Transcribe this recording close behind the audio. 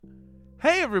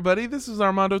Hey everybody, this is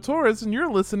Armando Torres, and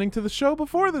you're listening to the show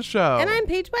before the show. And I'm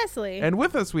Paige Wesley. And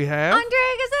with us we have... Andre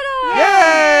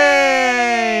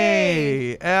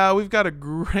Gazzetta! Yay! We've got a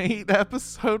great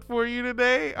episode for you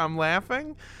today. I'm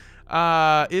laughing.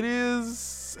 It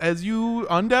is, as you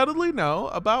undoubtedly know,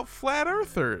 about flat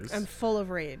earthers. I'm full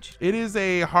of rage. It is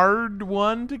a hard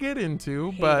one to get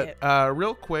into, but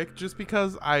real quick, just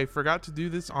because I forgot to do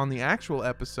this on the actual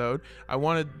episode, I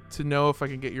wanted to know if I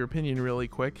could get your opinion really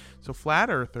quick. So flat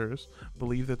earthers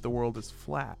believe that the world is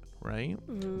flat, right?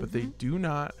 Mm-hmm. But they do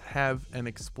not have an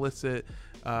explicit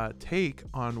take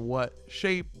on what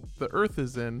shape the earth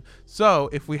is in. So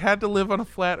if we had to live on a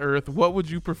flat earth, what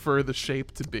would you prefer the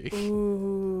shape to be?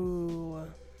 Ooh.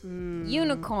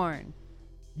 Unicorn.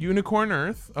 Unicorn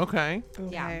earth. Okay.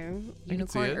 Yeah. see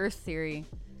Unicorn it. Earth theory.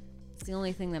 It's the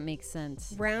only thing that makes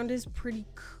sense. Round is pretty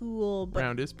cool, but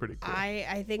Round is pretty cool.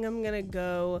 I think I'm going to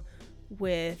go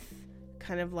with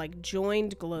kind of like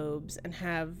joined globes and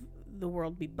have the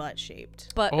world be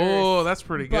butt-shaped. But Oh, Earth. that's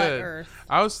pretty Butt good. Earth.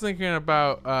 I was thinking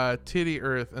about titty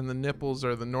Earth, and the nipples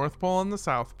are the North Pole and the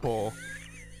South Pole.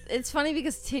 It's funny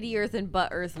because Titty Earth and Butt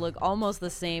Earth look almost the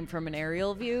same from an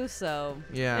aerial view, so...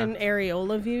 Yeah. An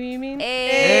areola view, you mean?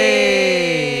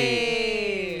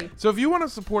 Hey! So if you want to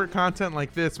support content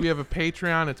like this, we have a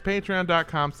Patreon. It's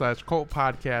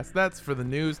patreon.com/cultpodcast. That's for the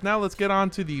news. Now let's get on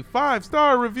to the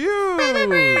 5-star reviews.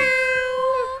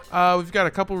 We've got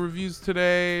a couple reviews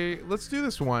today. Let's do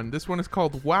this one. This one is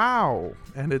called Wow,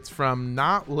 and it's from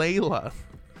Not Layla.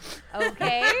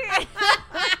 Okay.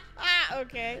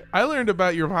 Okay. I learned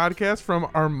about your podcast from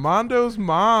Armando's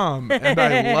mom, and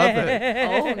I love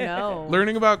it. Oh, no.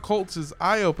 Learning about cults is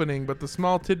eye-opening, but the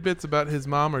small tidbits about his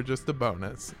mom are just a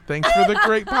bonus. Thanks for the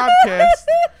great podcast.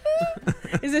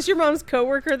 Is this your mom's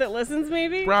coworker that listens,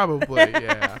 maybe? Probably,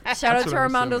 yeah. Shout out That's to what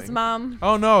I'm Armando's assuming. mom.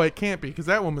 Oh, no, it can't be, because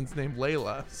that woman's named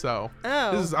Layla, so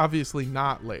Oh. this is obviously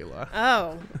not Layla.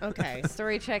 Oh, okay.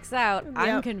 Story checks out. I'm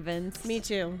Yep. convinced. Me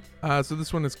too. So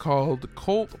this one is called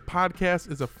Cult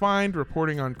Podcast is a Find,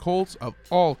 reporting on cults of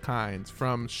all kinds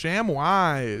from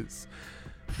ShamWise.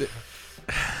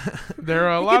 There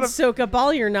are a You lot can of soak up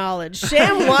all your knowledge.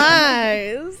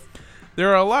 ShamWise. There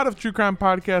are a lot of true crime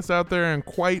podcasts out there, and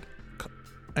quite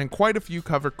a few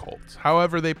cover cults.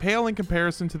 However, they pale in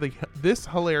comparison to this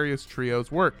hilarious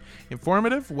trio's work.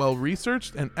 Informative,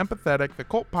 well-researched, and empathetic, the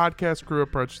Cult Podcast crew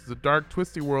approaches the dark,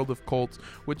 twisty world of cults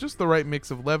with just the right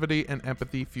mix of levity and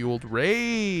empathy-fueled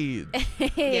rage.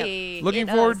 Hey, Looking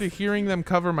forward to hearing them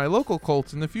cover my local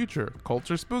cults in the future.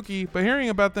 Cults are spooky, but hearing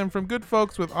about them from good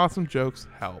folks with awesome jokes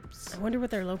helps. I wonder what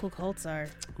their local cults are.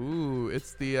 Ooh,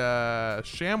 it's the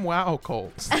ShamWow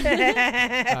cults.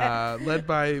 Led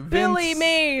by Vince. Billy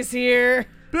Mays here.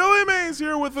 Billy Mays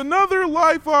here with another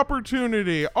life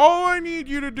opportunity. All I need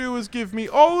you to do is give me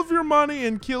all of your money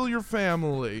and kill your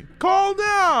family. Call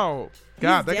now.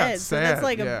 God, that He's got dead, sad. so that's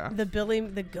like yeah.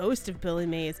 the ghost of Billy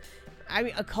Mays. I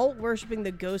mean, a cult worshiping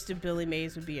the ghost of Billy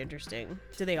Mays would be interesting.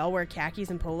 Do they all wear khakis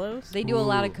and polos? They do a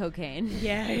lot of Ooh. cocaine.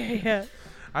 Yeah.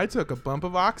 I took a bump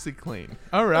of OxyClean.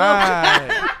 All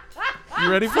right. You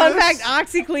ready for Fun this? fact,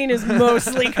 OxyClean is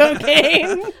mostly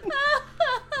cocaine.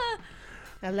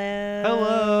 Hello.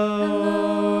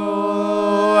 Hello.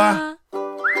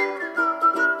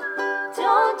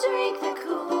 Don't drink the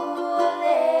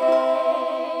Kool-Aid.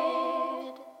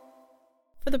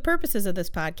 For the purposes of this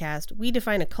podcast, we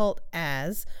define a cult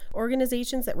as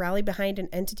organizations that rally behind an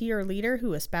entity or leader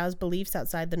who espouse beliefs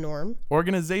outside the norm,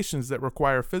 Organizations that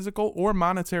require physical or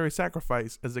monetary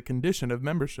sacrifice as a condition of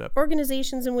membership.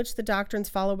 organizations in which the doctrines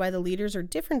followed by the leaders are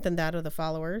different than that of the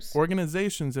followers,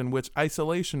 Organizations in which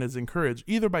isolation is encouraged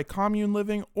either by commune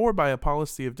living or by a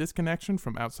policy of disconnection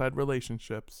from outside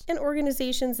relationships. and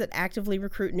organizations that actively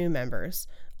recruit new members.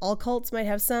 All cults might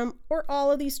have some or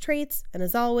all of these traits, and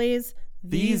as always,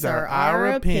 These are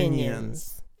our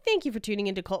opinions. Thank you for tuning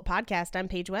into Cult Podcast. I'm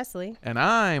Paige Wesley. And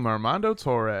I'm Armando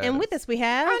Torres. And with us we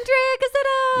have... Andre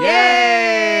Gazzetta!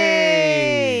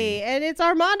 Yay! And it's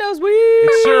Armando's week!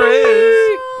 It sure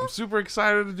is. I'm super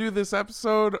excited to do this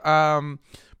episode.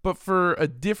 But for a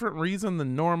different reason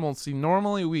than normal. See,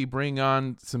 normally we bring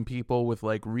on some people with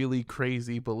like really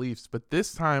crazy beliefs, but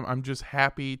this time I'm just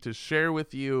happy to share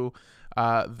with you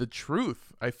the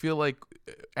truth. I feel like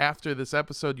after this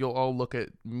episode, you'll all look at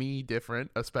me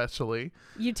different, especially.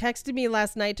 You texted me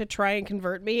last night to try and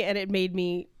convert me, and it made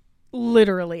me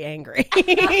literally angry.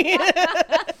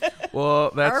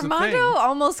 Well, that's Armando the thing.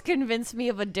 almost convinced me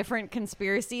of a different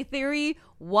conspiracy theory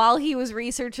while he was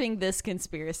researching this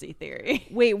conspiracy theory.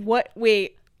 Wait, what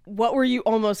were you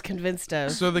almost convinced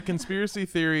of? So the conspiracy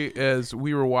theory is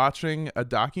we were watching a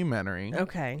documentary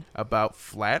Okay. about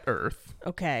flat Earth.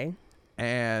 Okay.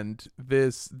 and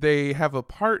they have a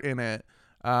part in it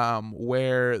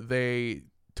where they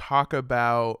talk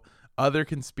about other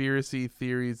conspiracy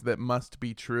theories that must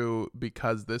be true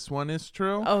because this one is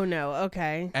true. Oh no,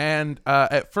 okay. And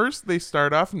at first they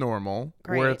start off normal,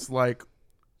 where Great. it's like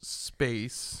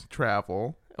space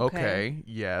travel. Okay,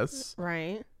 yes.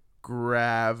 Right.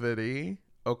 Gravity.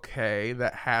 Okay,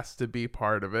 that has to be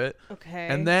part of it. Okay.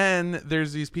 And then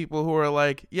there's these people who are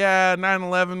like, yeah,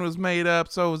 9/11 was made up,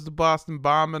 so was the Boston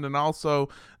bombing, and also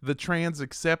the trans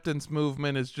acceptance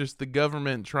movement is just the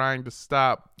government trying to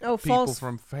stop people false-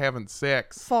 from having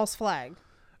sex. false flag.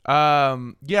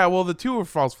 Yeah, well, the two are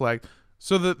false flag.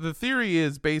 So the theory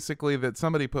is basically that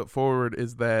somebody put forward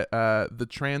is that the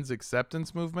trans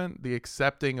acceptance movement, the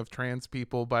accepting of trans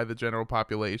people by the general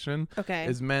population, Okay.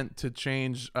 is meant to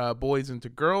change boys into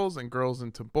girls and girls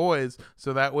into boys,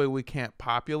 so that way we can't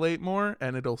populate more,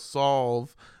 and it'll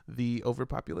solve the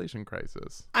overpopulation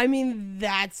crisis. I mean,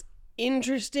 that's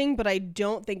interesting, but I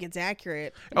don't think it's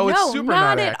accurate. Oh, no, it's super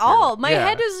not not at accurate. all. My Yeah.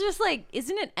 head was just like,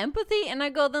 isn't it empathy? And I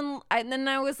go, then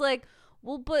I was like,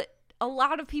 well, but a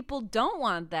lot of people don't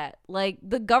want that. Like,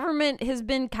 the government has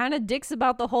been kind of dicks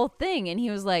about the whole thing. And he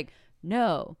was like,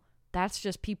 no, that's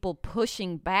just people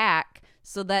pushing back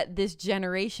so that this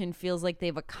generation feels like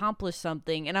they've accomplished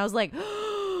something. And I was like,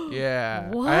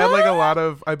 Yeah. What? I had like a lot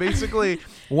of, I basically,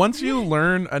 once you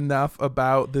learn enough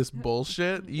about this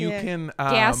bullshit, you Yeah. can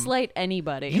gaslight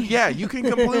anybody. you can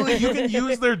completely, you can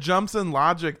use their jumps in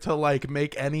logic to like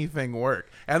make anything work.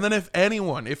 And then if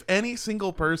any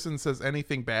single person says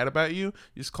anything bad about you,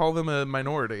 you just call them a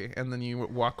minority and then you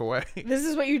walk away. This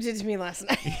is what you did to me last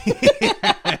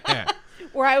night.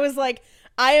 Where I was like,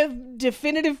 I have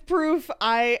definitive proof.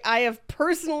 I have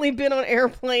personally been on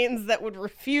airplanes that would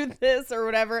refute this or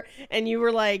whatever. And you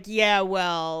were like, yeah,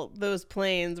 well, those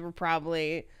planes were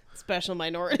probably special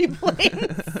minority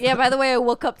planes. Yeah, by the way, I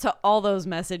woke up to all those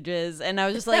messages and I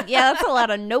was just like, yeah, that's a lot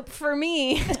of nope for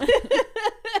me.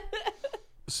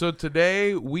 So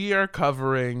today we are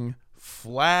covering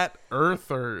flat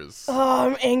earthers. Oh,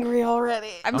 I'm angry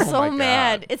already. I'm Oh my so God.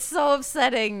 mad. It's so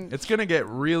upsetting. It's going to get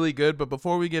really good, but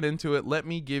before we get into it, let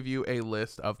me give you a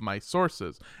list of my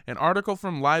sources. An article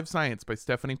from Live Science by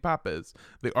Stephanie Papez.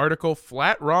 The article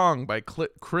Flat Wrong by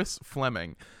Chris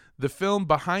Fleming. The film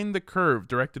Behind the Curve,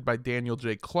 directed by Daniel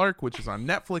J. Clark, which is on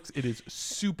Netflix. It is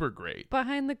super great.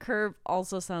 Behind the Curve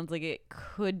also sounds like it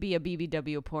could be a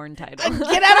BBW porn title.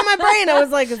 Get out of my brain. I was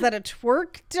like, is that a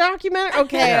twerk documentary?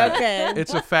 Okay, Yeah. okay.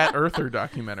 It's a fat earther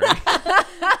documentary.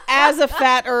 As a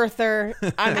fat earther,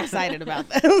 I'm excited about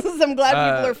this. I'm glad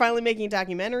people are finally making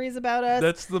documentaries about us.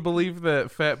 That's the belief that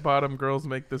fat bottom girls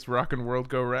make this rockin' world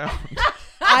go round.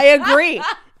 I agree.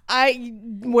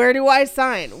 Where do I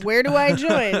sign? Where do I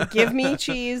join? Give me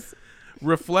cheese.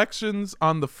 Reflections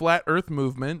on the Flat Earth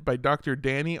Movement by Dr.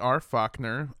 Danny R.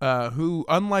 Faulkner, who,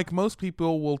 unlike most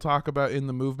people we'll talk about in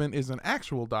the movement, is an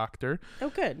actual doctor. Oh,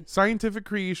 good. Scientific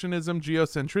Creationism,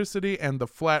 Geocentricity, and The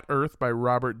Flat Earth by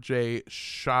Robert J.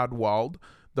 Shadwald.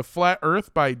 The Flat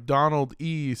Earth by Donald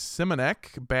E.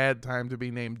 Simonek. Bad time to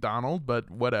be named Donald, but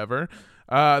whatever.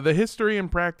 The History and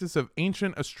Practice of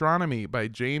Ancient Astronomy by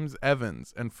James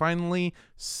Evans. And finally,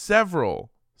 several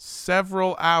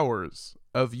hours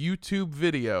of YouTube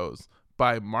videos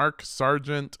by Mark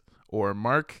Sargent or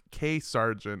Mark K.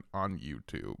 Sargent on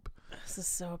YouTube. This is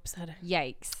so upsetting.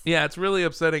 Yikes. Yeah, it's really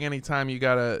upsetting anytime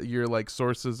your like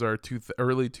sources are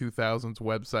early 2000s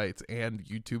websites and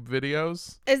YouTube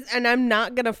videos. And I'm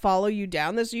not going to follow you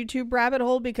down this YouTube rabbit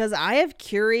hole because I have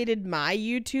curated my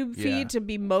YouTube feed Yeah. to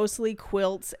be mostly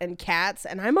quilts and cats,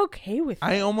 and I'm okay with it.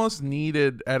 I almost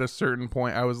needed at a certain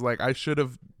point, I was like, I should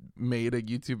have made a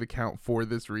YouTube account for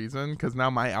this reason because now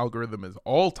my algorithm is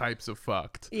all types of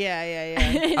fucked. Yeah.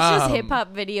 It's just hip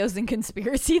hop videos and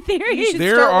conspiracy theories. should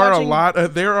There start are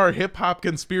watching- there are hip hop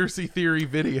conspiracy theory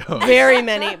videos. Very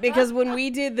many, because when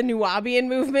we did the Nubian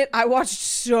movement, I watched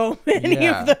so many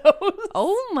Yeah. of those.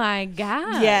 Oh my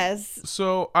God. Yes.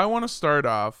 So I want to start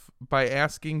off by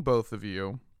asking both of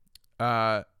you,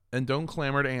 and don't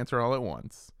clamor to answer all at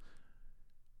once.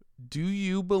 Do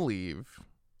you believe,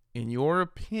 in your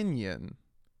opinion,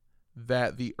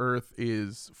 that the Earth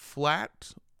is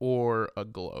flat or a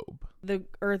globe? The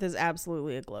Earth is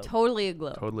absolutely a globe. Totally a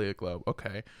globe. Totally a globe.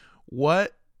 Okay.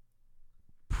 What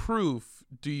proof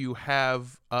do you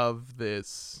have of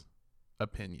this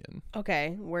opinion?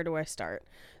 Okay, where do I start?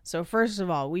 So first of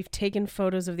all, we've taken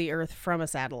photos of the Earth from a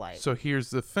satellite. So here's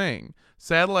the thing.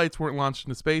 Satellites weren't launched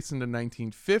into space into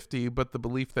 1950, but the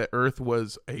belief that Earth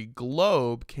was a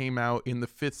globe came out in the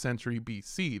 5th century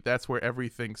BC. That's where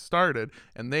everything started,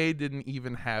 and they didn't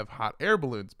even have hot air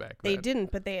balloons back then. They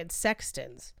didn't, but they had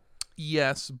sextants.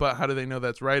 Yes, but how do they know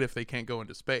that's right if they can't go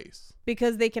into space?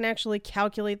 Because they can actually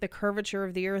calculate the curvature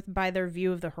of the Earth by their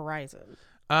view of the horizon.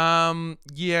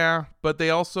 Yeah, but they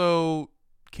also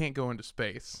can't go into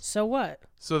space. So what?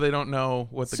 So they don't know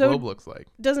what the So- globe looks like.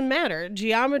 Doesn't matter.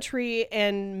 Geometry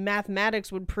and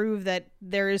mathematics would prove that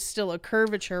there is still a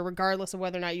curvature regardless of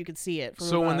whether or not you could see it from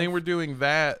So when they above. were doing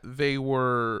that, they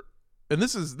were, and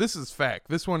this is fact.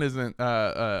 This one isn't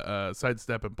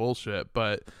sidestepping bullshit,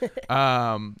 but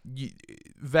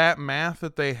that math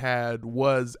that they had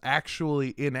was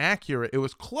actually inaccurate. It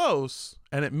was close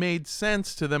and it made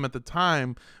sense to them at the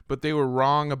time, but they were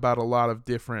wrong about a lot of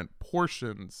different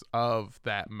portions of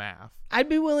that math. I'd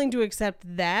be willing to accept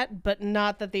that, but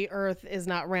not that the Earth is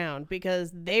not round,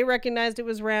 because they recognized it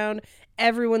was round.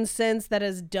 Everyone since that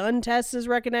has done tests has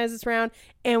recognized it's round,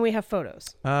 and we have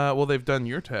photos. Well, they've done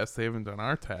your tests. They haven't done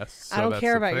our tests. So I don't that's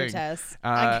care the about your thing. tests.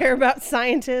 I care about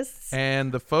scientists.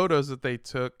 And the photos that they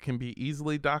took can be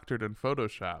easily doctored and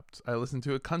photoshopped. I listened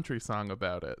to a country song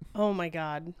about it. Oh my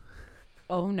God.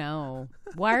 Oh no.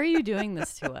 Why are you doing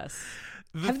this to us?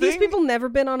 Have these people never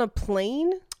been on a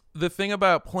plane? The thing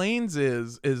about planes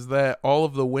is that all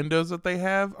of the windows that they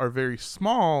have are very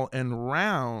small and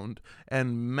round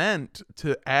and meant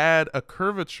to add a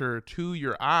curvature to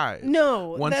your eyes. No,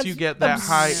 once that's you get that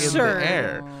high in absurd. the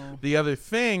air. The other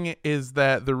thing is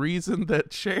that the reason that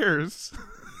chairs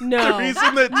No. the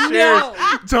reason that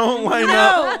chairs don't line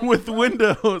up with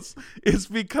windows is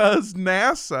because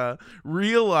NASA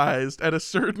realized at a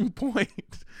certain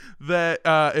point that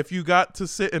if you got to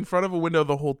sit in front of a window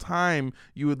the whole time,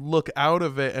 you would look out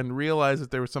of it and realize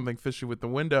that there was something fishy with the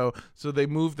window. So they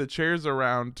moved the chairs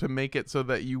around to make it so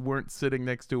that you weren't sitting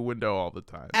next to a window all the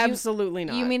time. Absolutely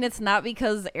not. You mean it's not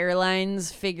because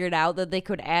airlines figured out that they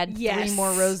could add Yes. 3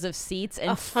 more rows of seats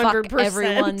and fuck 100%.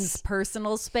 everyone's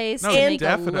personal space No, to make a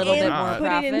definitely little bit not. more put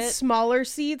profit? it in smaller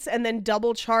seats and then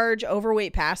double charge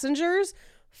overweight passengers?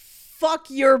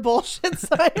 Fuck your bullshit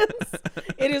science.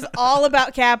 It is all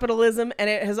about capitalism,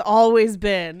 and it has always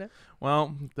been.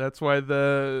 Well, that's why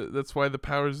the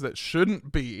powers that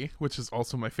shouldn't be, which is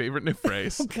also my favorite new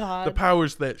phrase, God. the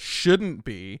powers that shouldn't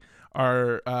be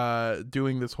are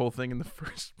doing this whole thing in the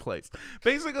first place.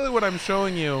 Basically, what I'm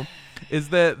showing you is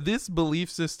that this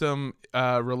belief system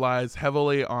relies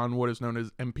heavily on what is known as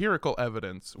empirical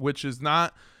evidence, which is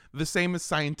not the same as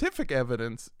scientific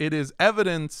evidence. It is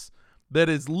evidence that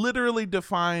is literally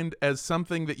defined as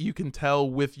something that you can tell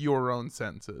with your own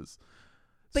senses.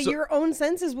 But So- your own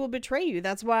senses will betray you.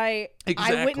 That's why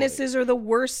Exactly. eyewitnesses are the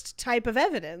worst type of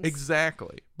evidence.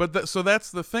 Exactly. But so that's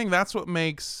the thing. That's what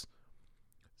makes,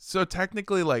 so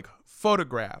technically, like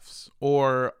photographs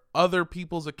or other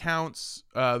people's accounts,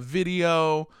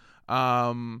 video,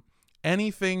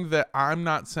 anything that I'm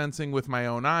not sensing with my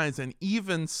own eyes, and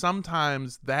even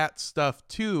sometimes that stuff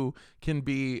too can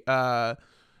be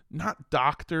not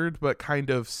doctored, but kind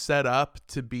of set up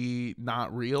to be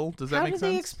not real. Does that How make do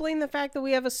sense? they explain the fact that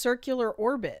we have a circular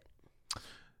orbit?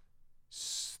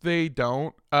 They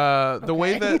don't. The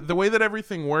way Okay. that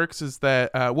everything works is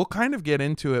that we'll kind of get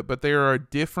into it, but there are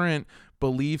different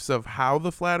beliefs of how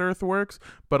the flat Earth works.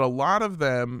 But a lot of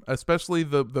them, especially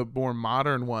the more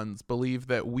modern ones, believe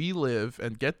that we live,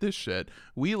 and get this shit,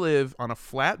 we live on a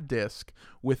flat disk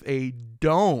with a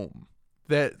dome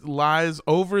that lies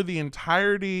over the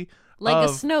entirety Like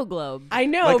of a snow globe. I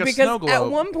know, Like a because snow at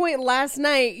globe. one point last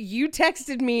night, you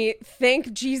texted me,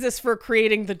 thank Jesus for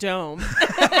creating the dome.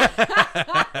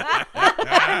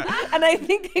 And I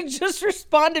think I just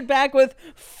responded back with,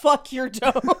 fuck your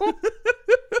dome.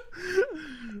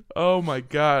 Oh my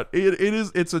god.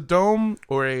 It's a dome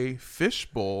or a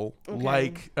fishbowl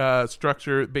like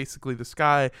structure, basically the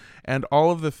sky, and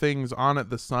all of the things on it,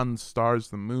 the sun, stars,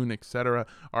 the moon, etc.,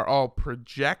 are all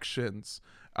projections.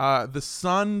 The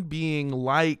sun being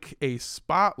like a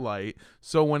spotlight,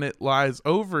 so when it lies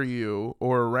over you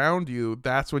or around you,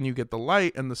 that's when you get the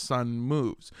light and the sun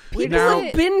moves. People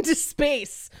have been to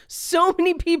space. So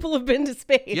many people have been to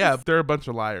space. Yeah, they're a bunch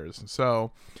of liars.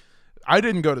 So I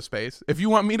didn't go to space. If you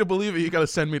want me to believe it, you got to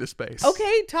send me to space.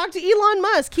 Okay, talk to Elon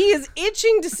Musk. He is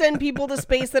itching to send people to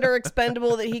space that are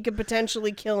expendable that he could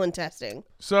potentially kill in testing.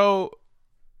 So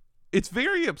it's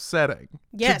very upsetting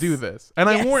Yes. to do this. And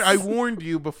Yes. I warned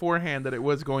you beforehand that it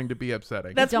was going to be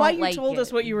upsetting. That's Don't why you like told us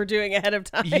it. what you were doing ahead of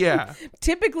time. Yeah.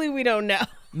 Typically, we don't know.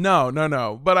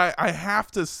 No. But I have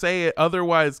to say it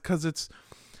otherwise, because it's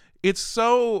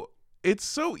so it's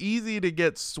so easy to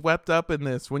get swept up in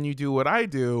this when you do what I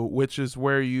do, which is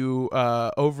where you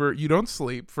you don't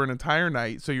sleep for an entire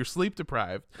night, so you're sleep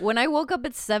deprived. When I woke up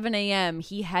at 7 a.m.,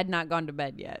 he had not gone to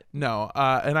bed yet. No,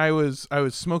 and I was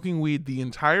smoking weed the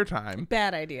entire time.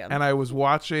 Bad idea. And I was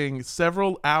watching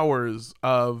several hours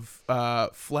of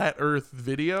flat Earth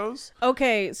videos.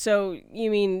 Okay, so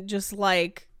you mean just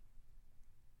like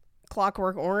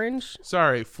Clockwork Orange?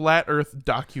 Sorry, flat Earth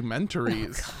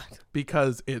documentaries. Oh, God.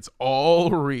 Because it's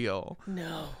all real.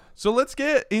 No. So let's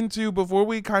get into, before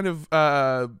we kind of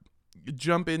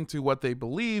jump into what they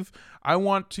believe, I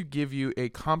want to give you a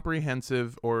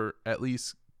comprehensive, or at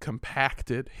least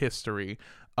compacted, history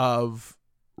of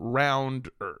round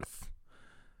Earth.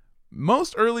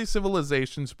 Most early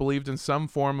civilizations believed in some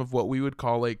form of what we would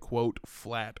call a, quote,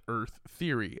 flat Earth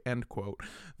theory, end quote.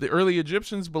 The early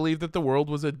Egyptians believed that the world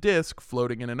was a disk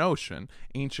floating in an ocean.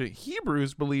 Ancient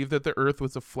Hebrews believed that the Earth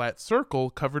was a flat circle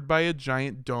covered by a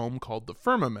giant dome called the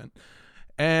firmament.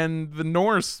 And the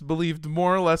Norse believed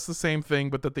more or less the same thing,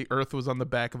 but that the Earth was on the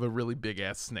back of a really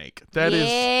big-ass snake. That is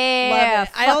Yeah,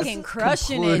 I also- fucking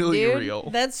crushing it, completely dude. real.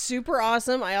 That's super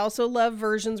awesome. I also love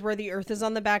versions where the Earth is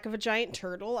on the back of a giant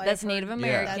turtle. That's I've heard- Native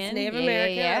American. That's Native Yeah,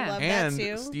 American. yeah. I love and that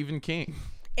too. Stephen King.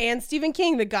 And Stephen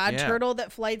King, the god Yeah. turtle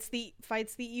that fights the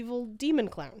evil demon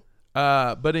clown.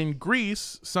 But in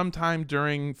Greece, sometime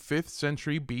during 5th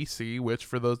century BC, which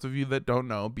for those of you that don't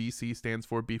know, BC stands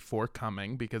for before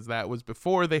coming, because that was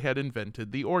before they had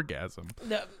invented the orgasm.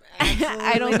 No,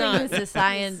 I don't not. think this is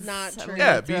science. It's not I'm true. gonna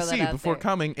Yeah, throw that BC, out before there.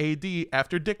 coming, AD,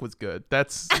 after dick was good.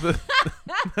 That's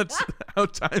that's how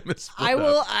time is split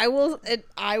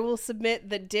I will submit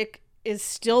that Dick is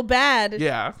still bad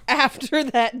Yeah. after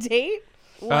that date.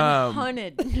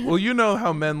 100. Well, you know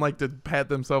how men like to pat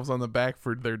themselves on the back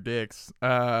for their dicks.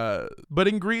 But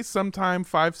in Greece, sometime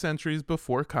 5 centuries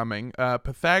before coming,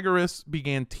 Pythagoras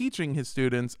began teaching his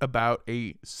students about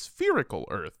a spherical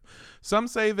Earth. Some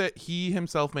say that he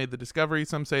himself made the discovery.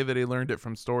 Some say that he learned it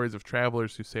from stories of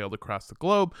travelers who sailed across the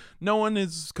globe. No one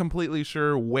is completely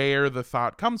sure where the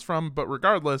thought comes from, but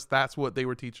regardless, that's what they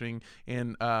were teaching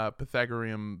in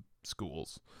Pythagorean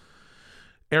schools.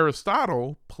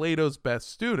 Aristotle, Plato's best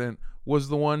student, was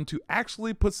the one to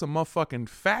actually put some motherfucking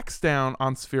facts down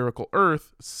on spherical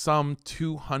Earth some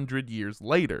 200 years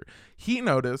later. He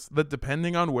noticed that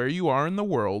depending on where you are in the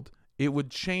world, it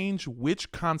would change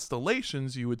which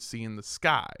constellations you would see in the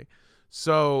sky.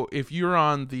 So if you're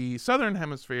on the southern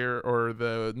hemisphere or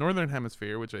the northern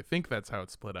hemisphere, which I think that's how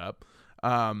it's split up,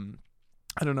 I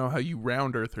don't know how you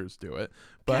round earthers do it,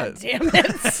 God but damn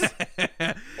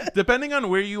it. depending on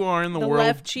where you are in the The world,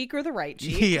 left cheek or the right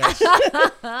cheek? yes.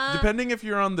 Depending if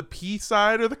you're on the P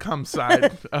side or the cum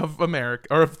side of America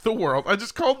or of the world. I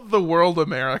just called the world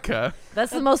America.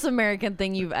 That's the most American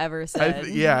thing you've ever said.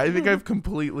 I think I've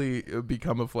completely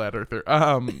become a flat earther.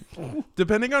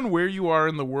 Depending on where you are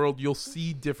in the world, you'll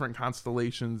see different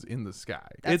constellations in the sky.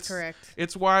 That's correct.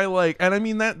 It's why, like, and I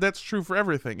mean that's true for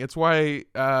everything. It's why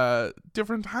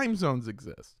different time zones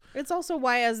exist. It's also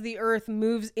why, as the Earth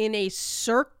moves in a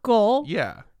circle,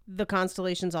 Yeah. the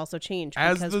constellations also change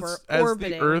As because the we're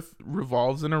orbiting. the Earth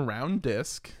revolves in a round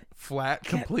disc, flat,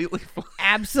 completely flat.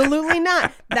 Absolutely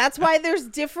not. That's why there's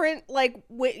different, like,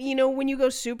 when you go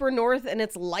super north and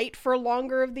it's light for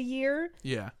longer of the year.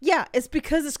 Yeah. Yeah, it's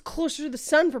because it's closer to the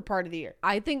sun for part of the year.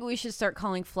 I think we should start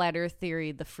calling flat Earth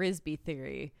theory the Frisbee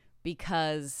theory,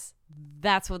 because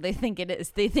that's what they think it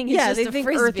is. They think it's just they a think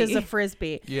Frisbee. Earth is a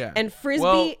Frisbee. Yeah. And Frisbee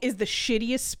Well- is the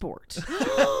shittiest sport.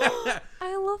 I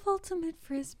love ultimate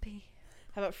Frisbee.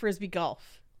 How about Frisbee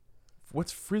golf?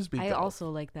 What's Frisbee I golf? also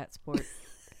like that sport.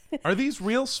 Are these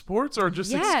real sports or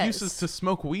just Yes. excuses to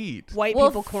smoke weed? White Well,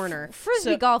 people corner.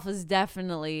 Frisbee So- golf is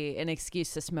definitely an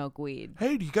excuse to smoke weed.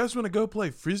 Hey, do you guys want to go play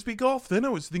Frisbee golf? Then I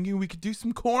was thinking we could do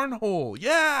some cornhole.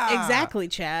 Yeah. Exactly,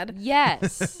 Chad.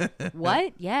 Yes.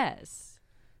 What? Yes.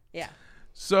 Yeah.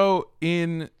 So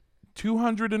in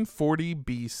 240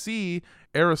 BC,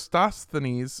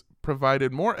 Eratosthenes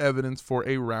provided more evidence for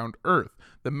a round Earth.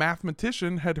 The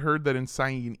mathematician had heard that in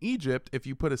Syene, Egypt, if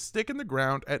you put a stick in the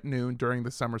ground at noon during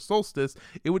the summer solstice,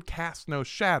 it would cast no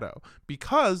shadow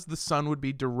because the sun would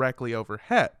be directly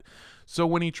overhead. So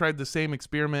when he tried the same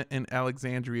experiment in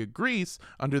Alexandria, Greece,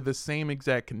 under the same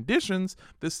exact conditions,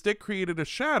 the stick created a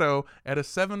shadow at a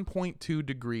 7.2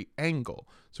 degree angle.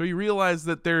 So he realized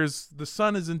that the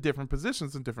sun is in different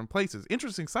positions in different places.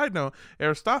 Interesting side note,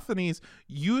 Eratosthenes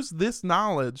used this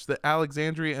knowledge that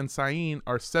Alexandria and Syene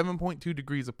are 7.2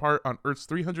 degrees apart on Earth's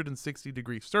 360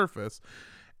 degree surface,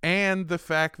 and the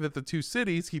fact that the two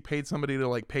cities, he paid somebody to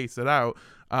like pace it out.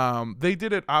 They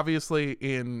did it obviously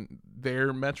in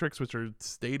their metrics, which are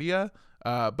stadia,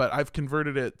 but I've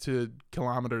converted it to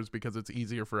kilometers because it's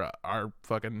easier for our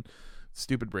fucking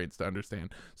stupid brains to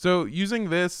understand. So using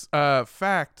this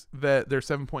fact that they're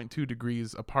 7.2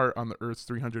 degrees apart on the Earth's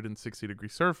 360 degree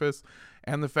surface,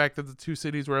 and the fact that the two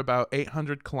cities were about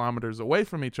 800 kilometers away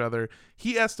from each other,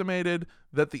 he estimated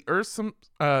that the Earth's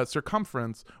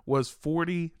circumference was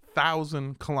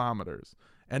 40,000 kilometers.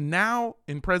 And now,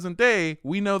 in present day,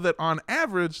 we know that on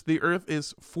average, the Earth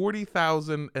is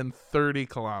 40,030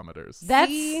 kilometers.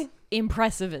 That's See?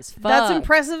 impressive as fuck. That's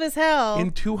impressive as hell.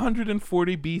 In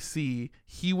 240 BC,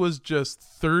 he was just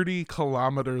 30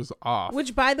 kilometers off.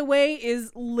 Which, by the way,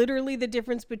 is literally the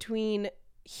difference between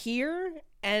here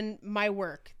and my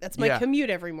work. That's my Yeah. commute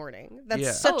every morning. That's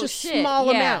Yeah. such Oh, a shit. small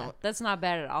Yeah, amount. That's not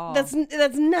bad at all. That's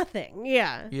nothing.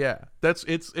 Yeah. Yeah,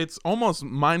 it's almost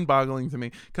mind-boggling to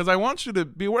me because I want you to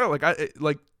be aware,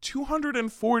 like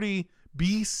 240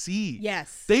 BC.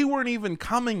 Yes. They weren't even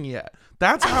coming yet.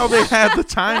 That's how they had the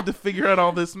time to figure out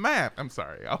all this math. I'm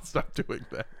sorry, I'll stop doing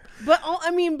that. But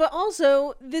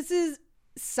also this is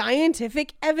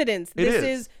scientific evidence. It This is.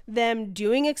 is them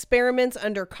doing experiments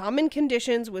under common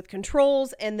conditions with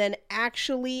controls and then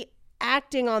actually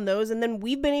acting on those, and then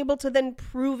we've been able to then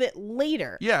prove it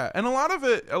later. Yeah, and a lot of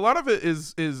it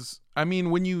is I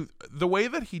mean, the way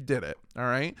that he did it, all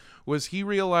right, was he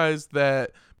realized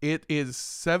that it is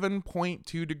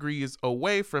 7.2 degrees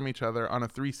away from each other on a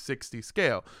 360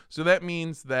 scale. So that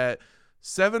means that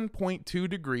 7.2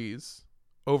 degrees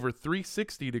over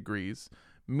 360 degrees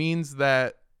means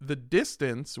that the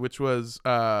distance, which was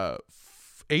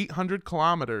 800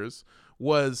 kilometers,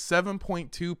 was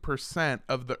 7.2%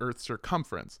 of the Earth's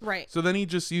circumference. Right. So then he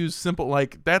just used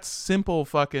that's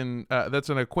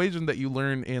an equation that you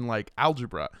learn in like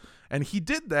algebra. And he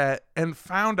did that and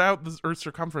found out the Earth's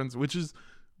circumference, which is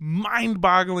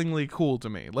mind-bogglingly cool to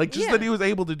me. Like, just Yeah. that he was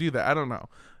able to do that. I don't know.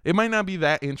 It might not be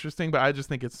that interesting, but I just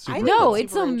think it's super I cool. no, cool.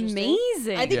 it's Super interesting.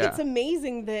 amazing. I think Yeah. it's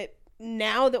amazing that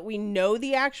now that we know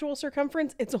the actual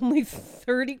circumference, it's only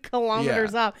 30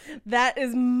 kilometers off. That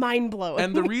is mind-blowing.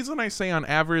 And the reason I say on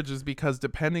average is because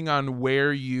depending on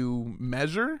where you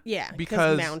measure, yeah,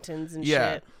 because mountains and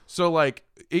yeah, shit. so like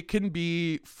it can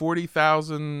be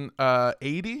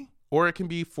 40,080 or it can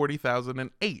be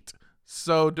 40,008.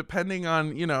 So depending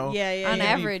on Yeah, On yeah.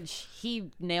 average, he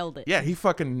nailed it. yeah, he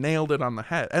fucking nailed it on the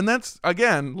head. And that's,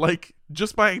 again, like,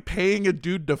 just by paying a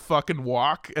dude to fucking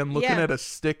walk and looking Yeah. at a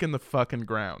stick in the fucking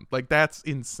ground. Like, that's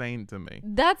insane to me.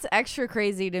 That's extra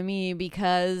crazy to me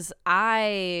because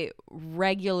I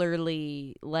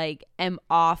regularly am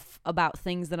off about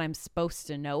things that I'm supposed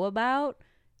to know about.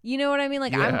 You know what I mean?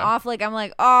 I'm Yeah. off. I'm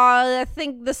like, oh, I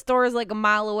think the store is like a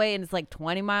mile away and it's like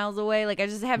 20 miles away. I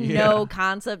just have Yeah. no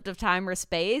concept of time or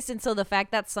space. And so the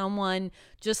fact that someone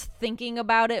just thinking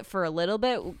about it for a little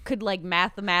bit could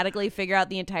mathematically figure out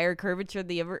the entire curvature of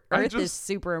the Earth is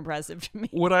super impressive to me.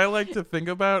 What I like to think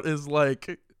about is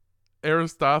like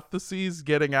Aristophanes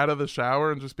getting out of the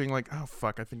shower and just being like, oh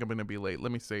fuck, I think I'm gonna be late,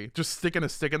 let me see, just sticking a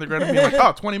stick in the ground and being like,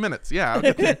 oh, 20 minutes, yeah, I'll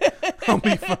get there. I'll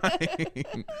be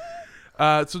fine.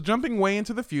 So jumping way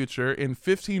into the future, in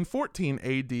 1514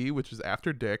 AD, which is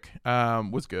after Dick,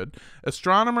 was good.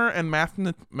 Astronomer and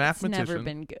mathematician. It's never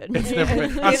been good. It's never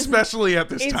been, especially at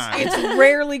this It's time.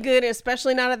 rarely good,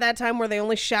 especially not at that time where they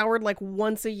only showered like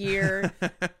once a year.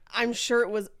 I'm sure it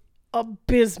was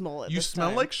abysmal at You this smell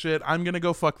time. like shit. I'm gonna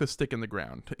go fuck the stick in the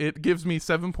ground. It gives me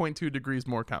 7.2 degrees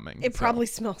more coming. It so. probably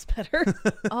smells better.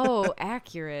 Oh,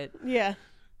 accurate. Yeah.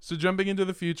 So jumping into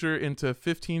the future, into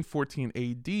 1514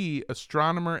 AD,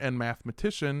 astronomer and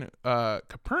mathematician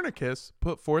Copernicus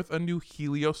put forth a new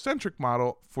heliocentric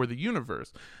model for the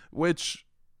universe, which,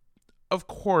 of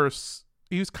course,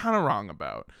 he was kind of wrong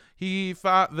about. He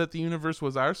thought that the universe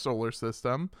was our solar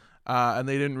system, and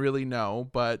they didn't really know,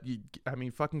 but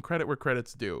fucking credit where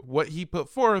credit's due. What he put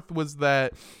forth was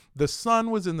that the sun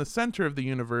was in the center of the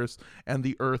universe and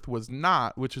the earth was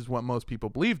not, which is what most people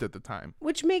believed at the time.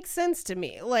 Which makes sense to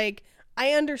me.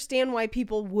 I understand why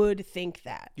people would think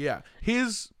that. Yeah.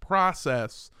 His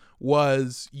process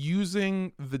was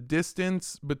using the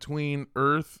distance between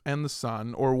earth and the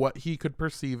sun, or what he could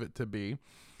perceive it to be,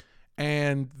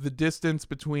 and the distance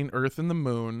between earth and the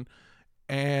moon,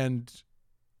 and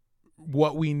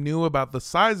what we knew about the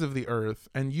size of the earth,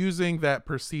 and using that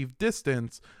perceived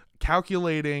distance,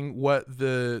 calculating what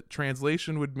the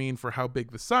translation would mean for how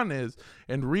big the sun is,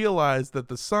 and realized that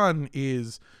the sun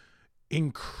is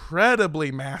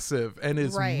incredibly massive and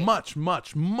is Right. much,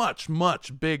 much, much,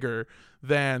 much bigger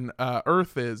than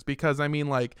Earth is, because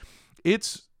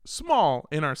it's small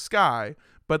in our sky,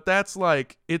 but that's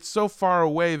like, it's so far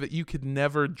away that you could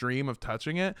never dream of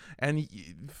touching it. And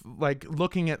like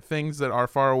looking at things that are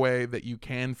far away that you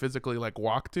can physically like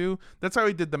walk to, that's how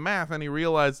he did the math. And he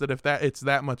realized that if it's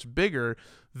that much bigger,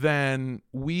 then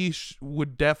we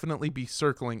would definitely be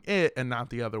circling it and not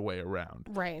the other way around.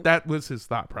 Right. That was his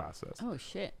thought process. Oh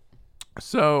shit.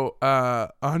 So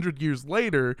 100 years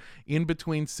later, in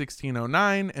between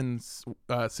 1609 and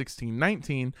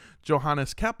 1619,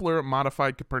 Johannes Kepler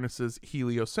modified Copernicus's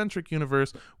heliocentric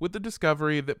universe with the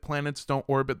discovery that planets don't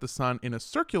orbit the sun in a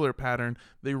circular pattern.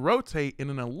 They rotate in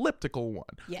an elliptical one,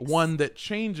 Yes. one that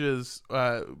changes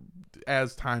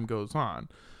as time goes on.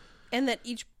 And that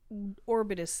each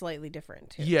orbit is slightly different,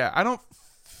 too. Yeah, I don't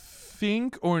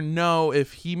think or know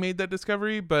if he made that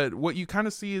discovery, but what you kind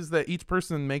of see is that each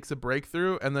person makes a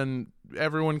breakthrough and then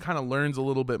everyone kind of learns a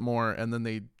little bit more, and then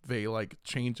they like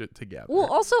change it together. Well,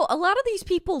 also a lot of these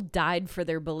people died for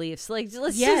their beliefs. Like,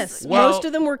 let's Yes, just, most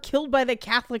of them were killed by the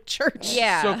Catholic Church.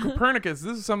 yeah. So Copernicus,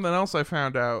 this is something else I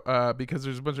found out because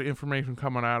there's a bunch of information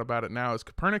coming out about it now, is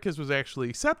Copernicus was actually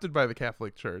accepted by the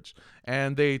Catholic Church,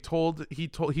 and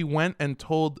he went and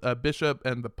told a bishop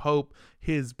and the Pope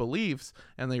his beliefs,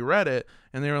 and they read it,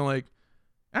 and they were like,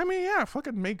 I mean, yeah, it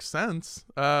fucking makes sense.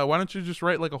 Why don't you just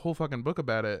write like a whole fucking book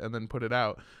about it and then put it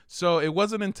out? So it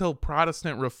wasn't until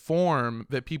Protestant reform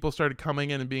that people started coming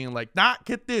in and being like,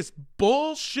 get this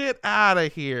bullshit out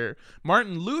of here.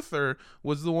 Martin Luther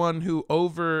was the one who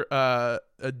over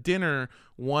a dinner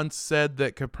once said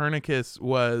that Copernicus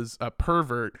was a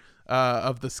pervert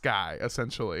of the sky,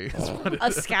 essentially.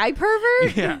 A sky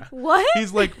pervert? Yeah. What?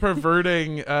 He's like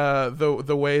perverting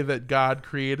the way that God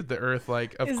created the earth.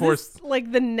 Like, of Is course, this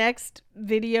like the next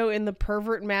video in the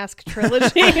Pervert Mask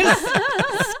trilogy?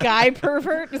 Sky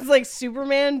Pervert. It's like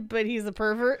Superman, but he's a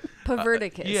pervert.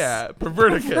 Perverticus. yeah,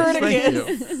 perverticus.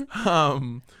 Thank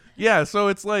you. Yeah, so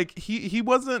it's like he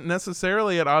wasn't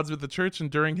necessarily at odds with the church,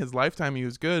 and during his lifetime he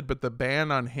was good, but the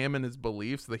ban on him and his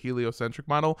beliefs, the heliocentric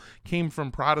model, came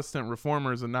from Protestant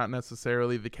reformers and not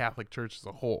necessarily the Catholic Church as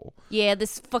a whole. Yeah,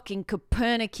 this fucking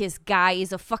Copernicus guy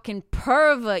is a fucking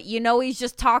pervert. You know, he's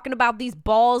just talking about these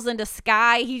balls in the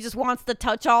sky. He just wants to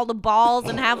touch all the balls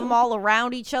and have them all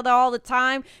around each other all the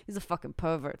time. He's a fucking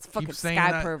pervert. It's a fucking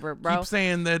sky pervert, bro. Keep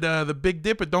saying that the Big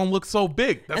Dipper don't look so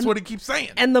big. That's what he keeps saying.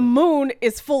 And the moon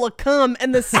is full of cum,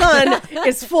 and the sun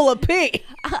is full of pee.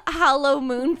 Hollow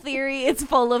moon theory. It's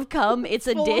full of cum. It's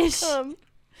a Full of dish. cum.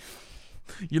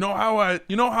 You know how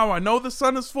I know the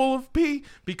sun is full of pee?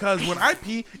 Because when I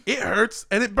pee, it hurts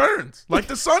and it burns like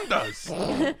the sun does.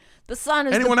 The sun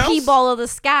is Anyone the pee else? ball of the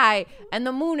sky, and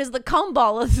the moon is the cum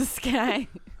ball of the sky.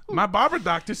 My barber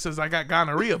doctor says I got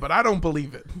gonorrhea, but I don't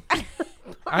believe it.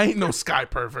 I ain't no sky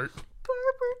pervert.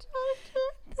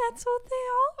 That's what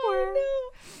they all were.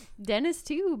 Dennis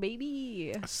too,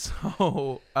 baby.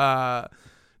 So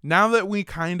now that we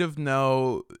kind of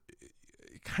know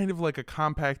kind of like a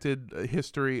compacted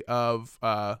history of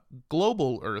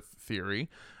global Earth theory,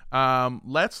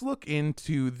 let's look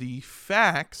into the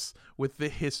facts with the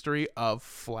history of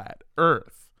flat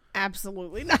Earth.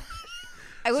 Absolutely not.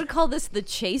 I would call this the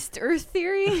chaste Earth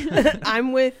theory.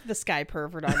 I'm with the Sky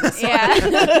Pervert on this.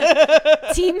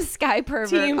 Yeah. Team Sky Pervert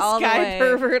Team all the Sky way.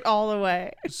 Pervert all the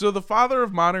way. So the father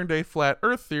of modern day flat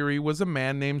Earth theory was a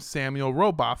man named Samuel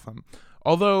Rowbotham.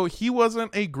 Although he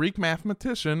wasn't a Greek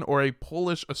mathematician or a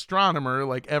Polish astronomer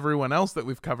like everyone else that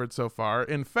we've covered so far,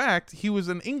 in fact, he was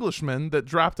an Englishman that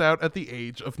dropped out at the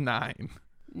age of 9.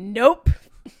 Nope.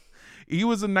 He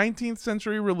was a 19th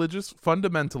century religious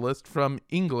fundamentalist from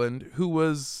England who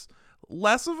was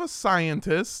less of a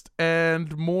scientist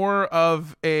and more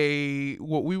of a,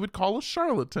 what we would call a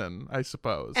charlatan, I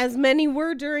suppose. As many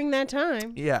were during that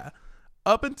time. Yeah.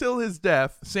 Up until his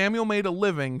death, Samuel made a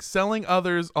living selling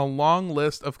others a long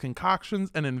list of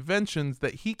concoctions and inventions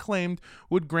that he claimed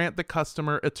would grant the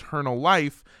customer eternal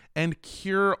life and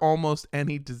cure almost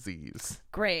any disease.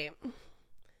 Great.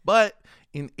 But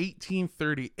in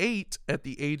 1838, at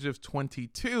the age of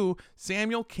 22,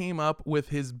 Samuel came up with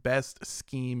his best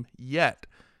scheme yet.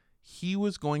 He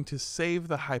was going to save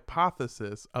the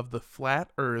hypothesis of the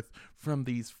flat Earth from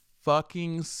these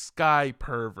fucking sky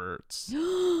perverts.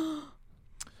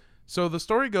 So the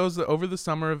story goes that over the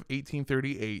summer of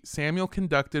 1838, Samuel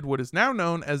conducted what is now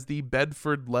known as the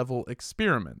Bedford Level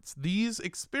experiments. These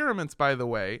experiments, by the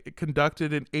way,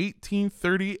 conducted in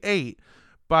 1838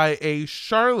 by a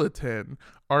charlatan,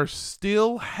 are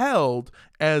still held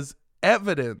as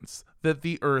evidence that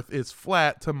the Earth is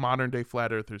flat to modern day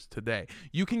flat earthers today.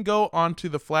 You can go onto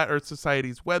the Flat Earth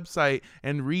Society's website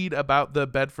and read about the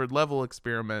Bedford Level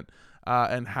experiment.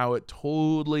 and how it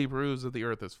totally proves that the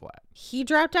Earth is flat. He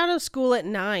dropped out of school at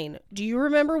 9. Do you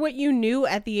remember what you knew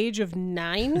at the age of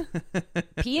 9?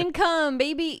 Pee and cum,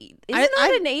 baby. Isn't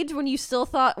that an age when you still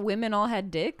thought women all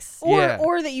had dicks?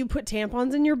 Or that you put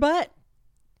tampons in your butt?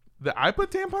 That I put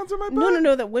tampons in my butt?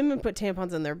 No, that women put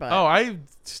tampons in their butt. Oh, I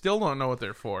still don't know what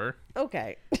they're for.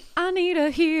 Okay. I need a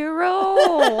hero.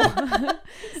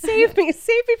 Save me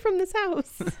from this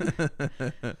house.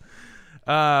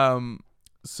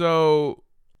 So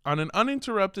on an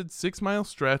uninterrupted 6-mile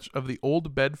stretch of the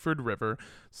Old Bedford River,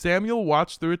 Samuel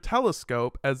watched through a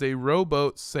telescope as a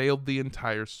rowboat sailed the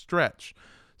entire stretch.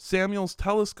 Samuel's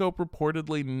telescope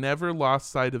reportedly never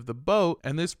lost sight of the boat,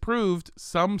 and this proved,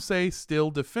 some say still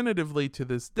definitively to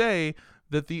this day,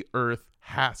 that the Earth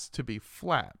has to be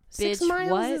flat. 6 Bitch,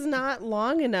 miles what? is not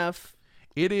long enough.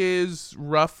 It is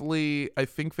roughly, I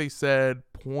think they said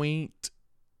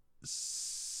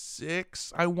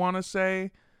 0.6, I want to say.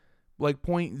 Like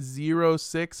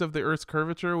 0.06 of the Earth's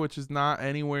curvature, which is not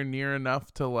anywhere near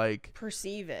enough to like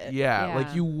Perceive it. yeah,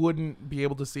 like you wouldn't be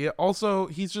able to see it. Also,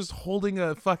 he's just holding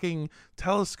a fucking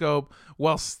telescope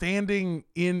while standing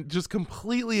in just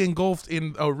completely engulfed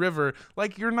in a river.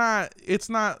 Like it's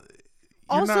not.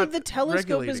 Also, the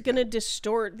telescope is regulating going to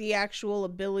distort the actual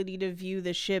ability to view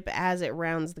the ship as it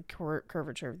rounds the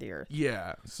curvature of the Earth.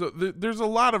 Yeah, so there's a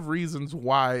lot of reasons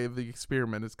why the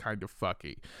experiment is kind of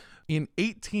fucky. In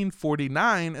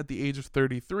 1849, at the age of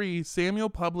 33, Samuel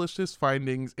published his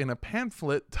findings in a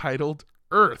pamphlet titled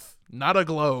Earth, Not a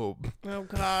Globe. Oh,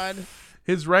 God.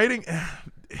 His writing,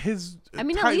 at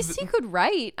least he could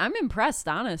write. I'm impressed,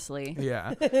 honestly.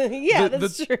 Yeah. Yeah,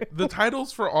 that's true. The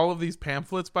titles for all of these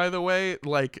pamphlets, by the way,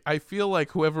 like, I feel like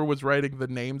whoever was writing the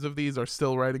names of these are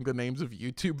still writing the names of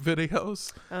YouTube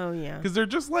videos. Oh, yeah. Because they're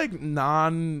just like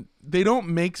they don't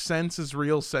make sense as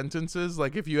real sentences.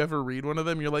 Like if you ever read one of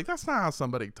them, you're like, that's not how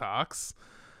somebody talks.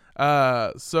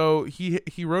 So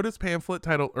he wrote his pamphlet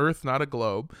titled Earth, Not a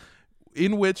Globe,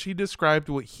 in which he described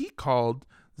what he called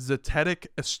zetetic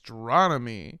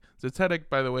astronomy. Zetetic,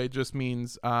 by the way, just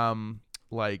means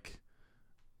like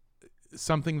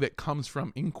something that comes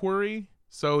from inquiry.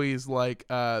 So he's like,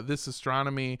 this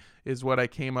astronomy is what I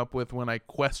came up with when I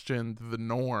questioned the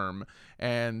norm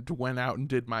and went out and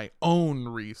did my own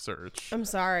research. I'm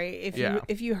sorry.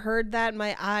 If you heard that,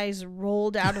 my eyes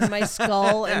rolled out of my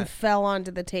skull and fell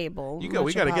onto the table. We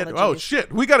gotta get. Oh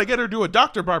shit! We gotta get her to a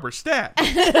Dr. Barber stat.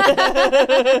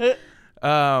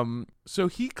 So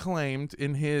he claimed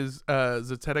in his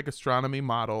zetetic astronomy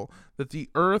model that the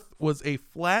Earth was a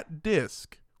flat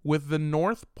disk with the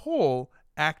North Pole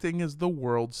acting as the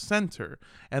world's center.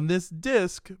 And this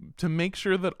disk, to make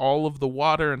sure that all of the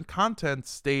water and content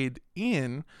stayed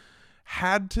in,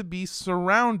 had to be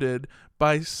surrounded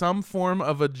by some form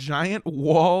of a giant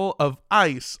wall of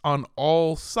ice on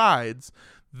all sides.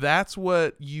 That's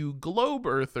what you globe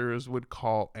earthers would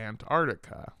call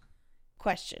Antarctica.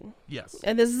 Question. Yes.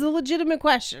 And this is a legitimate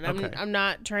question. Okay. I'm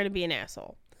not trying to be an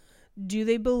asshole. Do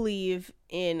they believe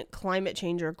in climate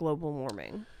change or global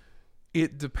warming?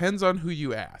 It depends on who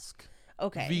you ask.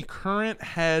 Okay. The current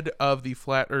head of the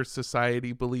Flat Earth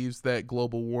Society believes that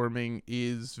global warming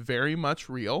is very much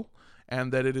real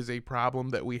and that it is a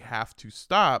problem that we have to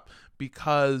stop,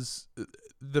 because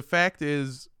the fact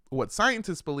is, what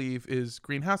scientists believe is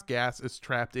greenhouse gas is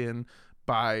trapped in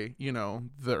by,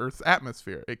 the Earth's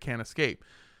atmosphere. It can't escape.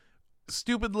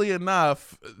 Stupidly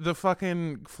enough, the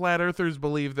fucking flat earthers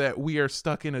believe that we are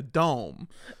stuck in a dome.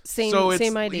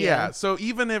 Same idea. Yeah. So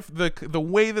even if the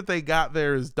way that they got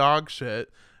there is dog shit,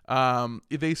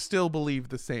 they still believe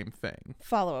the same thing.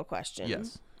 Follow-up question.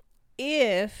 Yes.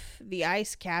 If the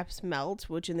ice caps melt,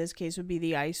 which in this case would be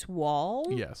the ice wall,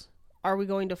 Yes. are we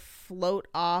going to float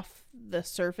off the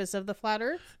surface of the flat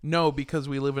Earth? No, because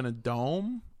we live in a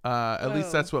dome. At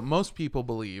least that's what most people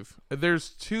believe.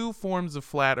 There's two forms of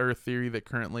flat earth theory that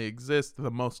currently exist. The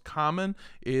most common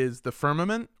is the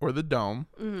firmament or the dome,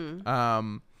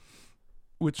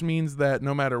 which means that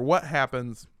no matter what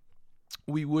happens,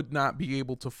 we would not be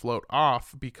able to float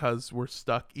off because we're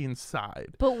stuck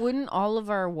inside. But wouldn't all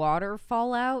of our water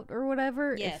fall out or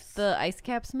whatever if the ice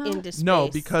caps melt? Into space. No,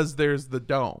 because there's the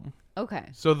dome. Okay.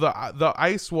 So the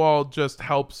ice wall just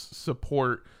helps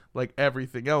support like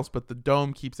everything else, but the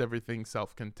dome keeps everything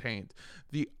self-contained.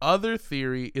 The other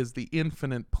theory is the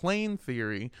infinite plane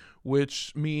theory,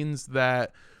 which means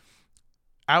that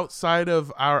outside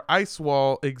of our ice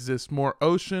wall exists more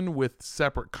ocean with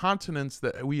separate continents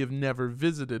that we have never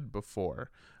visited before.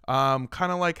 Kind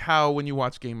of like how when you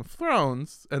watch Game of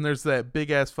Thrones and there's that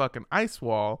big ass fucking ice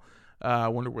wall, I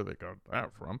wonder where they got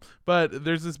that from. But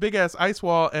there's this big ass ice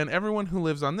wall, and everyone who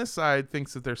lives on this side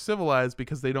thinks that they're civilized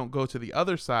because they don't go to the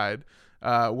other side,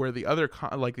 where the other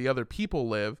the other people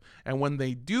live. And when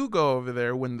they do go over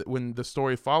there, when the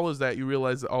story follows that, you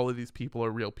realize that all of these people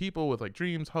are real people with like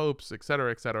dreams, hopes,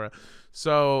 etc., etc.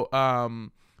 So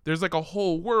there's like a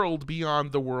whole world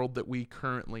beyond the world that we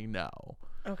currently know.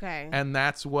 Okay. And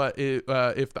that's what if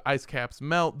the ice caps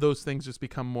melt, those things just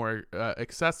become more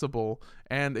accessible.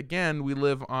 And again, we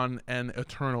live on an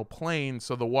eternal plane,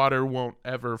 so the water won't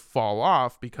ever fall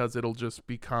off because it'll just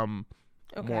become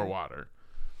more water.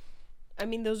 I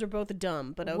mean, those are both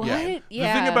dumb, but okay. What?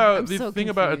 Yeah. The thing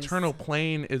about eternal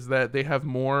plane is that they have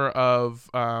more of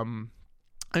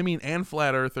and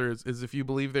flat earthers is, if you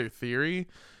believe their theory,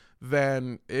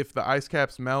 then if the ice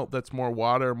caps melt, that's more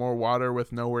water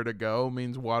with nowhere to go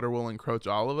means water will encroach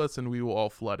all of us and we will all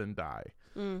flood and die.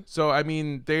 So I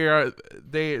mean, they're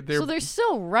so they're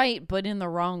still right, but in the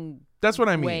wrong that's what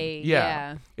I mean. way.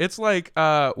 Yeah. It's like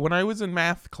when I was in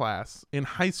math class in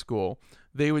high school,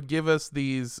 they would give us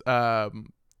these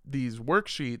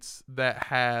worksheets that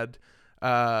had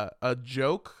a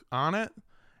joke on it,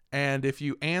 and if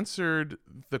you answered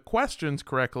the questions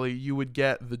correctly, you would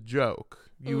get the joke.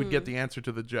 You would get the answer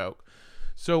to the joke.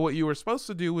 So what you were supposed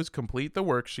to do was complete the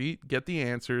worksheet, get the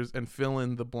answers, and fill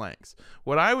in the blanks.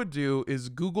 What I would do is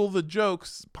Google the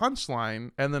joke's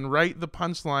punchline and then write the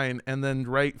punchline and then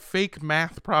write fake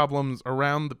math problems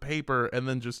around the paper and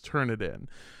then just turn it in.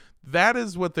 That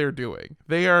is what they're doing.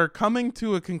 They are coming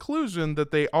to a conclusion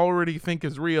that they already think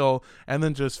is real and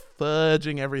then just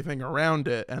fudging everything around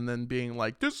it and then being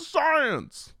like, this is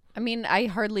science. I mean, I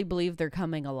hardly believe they're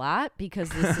coming a lot because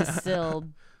this is still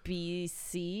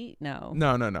BC. No.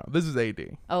 No. This is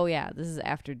AD. Oh, yeah. This is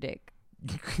after Dick.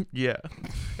 Yeah.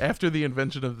 After the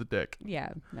invention of the dick. Yeah.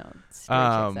 No. Straight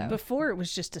checks out. Before it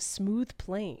was just a smooth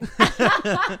plane.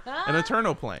 An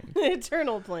eternal plane.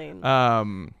 Eternal plane.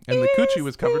 And the coochie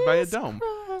was covered by a dome.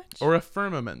 Or a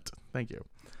firmament. Thank you.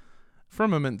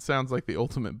 Firmament sounds like the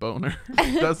ultimate boner,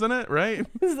 doesn't it? Right?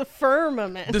 This is the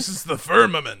firmament. This is the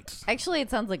firmament. Actually, it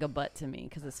sounds like a butt to me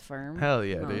because it's firm. Hell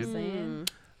yeah, You know what I'm dude. saying?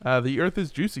 The earth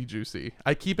is juicy.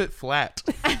 I keep it flat.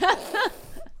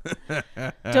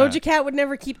 Doja Cat would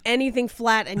never keep anything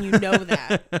flat, and you know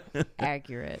that.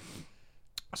 Accurate.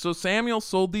 So Samuel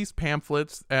sold these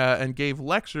pamphlets and gave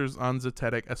lectures on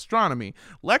Zetetic astronomy.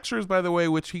 Lectures, by the way,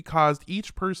 which he caused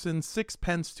each person 6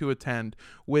 pence to attend,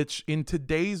 which in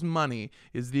today's money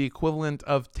is the equivalent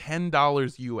of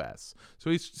 $10 US. So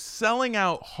he's selling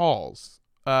out halls,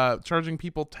 charging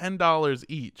people $10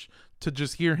 each to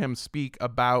just hear him speak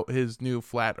about his new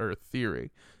flat earth theory.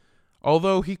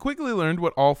 Although he quickly learned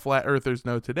what all flat earthers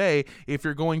know today: if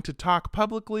you're going to talk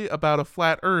publicly about a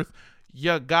flat earth,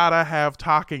 you gotta have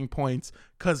talking points,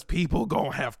 because people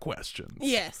gonna have questions.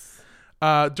 Yes.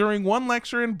 During one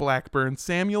lecture in Blackburn,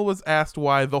 Samuel was asked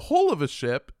why the whole of a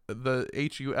ship, the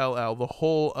HULL, the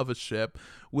whole of a ship,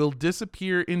 will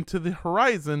disappear into the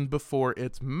horizon before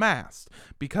its mast.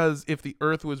 Because if the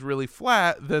earth was really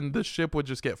flat, then the ship would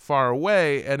just get far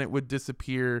away and it would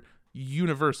disappear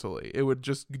universally. It would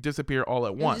just disappear all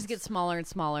at It once. would just get smaller and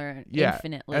smaller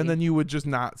infinitely. And then you would just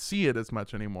not see it as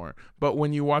much anymore. But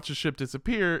when you watch a ship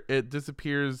disappear, it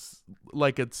disappears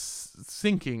like it's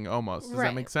sinking almost. Does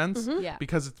that make sense? Mm-hmm. Yeah.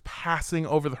 Because it's passing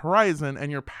over the horizon and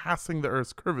you're passing the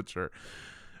Earth's curvature.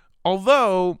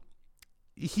 Although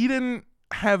he didn't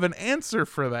have an answer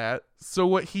for that. So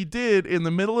what he did in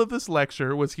the middle of this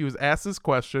lecture was he was asked this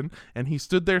question and he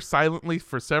stood there silently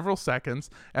for several seconds,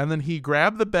 and then he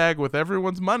grabbed the bag with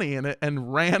everyone's money in it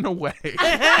and ran away.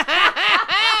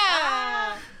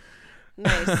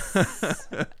 Nice.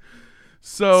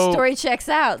 So story checks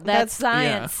out. That's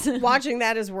science. Watching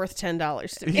that is worth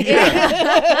 $10 to me.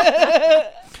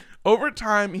 over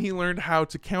time, he learned how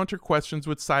to counter questions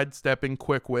with sidestepping,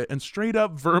 quick wit, and straight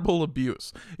up verbal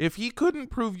abuse. If he couldn't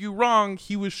prove you wrong,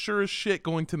 he was sure as shit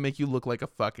going to make you look like a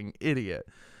fucking idiot.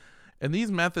 And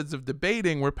these methods of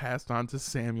debating were passed on to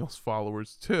Samuel's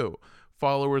followers too.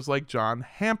 Followers like John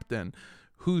Hampden,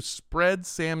 who spread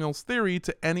Samuel's theory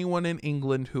to anyone in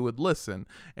England who would listen.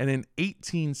 And in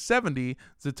 1870,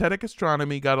 Zetetic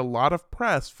astronomy got a lot of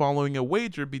press following a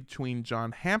wager between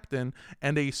John Hampden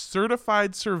and a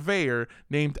certified surveyor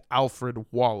named Alfred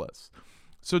Wallace.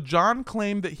 So John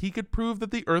claimed that he could prove that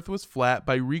the Earth was flat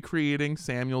by recreating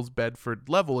Samuel's Bedford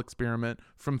level experiment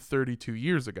from 32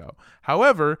 years ago.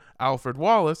 However, Alfred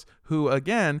Wallace, who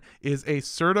again is a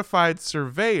certified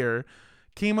surveyor,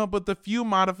 came up with a few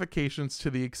modifications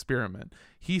to the experiment.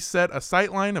 He set a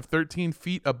sightline of 13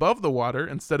 feet above the water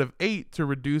instead of 8 to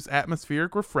reduce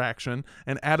atmospheric refraction,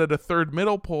 and added a third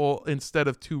middle pole instead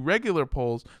of 2 regular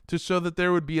poles to show that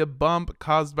there would be a bump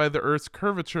caused by the Earth's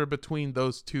curvature between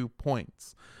those 2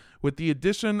 points. With the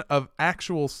addition of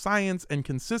actual science and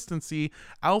consistency,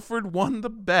 Alfred won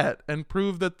the bet and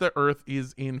proved that the Earth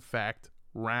is in fact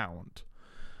round.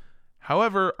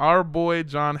 However, our boy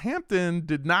John Hampden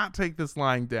did not take this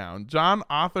lying down. John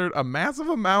authored a massive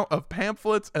amount of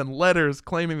pamphlets and letters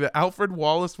claiming that Alfred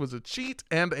Wallace was a cheat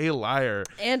and a liar.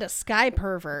 And a sky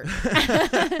pervert.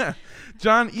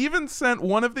 John even sent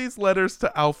one of these letters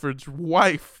to Alfred's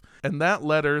wife, and that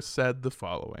letter said the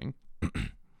following.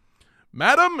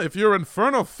 Madam, if your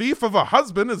infernal thief of a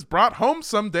husband is brought home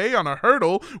someday on a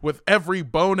hurdle with every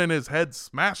bone in his head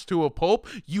smashed to a pulp,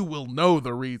 you will know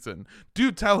the reason.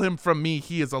 Do tell him from me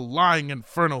he is a lying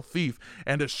infernal thief,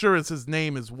 and as sure as his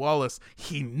name is Wallace,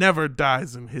 he never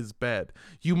dies in his bed.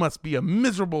 You must be a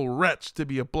miserable wretch to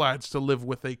be obliged to live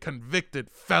with a convicted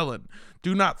felon.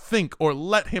 Do not think or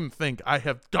let him think I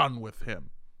have done with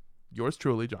him. Yours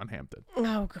truly, John Hampden.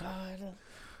 Oh, God.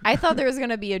 I thought there was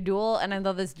going to be a duel, and I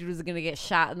thought this dude was going to get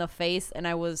shot in the face, and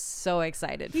I was so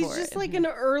excited He's for it. just like an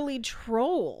early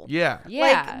troll. Yeah.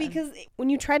 Yeah. Like, because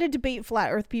when you try to debate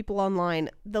flat earth people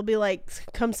online, they'll be like,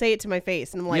 come say it to my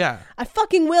face. And I'm like, Yeah. I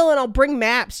fucking will, and I'll bring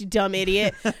maps, you dumb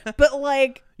idiot. But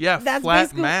like, Yeah, that's flat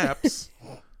basically- maps.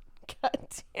 God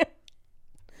damn.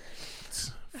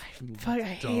 Fuck,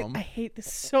 I hate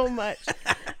this so much.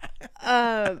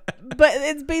 But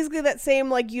it's basically that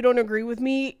same, like, you don't agree with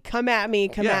me, come at me,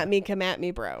 come Yeah. at me,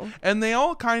 bro. And they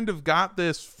all kind of got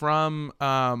this from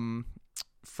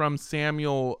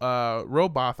Samuel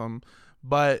Rowbotham,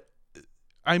 but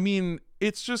I mean,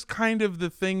 it's just kind of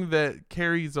the thing that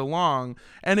carries along.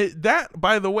 And that,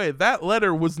 by the way, that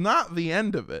letter was not the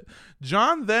end of it.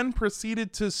 John then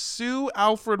proceeded to sue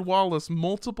Alfred Wallace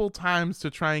multiple times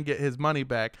to try and get his money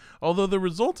back. Although the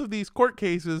result of these court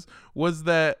cases was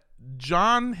that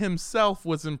John himself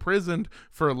was imprisoned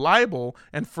for libel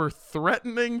and for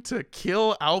threatening to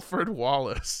kill Alfred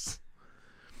Wallace.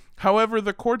 However,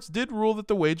 the courts did rule that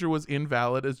the wager was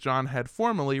invalid as John had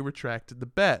formally retracted the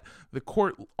bet. The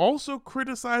court also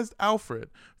criticized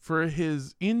Alfred for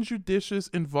his injudicious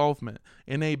involvement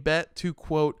in a bet to,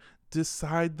 quote,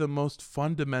 decide the most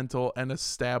fundamental and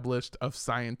established of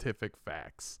scientific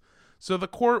facts. So the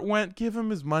court went, give him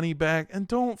his money back, and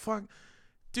don't fuck...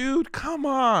 Dude, come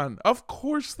on. Of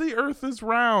course the earth is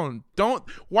round.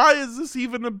 Why is this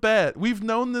even a bet? We've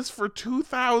known this for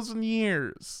 2,000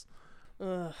 years.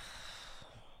 Ugh.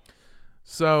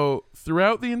 So,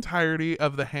 throughout the entirety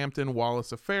of the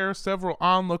Hampden-Wallace affair, several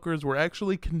onlookers were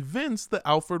actually convinced that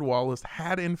Alfred Wallace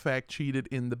had in fact cheated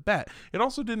in the bet. It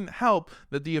also didn't help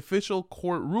that the official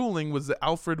court ruling was that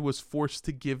Alfred was forced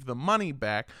to give the money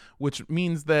back, which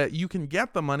means that you can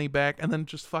get the money back and then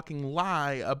just fucking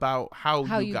lie about how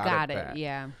you got it back.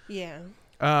 Yeah. Yeah.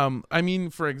 I mean,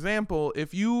 for example,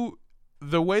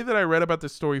 the way that I read about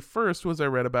this story first was I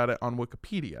read about it on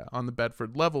Wikipedia, on the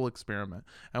Bedford Level experiment.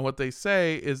 And what they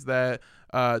say is that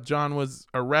John was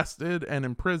arrested and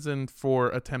imprisoned for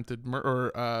attempted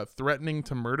threatening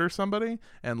to murder somebody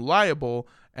and liable,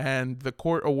 and the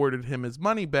court awarded him his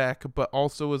money back, but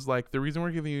also was like, the reason we're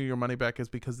giving you your money back is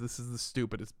because this is the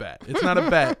stupidest bet. It's not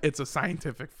a bet, it's a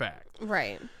scientific fact.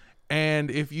 Right. And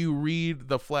if you read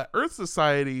the Flat Earth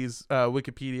Society's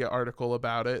Wikipedia article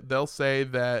about it, they'll say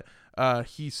that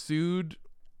he sued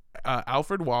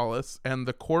Alfred Wallace, and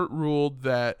the court ruled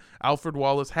that Alfred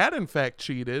Wallace had in fact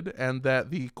cheated, and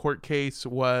that the court case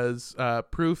was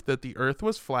proof that the earth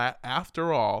was flat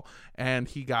after all, and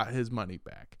he got his money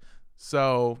back.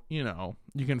 So, you know,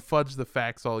 you can fudge the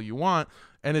facts all you want,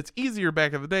 and it's easier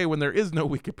back in the day when there is no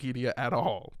Wikipedia at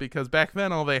all, because back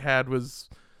then all they had was...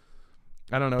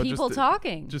 I don't know. People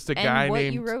talking. Just a and guy what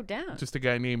named you wrote down. Just a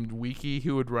guy named Wiki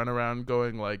who would run around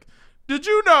going like, "Did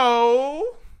you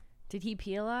know?" Did he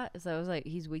pee a lot? So I was like,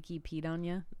 he's wiki peed on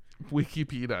you. Wiki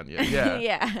peed on you. Yeah.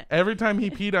 Yeah. Every time he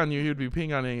peed on you, he would be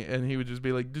peeing on you, and he would just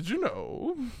be like, "Did you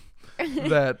know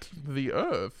that the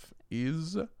Earth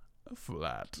is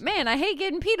flat?" Man, I hate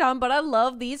getting peed on, but I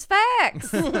love these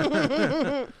facts.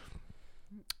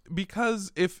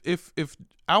 Because if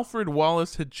Alfred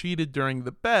Wallace had cheated during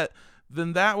the bet,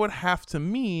 then that would have to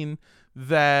mean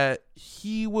that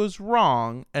he was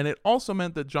wrong, and it also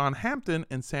meant that John Hampden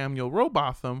and Samuel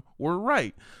Rowbotham were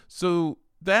right. So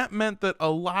that meant that a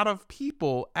lot of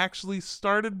people actually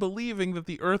started believing that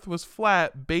the earth was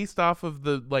flat based off of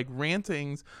the like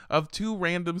rantings of two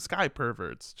random sky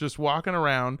perverts just walking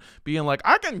around being like,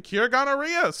 I can cure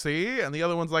gonorrhea, see? And the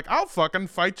other one's like, I'll fucking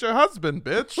fight your husband,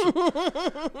 bitch.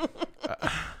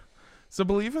 So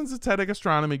belief in zetetic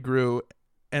astronomy grew,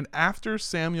 and after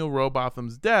Samuel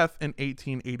Rowbotham's death in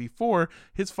 1884,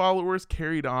 his followers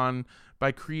carried on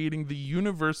by creating the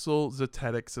Universal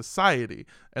Zetetic Society.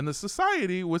 And the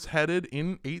society was headed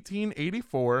in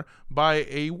 1884 by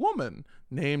a woman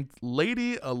named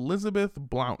Lady Elizabeth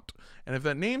Blount. And if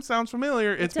that name sounds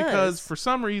familiar, it's because for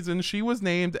some reason she was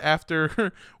named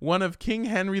after one of King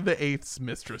Henry VIII's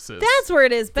mistresses. That's where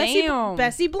it is. Damn.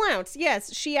 Bessie Blount.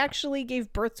 Yes, she actually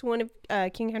gave birth to one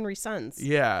of King Henry's sons.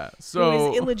 Yeah. Who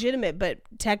So is illegitimate, but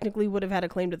technically would have had a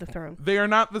claim to the throne. they are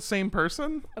not the same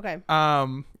person. Okay.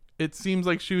 It seems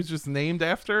like she was just named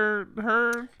after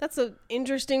her. That's an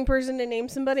interesting person to name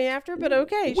somebody after, but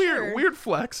okay, sure. Weird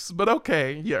flex, but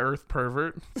okay, you earth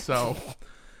pervert. So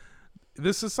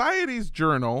the society's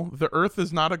journal, The Earth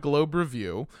is Not a Globe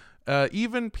Review,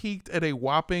 even peaked at a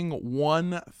whopping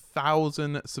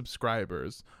 1,000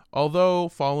 subscribers. Although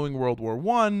following World War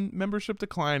I, membership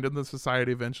declined and the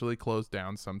society eventually closed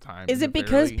down sometime. Is it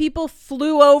because people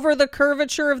flew over the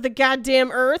curvature of the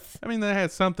goddamn earth? I mean, that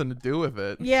had something to do with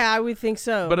it. Yeah, I would think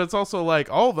so. But it's also like,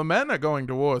 oh, the men are going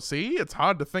to war, see? It's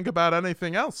hard to think about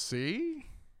anything else, see?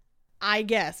 I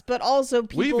guess. But also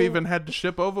people... We've even had to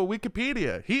ship over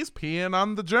Wikipedia. He's peeing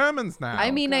on the Germans now. I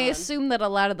mean, I God. assume that a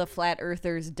lot of the flat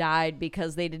earthers died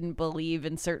because they didn't believe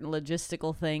in certain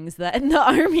logistical things that the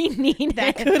army needed.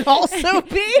 That could also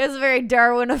be. It's a very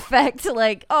Darwin effect.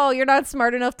 Like, oh, you're not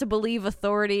smart enough to believe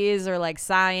authorities or like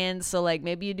science, so like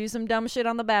maybe you do some dumb shit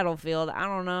on the battlefield. I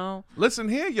don't know. Listen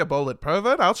here, you bullet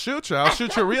pervert. I'll shoot you. I'll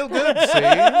shoot you real good,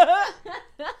 see?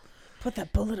 Put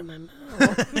that bullet in my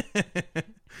mouth.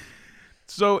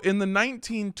 So in the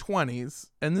 1920s,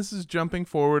 and this is jumping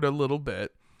forward a little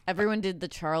bit, Everyone did the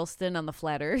Charleston on the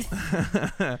flat earth.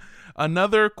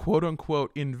 another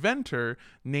quote-unquote inventor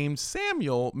named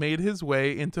Samuel made his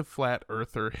way into flat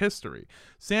earther history.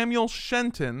 Samuel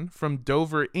Shenton from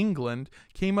Dover, England,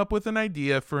 came up with an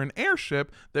idea for an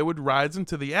airship that would rise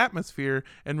into the atmosphere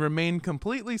and remain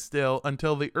completely still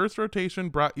until the Earth's rotation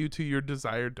brought you to your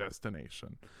desired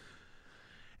destination.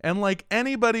 And like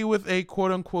anybody with a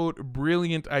quote-unquote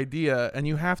brilliant idea, and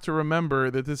you have to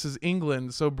remember that this is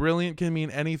England, so brilliant can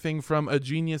mean anything from a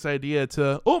genius idea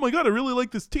to, oh my god, I really like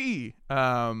this tea.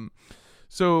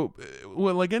 So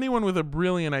like anyone with a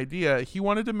brilliant idea, he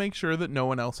wanted to make sure that no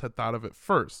one else had thought of it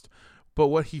first. But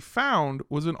what he found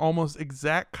was an almost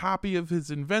exact copy of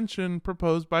his invention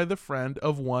proposed by the friend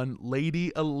of one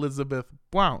Lady Elizabeth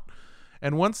Blount.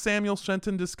 And once Samuel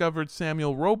Shenton discovered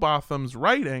Samuel Rowbotham's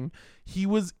writing, he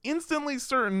was instantly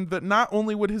certain that not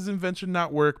only would his invention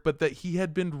not work, but that he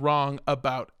had been wrong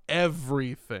about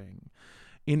everything.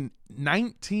 In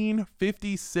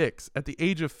 1956, at the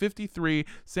age of 53,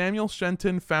 Samuel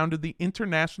Shenton founded the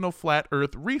International Flat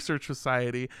Earth Research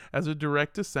Society as a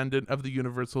direct descendant of the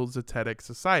Universal Zetetic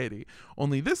Society.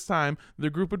 Only this time, the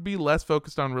group would be less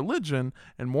focused on religion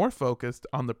and more focused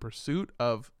on the pursuit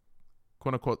of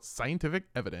quote-unquote scientific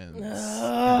evidence.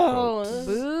 Oh.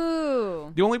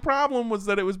 Boo. The only problem was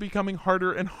that it was becoming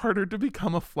harder and harder to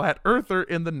become a flat earther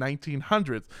in the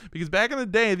 1900s, because back in the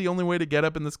day, the only way to get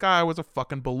up in the sky was a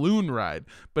fucking balloon ride.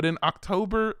 But in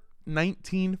October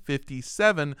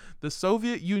 1957, the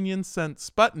Soviet Union sent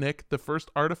Sputnik, the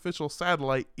first artificial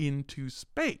satellite, into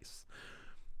space.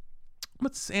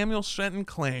 But Samuel Shenton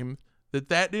claimed that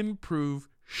didn't prove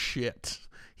shit.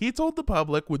 He told the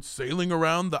public, would sailing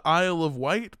around the Isle of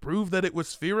Wight prove that it was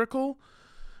spherical?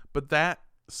 But that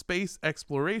space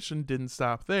exploration didn't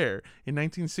stop there. In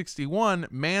 1961,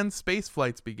 manned space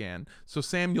flights began, so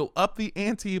Samuel upped the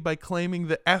ante by claiming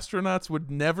that astronauts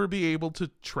would never be able to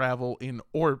travel in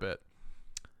orbit.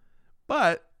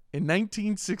 But in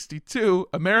 1962,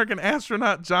 American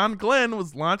astronaut John Glenn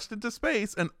was launched into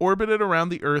space and orbited around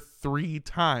the Earth 3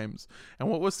 times. And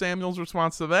what was Samuel's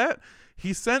response to that?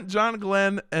 He sent John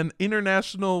Glenn an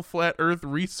International Flat Earth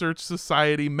Research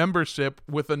Society membership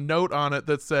with a note on it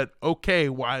that said, "Okay,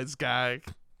 wise guy."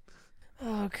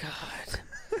 Oh, God.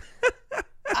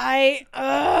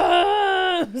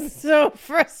 I'm so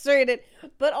frustrated.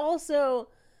 But also...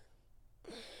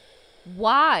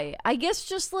 Why? I guess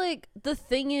just like the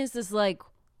thing is like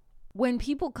when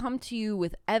people come to you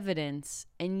with evidence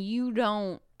and you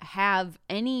don't have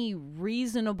any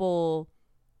reasonable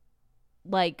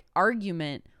like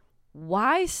argument,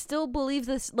 why still believe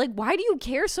this? Like, why do you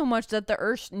care so much that the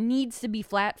Earth needs to be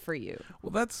flat for you?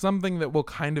 Well, that's something that we'll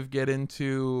kind of get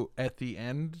into at the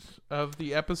end of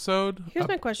the episode. Here's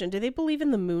my question. Do they believe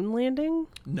in the moon landing?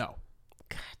 No.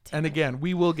 God damn. And again,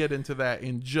 we will get into that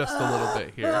in just a little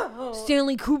bit here.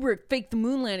 Stanley Kubrick faked the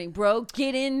moon landing, bro.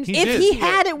 Get in. He If did. he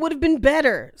had, it would have been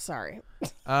better. Sorry.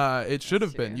 It should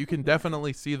have been. You can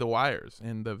definitely see the wires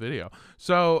in the video.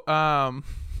 So,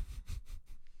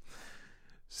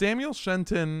 Samuel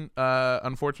Shenton,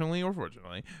 unfortunately or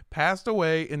fortunately, passed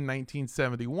away in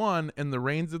 1971, and the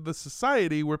reins of the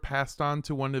society were passed on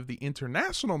to one of the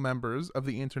international members of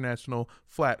the International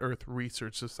Flat Earth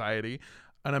Research Society,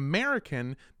 an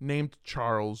American named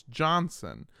Charles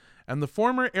Johnson. And the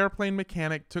former airplane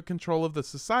mechanic took control of the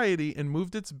society and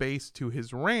moved its base to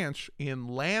his ranch in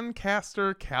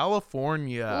Lancaster,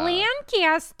 California.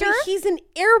 Lancaster. But he's an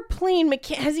airplane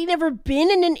mechanic. Has he never been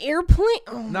in an airplane?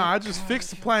 Oh, No, I just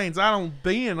fix the planes. I don't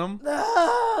be in them.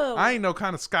 no. I ain't no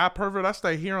kind of sky pervert. I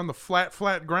stay here on the flat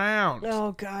ground.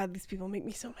 Oh, God. These people make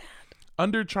me so mad.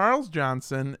 Under Charles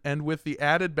Johnson, and with the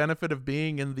added benefit of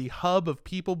being in the hub of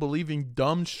people believing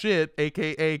dumb shit,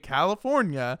 aka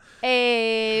California,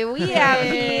 Hey, we out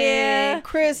here.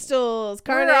 Crystals,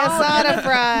 carne We're all asada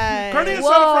fries. Carne asada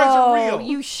fries are real.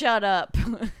 You shut up.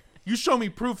 You show me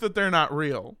proof that they're not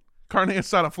real. Carne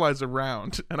asada flies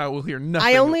around, and I will hear nothing.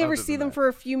 I only ever other see than them that. for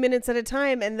a few minutes at a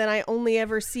time, and then I only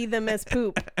ever see them as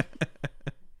poop.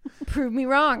 Prove me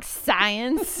wrong,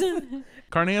 science.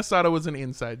 Carne asada was an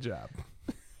inside job.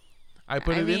 I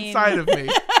put I it mean- inside of me,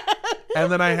 and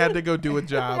then I had to go do a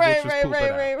job, which was poop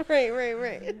it out.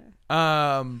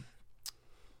 Right.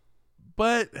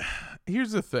 But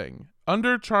here's the thing.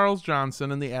 Under Charles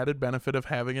Johnson and the added benefit of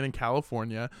having it in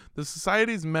California, the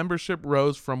society's membership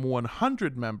rose from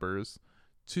 100 members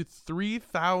to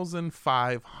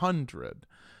 3,500.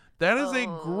 That is a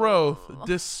growth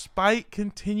despite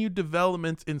continued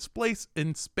developments in space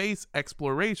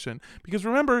exploration. Because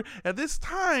remember, at this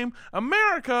time,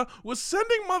 America was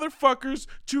sending motherfuckers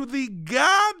to the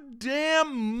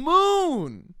goddamn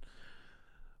moon.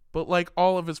 But like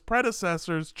all of his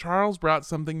predecessors, Charles brought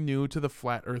something new to the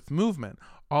flat earth movement.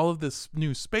 All of this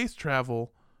new space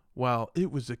travel, well,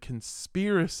 it was a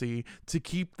conspiracy to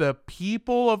keep the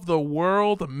people of the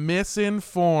world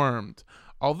misinformed.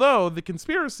 Although the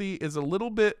conspiracy is a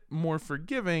little bit more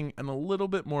forgiving and a little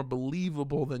bit more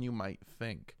believable than you might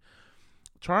think.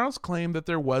 Charles claimed that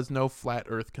there was no flat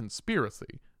earth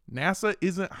conspiracy. NASA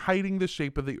isn't hiding the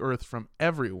shape of the earth from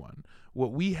everyone.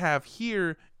 What we have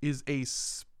here is a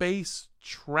space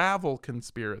travel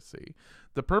conspiracy.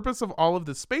 The purpose of all of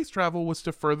this space travel was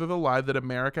to further the lie that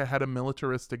America had a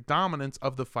militaristic dominance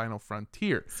of the final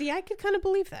frontier. See, I could kind of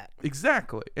believe that.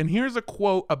 Exactly. And here's a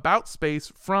quote about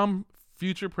space from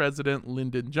future President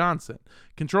Lyndon Johnson.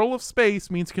 Control of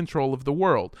space means control of the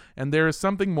world, and there is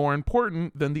something more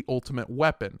important than the ultimate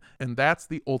weapon, and that's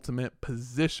the ultimate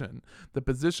position. The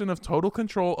position of total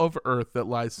control over Earth that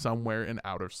lies somewhere in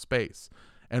outer space.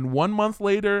 And 1 month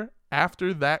later,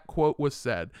 after that quote was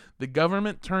said, the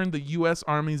government turned the U.S.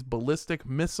 Army's ballistic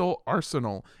missile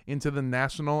arsenal into the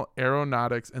National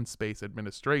Aeronautics and Space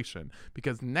Administration,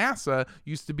 because NASA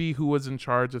used to be who was in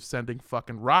charge of sending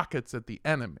fucking rockets at the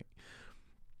enemy.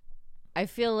 I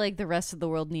feel like the rest of the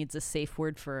world needs a safe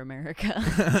word for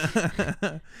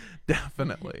America.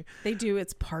 Definitely. They do.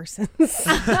 It's Parsons.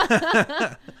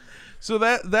 So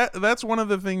that's one of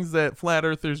the things that flat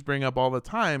earthers bring up all the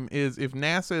time is if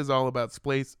NASA is all about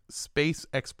space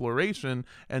exploration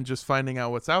and just finding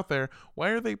out what's out there, why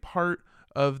are they part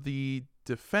of the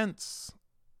defense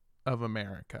of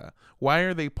America? Why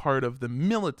are they part of the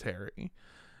military?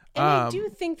 And I do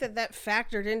think that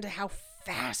factored into how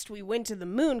fast we went to the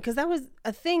moon, because that was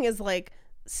a thing, is like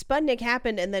Sputnik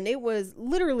happened and then it was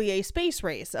literally a space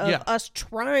race of us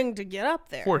trying to get up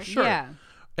there. For sure. Yeah.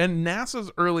 And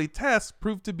NASA's early tests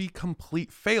proved to be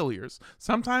complete failures.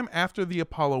 Sometime after the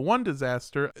Apollo 1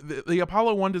 disaster, the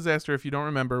Apollo 1 disaster, if you don't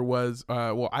remember, was,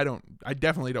 I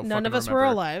definitely don't None of us remember.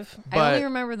 were alive. I only But-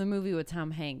 remember the movie with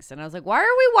Tom Hanks, and I was like, why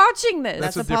are we watching this?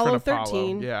 That's a Apollo different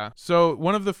 13. Yeah. So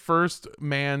one of the first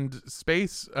manned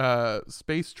space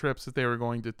trips that they were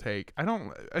going to take. I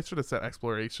should have said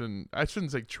exploration. I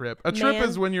shouldn't say trip. A trip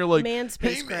is when you're like, manned hey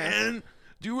spacecraft. man,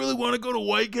 do you really want to go to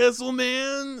White Castle,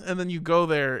 man? And then you go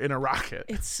there in a rocket.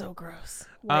 It's so gross.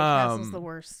 White Castle's the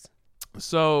worst.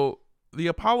 So the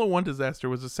Apollo 1 disaster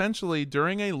was essentially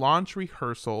during a launch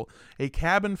rehearsal, a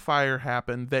cabin fire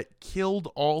happened that killed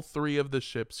all 3 of the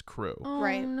ship's crew. Oh,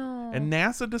 Right. no. And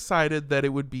NASA decided that it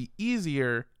would be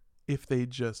easier if they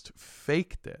just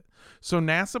faked it. So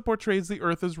NASA portrays the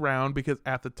Earth as round because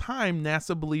at the time,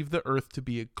 NASA believed the Earth to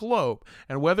be a globe.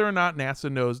 And whether or not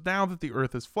NASA knows now that the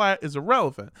Earth is flat is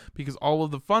irrelevant because all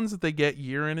of the funds that they get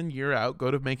year in and year out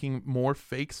go to making more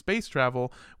fake space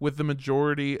travel, with the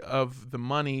majority of the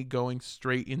money going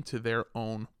straight into their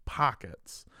own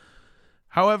pockets.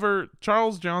 However,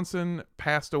 Charles Johnson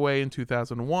passed away in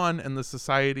 2001 and the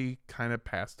society kind of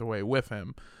passed away with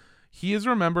him. He is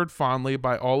remembered fondly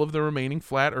by all of the remaining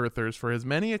flat earthers for his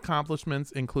many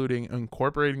accomplishments, including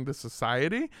incorporating the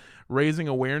society, raising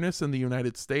awareness in the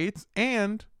United States,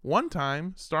 and one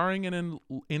time starring in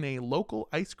a local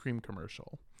ice cream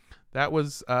commercial. That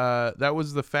was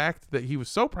the fact that he was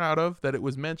so proud of that it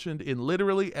was mentioned in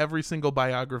literally every single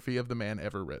biography of the man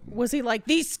ever written. Was he like,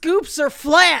 these scoops are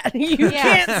flat? You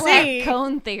can't flat see.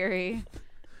 cone theory.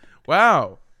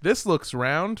 Wow, this looks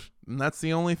round, and that's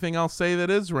the only thing I'll say that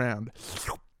is round.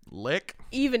 Lick.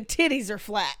 Even titties are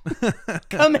flat.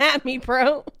 Come at me,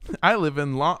 bro. I live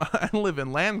in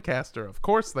Lancaster. Of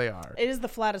course they are. It is the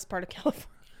flattest part of California.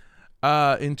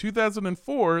 In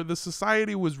 2004, the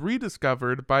society was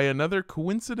rediscovered by another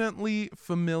coincidentally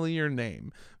familiar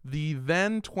name, the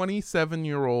then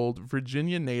 27-year-old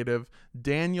Virginia native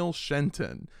Daniel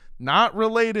Shenton. Not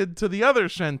related to the other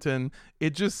Shenton,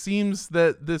 it just seems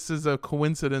that this is a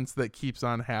coincidence that keeps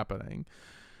on happening.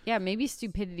 Yeah, maybe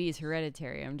stupidity is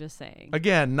hereditary. I'm just saying.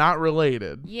 Again, not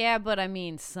related. Yeah, but I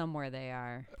mean, somewhere they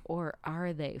are. Or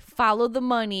are they? Follow the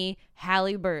money,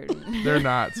 Halliburton. They're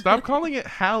not. Stop calling it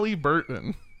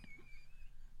Halliburton.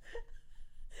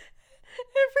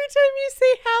 Every time you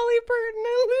say Halliburton,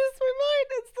 I lose my mind.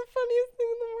 It's the funniest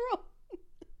thing in the world.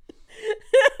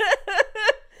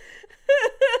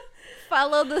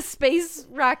 Follow the space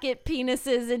rocket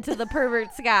penises into the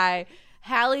pervert sky.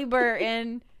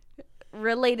 Halliburton.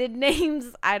 Related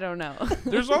names, I don't know.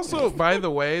 There's also, by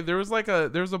the way, there's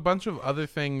a bunch of other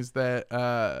things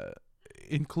that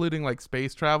including like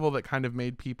space travel that kind of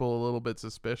made people a little bit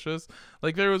suspicious.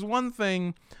 Like there was one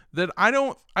thing that I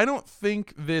don't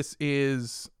think this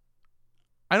is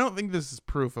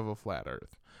proof of a flat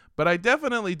earth, but I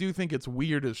definitely do think it's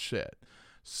weird as shit.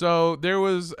 So there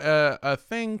was a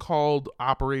thing called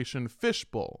Operation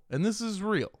Fishbowl, and this is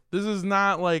real. This is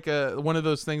not like one of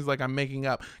those things like I'm making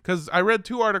up, because I read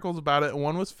two articles about it, and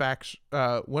one was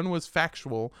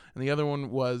factual, and the other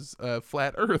one was a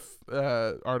flat Earth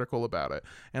article about it.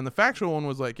 And the factual one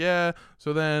was like, yeah,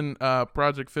 so then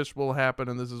Project Fishbowl happened,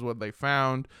 and this is what they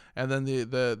found. And then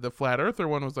the flat Earther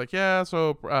one was like, yeah,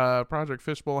 so Project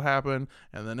Fishbowl happened,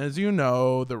 and then as you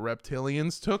know, the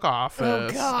reptilians took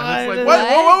office. Oh, God. And it's like,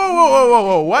 what?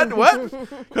 Whoa, what?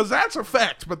 Because that's a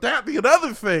fact, but that the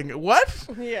other thing, what?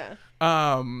 Yeah.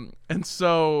 And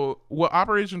so what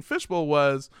Operation Fishbowl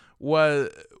was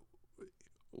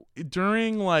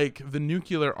during like the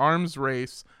nuclear arms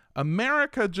race,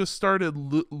 America just started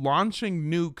launching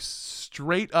nukes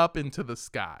straight up into the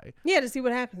sky. Yeah, to see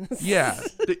what happens. Yeah.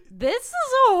 This is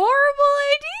a horrible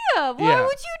idea. Why Yeah.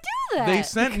 would you do that? They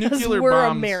sent Because nuclear we're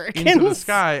bombs Americans. into the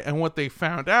sky, and what they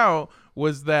found out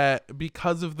was that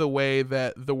because of the way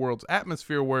that the world's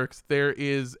atmosphere works, there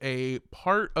is a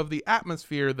part of the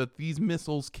atmosphere that these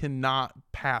missiles cannot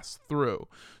pass through.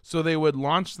 So they would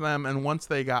launch them, and once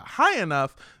they got high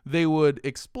enough, they would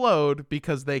explode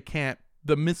because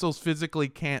the missiles physically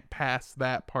can't pass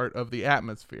that part of the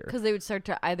atmosphere. Because they would start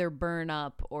to either burn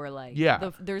up or like, Yeah.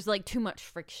 there's like too much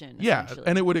friction. Yeah, essentially.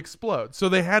 and it would explode. So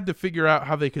they had to figure out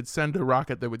how they could send a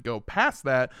rocket that would go past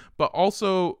that, but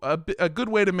also a good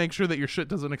way to make sure that your shit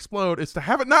doesn't explode is to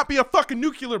have it not be a fucking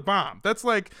nuclear bomb. That's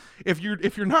like if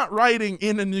you're not riding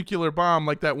in a nuclear bomb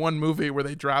like that one movie where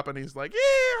they drop and he's like,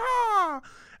 yeehaw!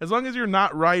 As long as you're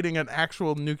not riding an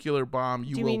actual nuclear bomb,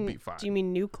 you will be fine. Do you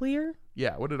mean nuclear?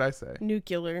 Yeah, what did I say?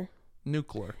 Nuclear.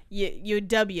 Nuclear. You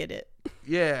W'd it.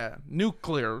 Yeah,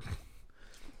 nuclear.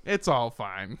 It's all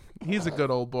fine. He's a good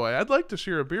old boy. I'd like to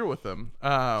share a beer with him.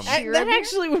 That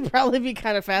actually would probably be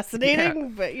kind of fascinating,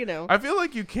 Yeah. but you know. I feel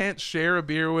like you can't share a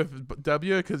beer with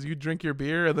W because you drink your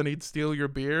beer and then he'd steal your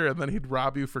beer and then he'd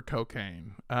rob you for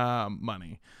cocaine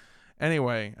money.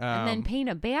 Anyway. And then paint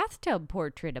a bathtub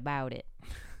portrait about it.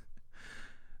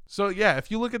 So, yeah, if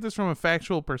you look at this from a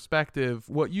factual perspective,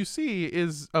 what you see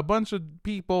is a bunch of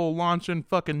people launching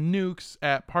fucking nukes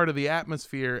at part of the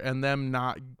atmosphere and them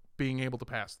not being able to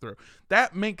pass through.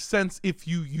 That makes sense if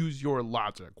you use your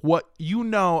logic. What you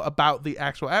know about the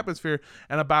actual atmosphere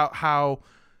and about how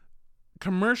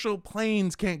commercial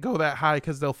planes can't go that high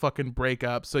because they'll fucking break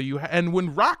up. So and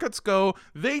when rockets go,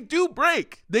 they do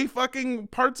break. They fucking,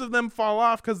 parts of them fall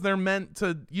off because they're meant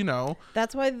to, you know.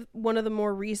 That's why one of the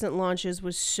more recent launches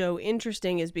was so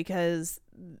interesting, is because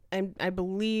I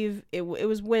believe it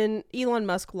was when Elon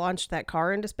Musk launched that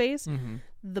car into space.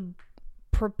 The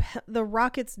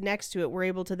rockets next to it were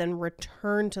able to then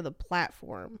return to the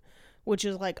platform, which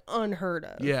is like unheard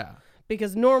of. Yeah.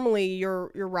 Because normally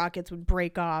your rockets would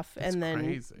break off That's and then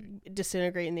crazy.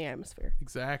 disintegrate in the atmosphere.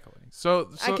 Exactly. So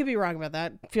I could be wrong about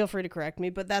that. Feel free to correct me,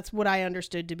 but that's what I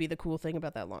understood to be the cool thing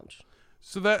about that launch.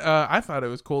 So that I thought it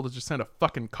was cool to just send a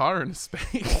fucking car into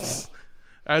space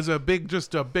as a big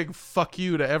fuck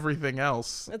you to everything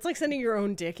else. It's like sending your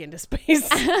own dick into space.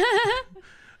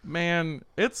 Man,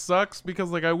 it sucks because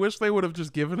like I wish they would have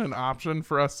just given an option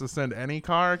for us to send any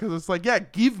car, because it's like, yeah,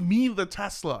 give me the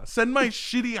Tesla, send my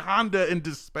shitty Honda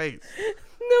into space.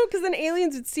 No, because then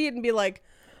aliens would see it and be like,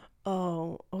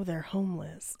 oh, they're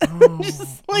homeless.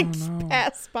 Just like no.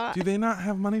 pass by. Do they not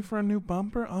have money for a new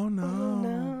bumper? Oh no.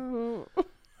 Oh, no.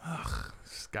 Ugh,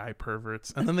 sky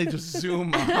perverts. And then they just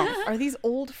zoom off. Are these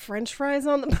old French fries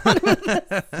on the bottom of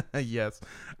this? Yes.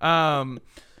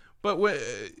 But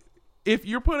if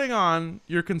you're putting on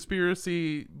your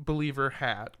conspiracy believer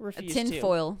hat A Refuse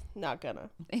tinfoil. to. Not gonna.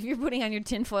 If you're putting on your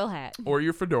tinfoil hat. or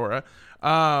your fedora,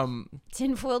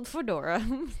 Tinfoiled fedora.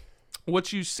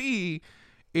 what you see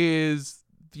is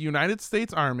the United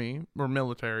States Army or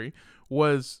military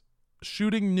was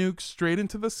shooting nukes straight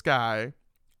into the sky,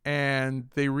 and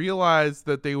they realized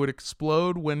that they would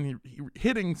explode when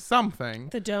hitting something.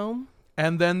 The dome?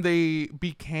 And then they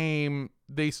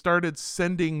started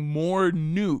sending more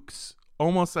nukes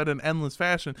almost at an endless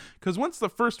fashion. Because once the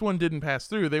first one didn't pass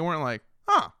through, they weren't like,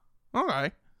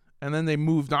 okay. And then they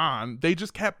moved on. They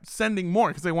just kept sending more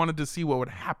because they wanted to see what would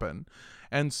happen.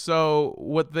 And so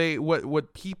what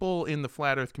people in the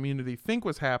flat earth community think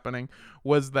was happening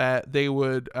was that they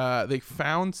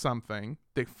found something.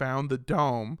 They found the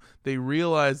dome. They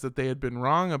realized that they had been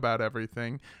wrong about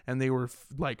everything, and they were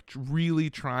really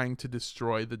trying to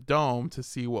destroy the dome to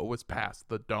see what was past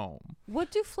the dome.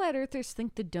 What do flat earthers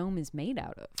think the dome is made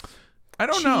out of? I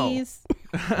don't Cheese.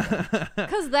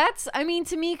 Because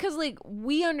to me, because like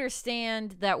we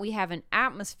understand that we have an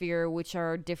atmosphere, which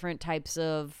are different types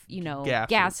of,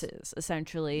 gases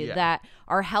essentially, that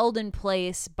are held in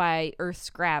place by Earth's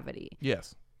gravity.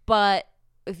 Yes. But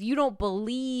if you don't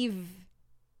believe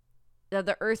that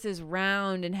the Earth is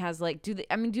round and has do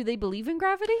they believe in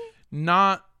gravity?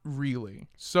 Not really.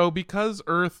 So because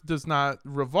Earth does not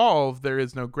revolve, there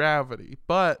is no gravity.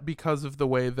 But because of the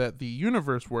way that the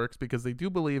universe works, because they do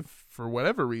believe, for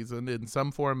whatever reason, in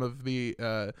some form of the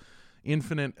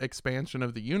infinite expansion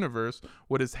of the universe,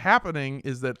 what is happening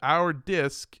is that our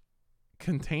disk,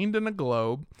 contained in a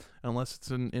globe, unless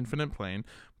it's an infinite plane,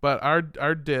 but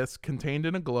our disk contained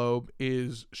in a globe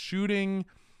is shooting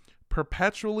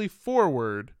perpetually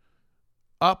forward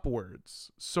upwards.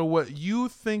 So what you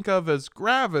think of as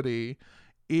gravity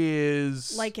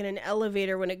is like in an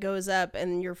elevator when it goes up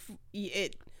and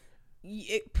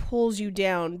it pulls you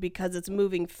down because it's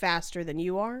moving faster than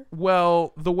you are.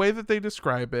 Well, the way that they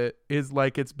describe it is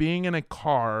like it's being in a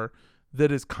car that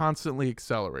is constantly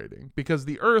accelerating, because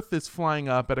the Earth is flying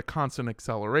up at a constant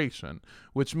acceleration,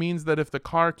 which means that if the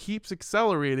car keeps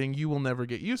accelerating, you will never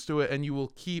get used to it, and you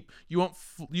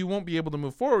won't be able to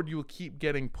move forward. You will keep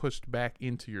getting pushed back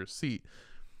into your seat.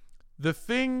 The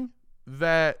thing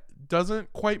that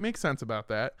doesn't quite make sense about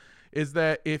that is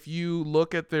that if you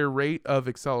look at their rate of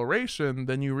acceleration,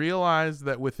 then you realize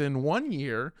that within 1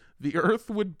 year, the Earth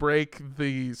would break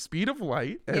the speed of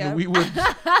light, and we would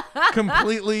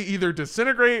completely either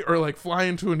disintegrate or fly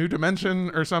into a new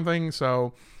dimension or something.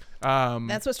 So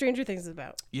that's what Stranger Things is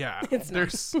about. Yeah,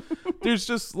 there's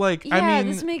just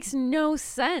this makes no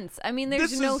sense. I mean,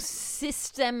 there's no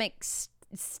systemic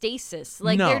stasis.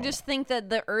 They just think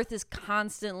that the Earth is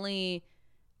constantly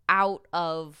out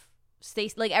of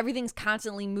stasis. Everything's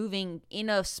constantly moving in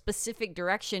a specific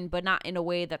direction, but not in a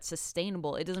way that's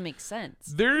sustainable. It doesn't make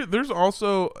sense. There's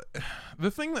also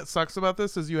the thing that sucks about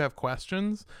this is you have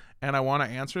questions and I want to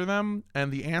answer them,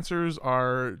 and the answers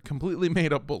are completely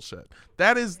made up bullshit.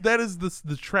 That is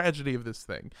the tragedy of this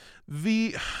thing.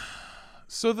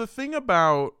 So the thing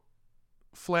about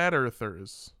flat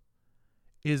earthers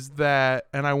is that,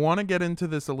 and I want to get into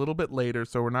this a little bit later,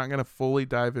 so we're not going to fully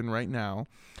dive in right now.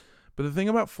 But the thing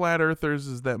about flat earthers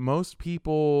is that most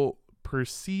people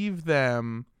perceive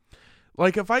them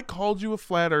if I called you a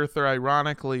flat earther,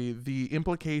 ironically, the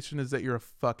implication is that you're a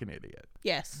fucking idiot.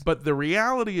 Yes. But the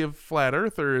reality of flat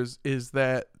earthers is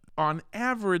that on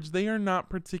average, they are not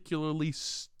particularly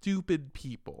stupid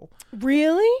people.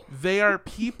 Really? They are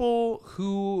people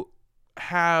who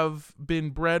have been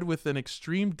bred with an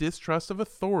extreme distrust of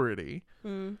authority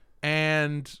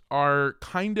and are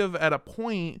kind of at a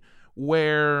point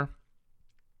where,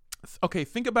 okay,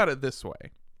 think about it this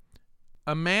way.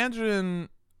 Imagine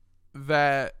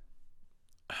that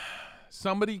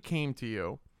somebody came to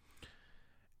you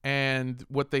and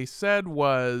what they said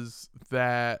was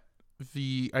that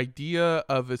the idea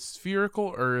of a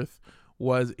spherical Earth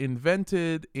was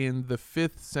invented in the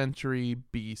 5th century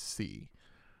BC.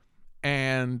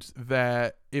 And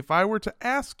that if I were to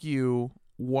ask you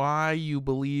why you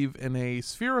believe in a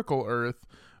spherical Earth,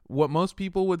 what most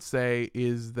people would say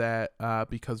is that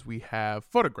because we have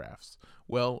photographs.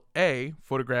 Well, A,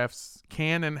 photographs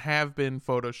can and have been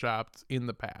photoshopped in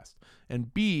the past.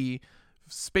 And B,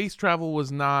 space travel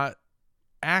was not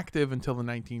active until the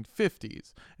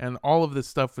 1950s. And all of this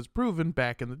stuff was proven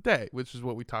back in the day, which is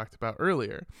what we talked about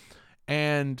earlier.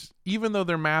 And even though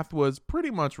their math was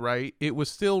pretty much right, it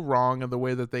was still wrong, and the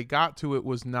way that they got to it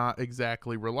was not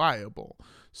exactly reliable.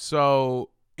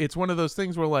 So it's one of those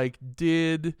things where, like,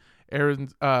 did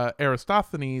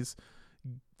Aristophanes,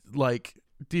 like,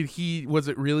 was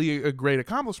it really a great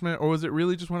accomplishment, or was it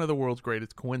really just one of the world's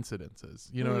greatest coincidences?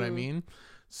 You know what I mean?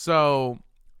 So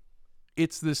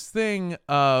it's this thing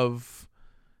of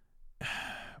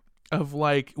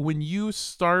like, when you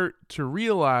start to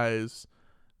realize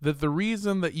that the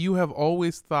reason that you have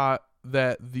always thought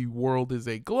that the world is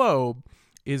a globe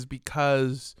is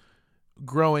because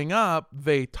growing up,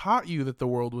 they taught you that the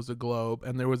world was a globe,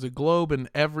 and there was a globe in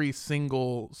every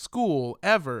single school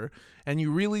ever. And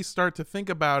you really start to think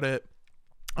about it,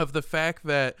 of the fact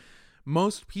that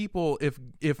most people,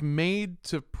 if made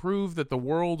to prove that the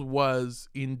world was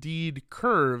indeed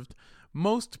curved,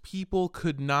 most people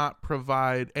could not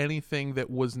provide anything that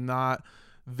was not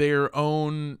their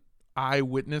own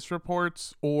eyewitness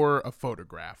reports or a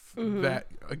photograph that,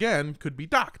 again, could be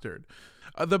doctored.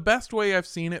 The best way I've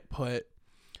seen it put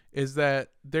is that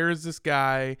there is this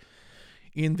guy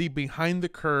in the Behind the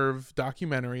Curve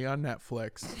documentary on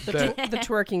Netflix. The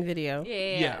twerking video.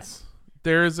 Yeah. Yes.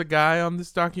 There is a guy on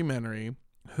this documentary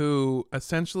who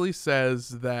essentially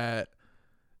says that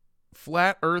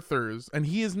flat earthers, and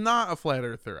he is not a flat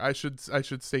earther. I should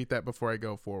state that before I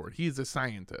go forward. He's a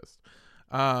scientist.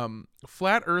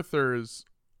 Flat earthers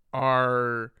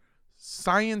are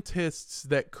scientists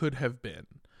that could have been,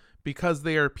 because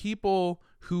they are people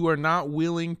who are not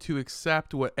willing to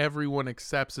accept what everyone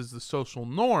accepts as the social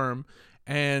norm,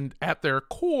 and at their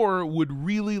core would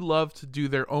really love to do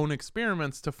their own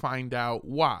experiments to find out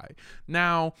why.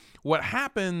 Now, what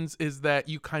happens is that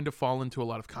you kind of fall into a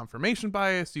lot of confirmation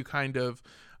bias. You kind of,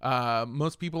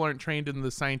 most people aren't trained in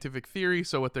the scientific theory,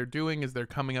 so what they're doing is they're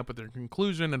coming up with their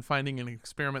conclusion and finding an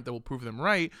experiment that will prove them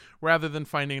right, rather than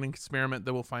finding an experiment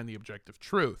that will find the objective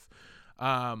truth.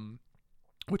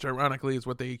 Which ironically is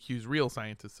what they accuse real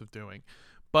scientists of doing.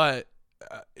 But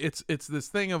it's this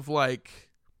thing of, like,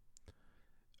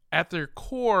 at their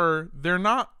core, they're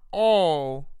not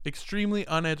all extremely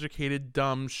uneducated,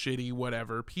 dumb, shitty,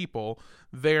 whatever people.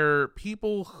 They're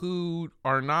people who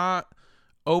are not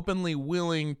openly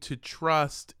willing to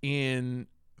trust in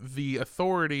the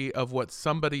authority of what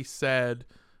somebody said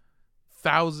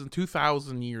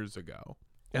 2,000 years ago.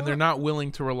 And they're not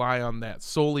willing to rely on that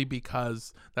solely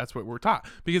because that's what we're taught.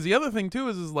 Because the other thing, too,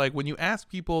 is like, when you ask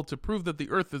people to prove that the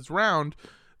earth is round,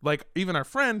 like, even our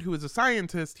friend who is a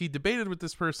scientist, he debated with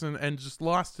this person and just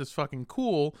lost his fucking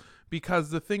cool,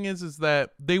 because the thing is that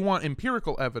they want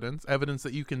empirical evidence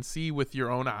that you can see with your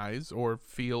own eyes or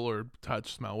feel or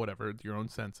touch, smell, whatever, your own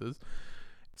senses.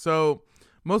 So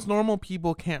most normal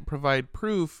people can't provide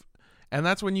proof. And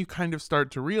that's when you kind of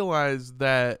start to realize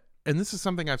that, and this is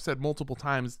something I've said multiple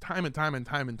times, time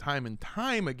and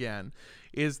time again,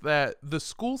 is that the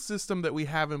school system that we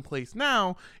have in place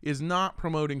now is not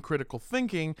promoting critical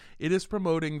thinking. It is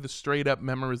promoting the straight up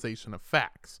memorization of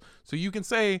facts. So you can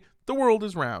say the world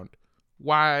is round.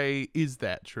 Why is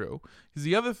that true? Because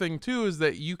the other thing, too, is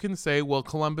that you can say, well,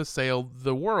 Columbus sailed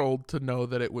the world to know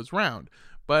that it was round.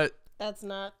 But that's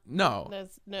not. No.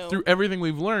 That's no. Through everything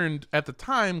we've learned at the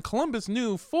time, Columbus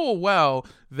knew full well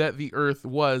that the earth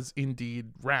was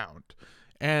indeed round.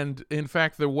 And in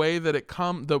fact, the way that it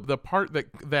the part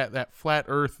that flat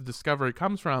earth discovery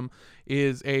comes from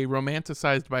is a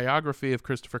romanticized biography of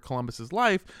Christopher Columbus's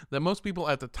life that most people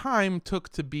at the time took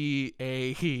to be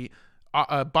a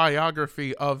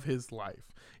biography of his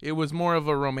life. It was more of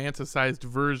a romanticized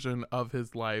version of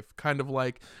his life, kind of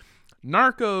like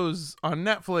Narcos on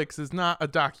Netflix is not a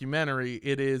documentary.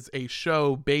 It is a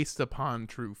show based upon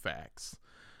true facts.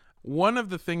 one of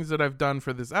the things that I've done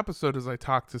for this episode is I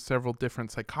talked to several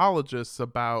different psychologists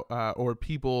about, or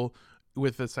people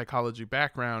with a psychology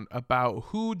background about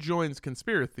who joins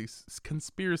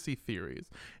conspiracy theories.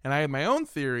 And I have my own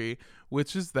theory,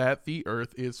 which is that the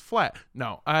earth is flat.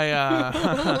 No,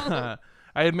 I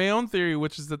had my own theory,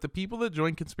 which is that the people that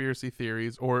join conspiracy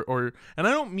theories or and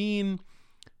I don't mean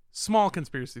small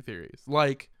conspiracy theories,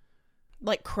 like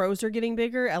crows are getting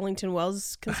bigger. Ellington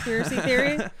Wells conspiracy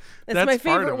theory. It's That's my part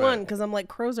favorite of it. one because I'm like,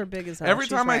 crows are big as hell. every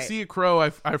She's time I right. see a crow,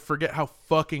 I forget how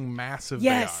fucking massive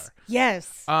Yes.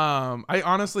 Yes. they are. I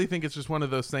honestly think it's just one of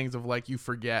those things of like you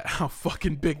forget how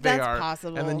fucking big they That's are,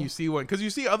 possible. and then you see one because you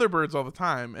see other birds all the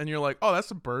time, and you're like, oh, that's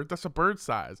a bird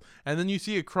size, and then you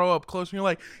see a crow up close, and you're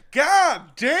like, God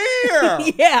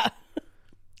damn, Yeah.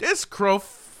 this crow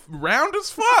round as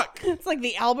fuck. It's like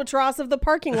the albatross of the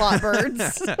parking lot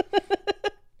birds.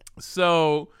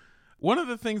 So one of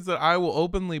the things that I will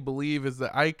openly believe is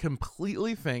that I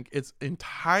completely think it's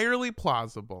entirely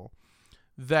plausible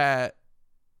that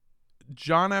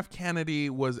John F. Kennedy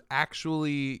was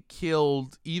actually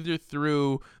killed either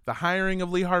through the hiring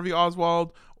of Lee Harvey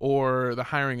Oswald or the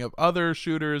hiring of other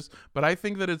shooters, but I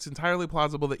think that it's entirely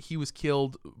plausible that he was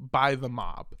killed by the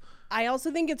mob. I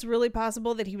also think it's really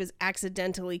possible that he was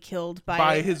accidentally killed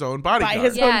By his own bodyguard. by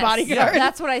his own bodyguard.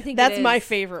 That's what I think. That's it my is.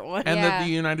 favorite one. And that Yeah. the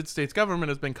United States government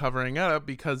has been covering it up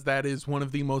because that is one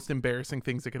of the most embarrassing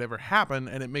things that could ever happen.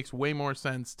 And it makes way more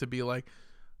sense to be like,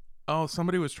 oh,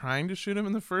 somebody was trying to shoot him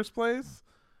in the first place?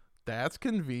 That's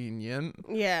convenient.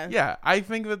 Yeah. Yeah, I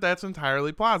think that that's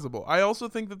entirely plausible. I also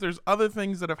think that there's other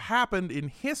things that have happened in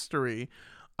history,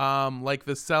 like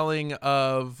the selling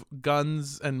of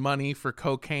guns and money for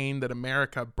cocaine that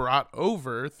America brought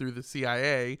over through the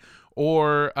CIA,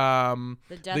 or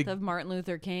The death of Martin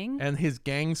Luther King. and his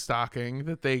gang stalking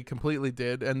that they completely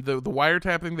did, and the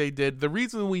wiretapping they did. The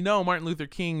reason we know Martin Luther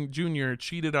King Jr.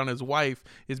 cheated on his wife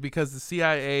is because the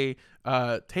CIA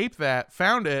taped that,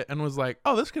 found it, and was like,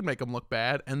 oh, this could make him look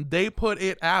bad, and they put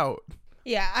it out.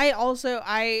 Yeah. I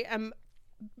am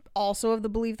also of the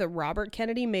belief that Robert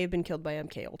Kennedy may have been killed by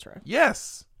MK Ultra.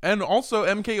 Yes. And also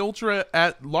MK Ultra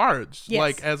at large, Yes.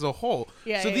 like as a whole.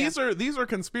 Yeah, So yeah, these are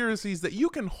conspiracies that you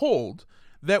can hold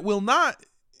that will not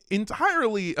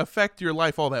entirely affect your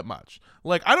life all that much.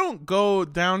 Like, I don't go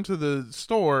down to the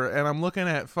store and I'm looking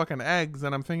at fucking eggs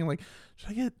and I'm thinking like, should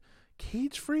I get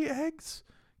cage-free eggs?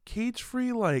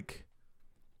 Cage-free, like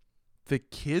the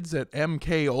kids at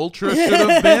MK Ultra should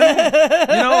have been.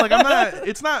 You know, like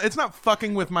it's not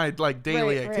fucking with my like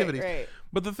daily Right, activities. right.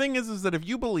 But the thing is that if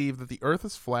you believe that the earth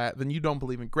is flat, then you don't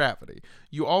believe in gravity.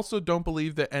 You also don't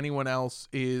believe that anyone else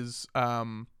is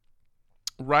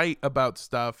right about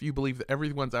stuff. You believe that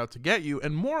everyone's out to get you.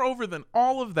 And moreover than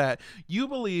all of that, you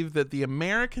believe that the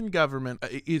American government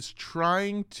is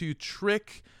trying to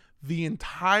trick the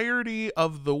entirety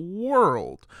of the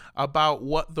world about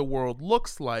what the world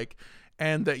looks like,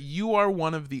 and that you are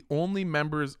one of the only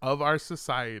members of our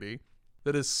society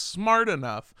that is smart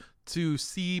enough to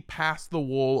see past the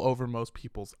wool over most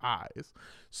people's eyes.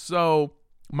 So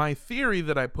my theory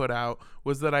that I put out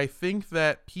was that I think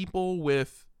that people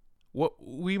with what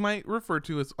we might refer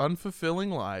to as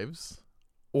unfulfilling lives,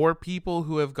 or people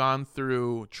who have gone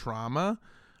through trauma,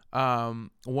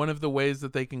 one of the ways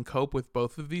that they can cope with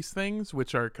both of these things,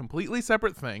 which are completely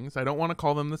separate things, I don't want to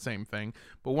call them the same thing,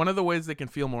 but one of the ways they can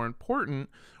feel more important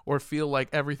or feel like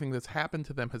everything that's happened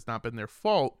to them has not been their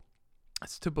fault,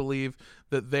 is to believe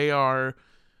that they are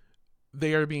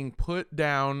being put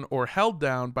down or held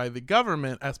down by the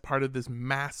government as part of this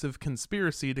massive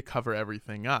conspiracy to cover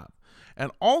everything up.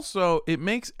 And also, it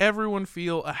makes everyone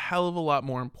feel a hell of a lot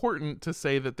more important to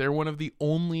say that they're one of the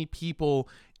only people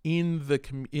in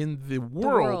the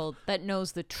world that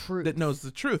knows the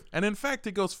truth. And in fact,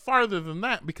 it goes farther than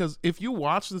that, because if you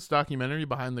watch this documentary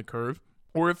Behind the Curve,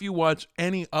 or if you watch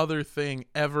any other thing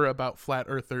ever about flat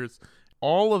earthers,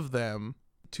 all of them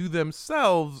to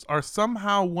themselves are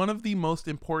somehow one of the most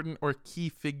important or key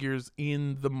figures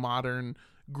in the modern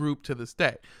group to this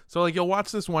day. So like, you'll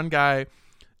watch this one guy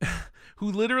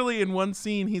who literally in one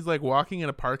scene, he's like walking in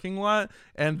a parking lot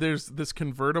and there's this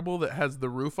convertible that has the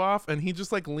roof off, and he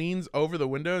just like leans over the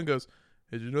window and goes,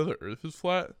 hey, did you know the earth is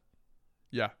flat?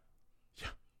 Yeah,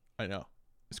 I know.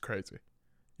 It's crazy.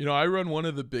 You know, I run one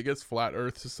of the biggest flat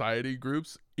earth society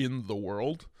groups in the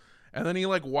world. And then he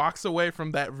like walks away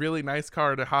from that really nice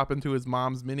car to hop into his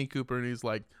mom's Mini Cooper, and he's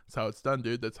like, that's how it's done,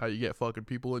 dude. That's how you get fucking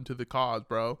people into the cause,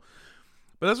 bro.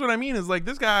 But that's what I mean, is like,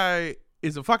 this guy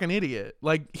is a fucking idiot.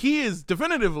 Like, he is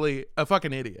definitively a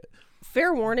fucking idiot.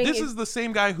 Fair warning. This is the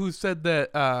same guy who said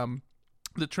that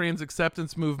the trans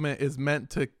acceptance movement is meant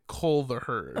to cull the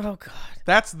herd. Oh God.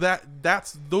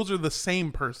 Those are the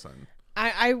same person.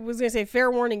 I was gonna say,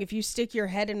 fair warning, if you stick your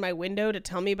head in my window to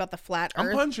tell me about the flat Earth,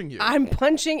 I'm punching you. I'm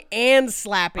punching and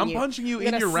slapping you. I'm punching you I'm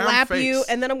in gonna your round slap face. you,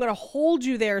 and then I'm gonna hold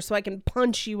you there so I can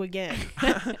punch you again.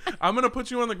 I'm gonna put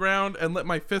you on the ground and let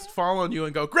my fist fall on you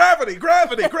and go, gravity,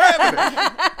 gravity, gravity.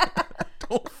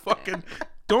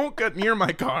 Don't get near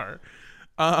my car.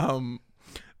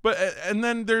 But and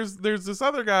then there's this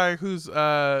other guy who's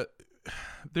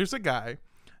there's a guy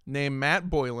named Matt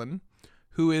Boylan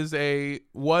who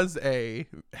was a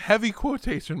heavy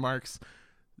quotation marks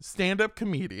stand-up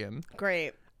comedian.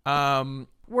 Great.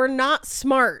 We're not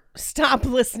smart. Stop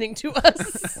listening to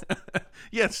us.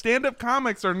 Yeah, stand-up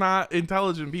comics are not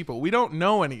intelligent people. We don't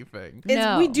know anything.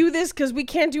 No. We do this because we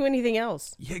can't do anything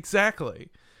else. Yeah, exactly.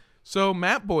 So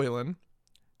Matt Boylan,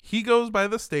 he goes by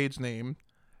the stage name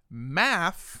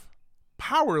Math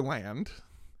Powerland,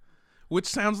 which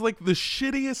sounds like the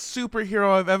shittiest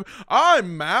superhero I've ever.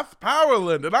 I'm Math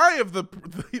Powerland, and I have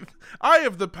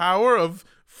the power of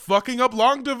fucking up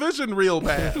long division real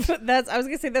bad. I was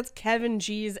gonna say that's Kevin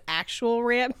G's actual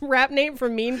rap name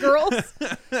from Mean Girls.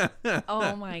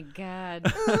 Oh my God.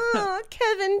 Oh,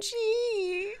 Kevin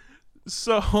G.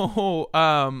 So,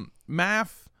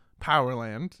 Math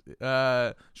Powerland,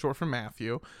 short for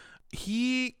Matthew,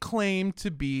 he claimed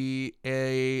to be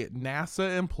a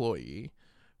NASA employee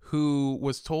who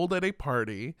was told at a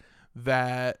party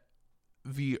that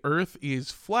the Earth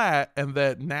is flat and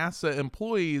that NASA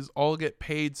employees all get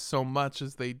paid so much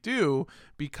as they do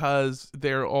because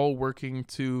they're all working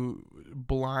to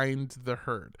blind the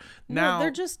herd. No, they're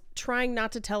just trying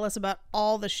not to tell us about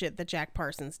all the shit that Jack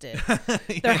Parsons did.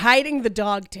 They're hiding the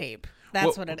dog tape.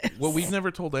 That's what it is. What we've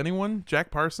never told anyone,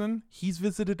 Jack Parson, he's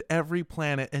visited every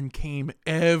planet and came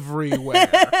everywhere.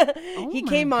 He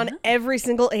came on every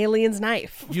single alien's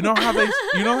knife. You know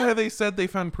how they said they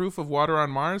found proof of water on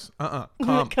Mars? Cum.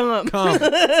 Cum. Puddles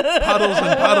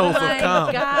and puddles of My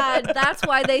cum. God, that's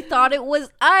why they thought it was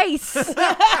ice.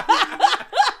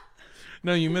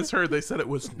 No, you misheard. They said it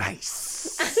was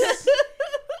nice.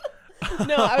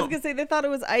 No, I was going to say they thought it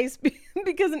was ice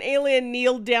because an alien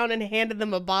kneeled down and handed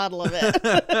them a bottle of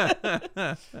it.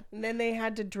 And then they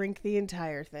had to drink the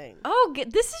entire thing. Oh,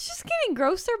 this is just getting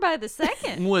grosser by the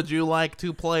second. Would you like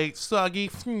to play Soggy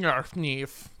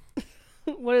Fnarfneef?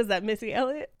 What is that, Missy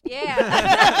Elliott?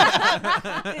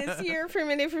 Yeah. It's here for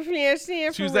me for me.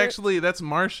 She was actually, that's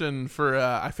Martian for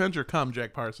I Found Your Cum,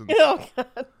 Jack Parsons. Oh,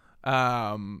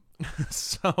 God.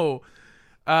 So...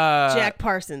 Jack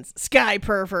Parsons, Sky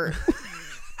Pervert.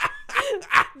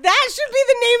 That should be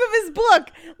the name of his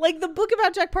book. Like, the book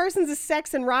about Jack Parsons is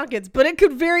Sex and Rockets, but it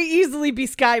could very easily be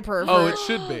Sky Pervert. Oh, it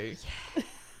should be.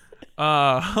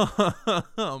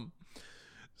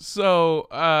 So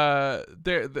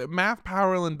the Math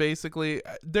Powerland, basically,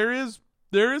 there is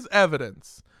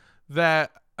evidence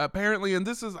that apparently, and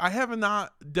this is, I have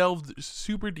not delved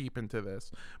super deep into this,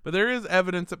 but there is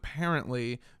evidence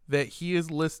apparently that he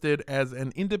is listed as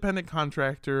an independent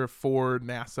contractor for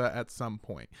NASA at some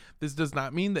point. This does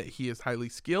not mean that he is highly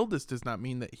skilled. This does not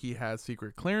mean that he has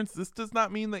secret clearance. This does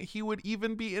not mean that he would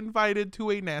even be invited to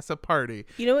a NASA party.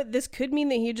 You know what? This could mean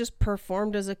that he just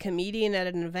performed as a comedian at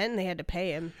an event and they had to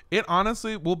pay him. It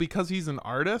honestly, well, because he's an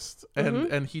artist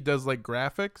and he does like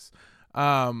graphics,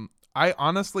 I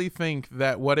honestly think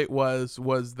that what it was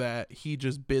that he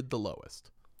just bid the lowest.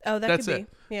 Oh, That's could it.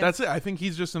 be. Yeah. That's it. I think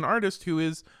he's just an artist who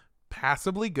is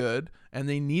passably good and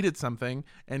they needed something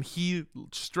and he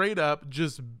straight up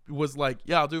just was like,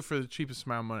 yeah, I'll do it for the cheapest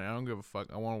amount of money. I don't give a fuck.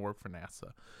 I want to work for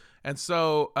NASA. And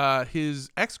so his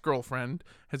ex-girlfriend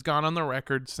has gone on the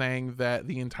record saying that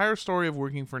the entire story of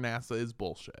working for NASA is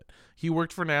bullshit. He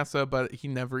worked for NASA, but he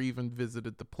never even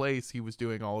visited the place. He was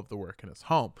doing all of the work in his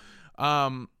home.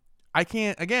 I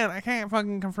can't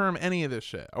fucking confirm any of this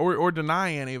shit or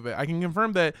deny any of it. I can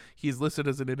confirm that he's listed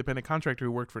as an independent contractor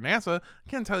who worked for NASA. I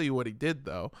can't tell you what he did,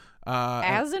 though.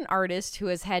 As an artist who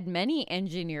has had many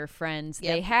engineer friends,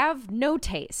 they have no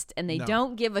taste and they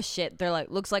don't give a shit. They're like,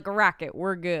 looks like a rocket.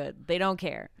 We're good. They don't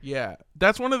care. Yeah.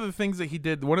 That's one of the things that he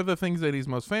did. One of the things that he's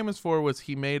most famous for was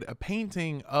he made a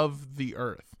painting of the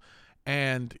Earth.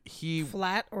 And he...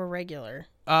 Flat or regular?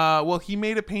 Well, he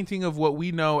made a painting of what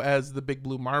we know as the Big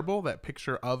Blue Marble, that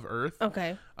picture of Earth.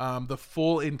 Okay. The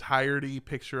full entirety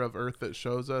picture of Earth that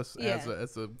shows us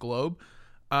as a globe.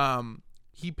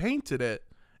 He painted it,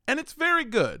 and it's very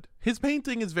good. His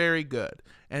painting is very good.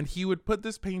 And he would put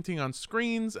this painting on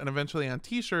screens and eventually on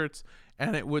t-shirts,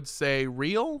 and it would say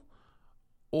real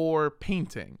or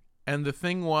painting. And the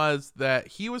thing was that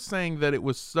he was saying that it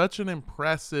was such an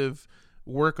impressive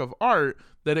work of art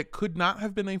that it could not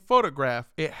have been a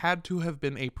photograph. It had to have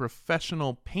been a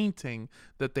professional painting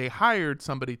that they hired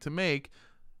somebody to make,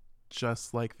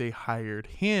 just like they hired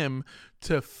him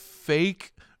to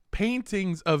fake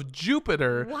paintings of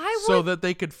Jupiter so that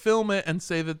they could film it and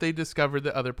say that they discovered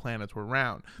that other planets were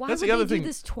round. Why That's would the other they thing. do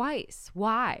this twice?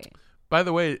 Why? By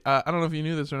the way, I don't know if you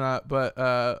knew this or not, but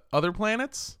other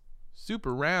planets,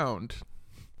 super round.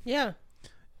 Yeah.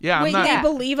 Yeah, Wait, I'm not. they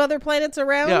believe other planets are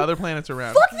round? Yeah, other planets are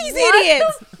round. Fuck these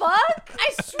idiots! The fuck? I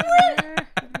swear.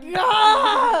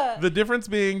 God. The difference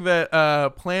being that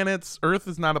Earth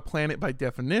is not a planet by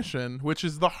definition, which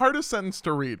is the hardest sentence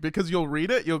to read, because you'll read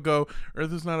it, you'll go,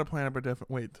 Earth is not a planet by definition.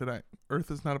 Wait,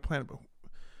 Earth is not a planet, but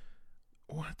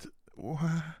what?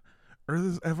 Earth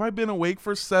is, have I been awake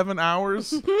for 7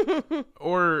 hours?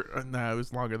 Or, no, it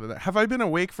was longer than that. Have I been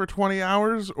awake for 20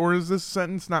 hours? Or is this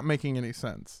sentence not making any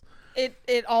sense?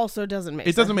 It also doesn't make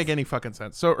sense. It doesn't make any fucking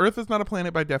sense. So Earth is not a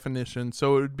planet by definition.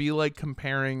 So it would be like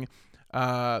comparing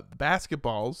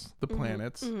basketballs, the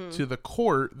planets, to the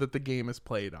court that the game is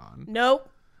played on. Nope.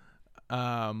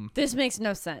 This makes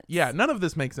no sense. Yeah, none of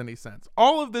this makes any sense.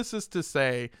 All of this is to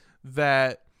say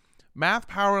that Math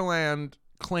Powerland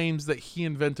claims that he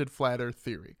invented flat earth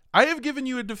theory. I have given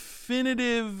you a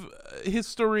definitive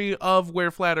history of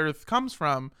where flat earth comes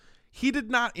from. He did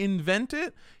not invent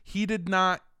it. He did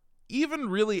not even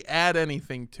really add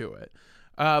anything to it.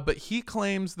 But he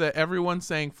claims that everyone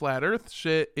saying flat earth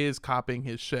shit is copying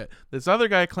his shit. This other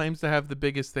guy claims to have the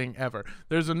biggest thing ever.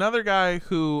 There's another guy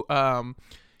who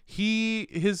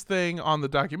his thing on the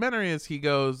documentary is he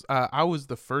goes, I was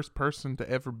the first person to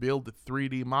ever build a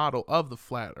 3D model of the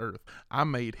flat earth. I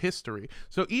made history.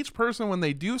 So each person, when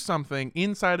they do something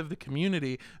inside of the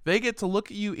community, they get to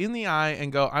look at you in the eye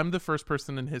and go, I'm the first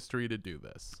person in history to do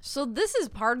this. So this is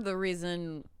part of the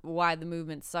reason why the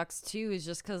movement sucks too, is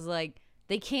just because like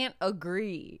they can't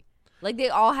agree. Like they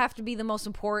all have to be the most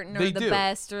important or the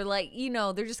best, or like, you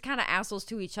know, they're just kind of assholes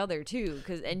to each other too,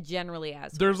 and generally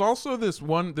assholes. There's also there's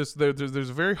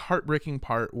a very heartbreaking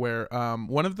part where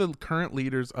one of the current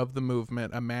leaders of the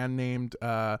movement, a man named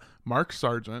Mark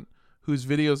Sargent, whose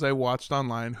videos I watched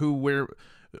online,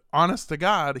 honest to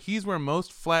God, he's where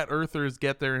most flat earthers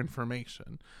get their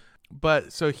information.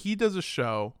 But so he does a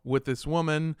show with this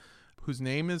woman whose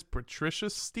name is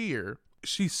Patricia Steer.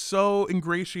 She's so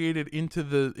ingratiated into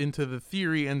the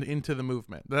theory and into the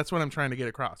movement. That's what I'm trying to get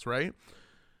across, right?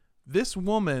 This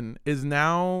woman is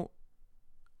now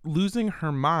losing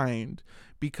her mind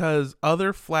because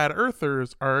other flat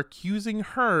earthers are accusing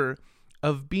her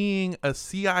of being a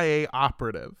CIA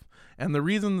operative. And the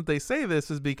reason that they say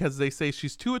this is because they say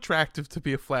she's too attractive to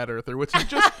be a flat earther, which is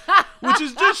just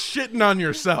shitting on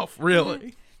yourself,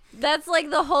 really. That's like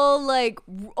the whole like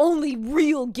only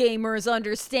real gamers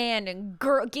understand, and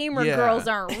gamer girls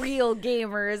aren't real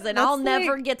gamers, and I'll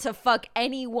never get to fuck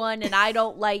anyone, and I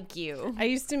don't like you. I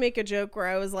used to make a joke where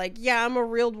I was like, "Yeah, I'm a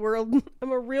real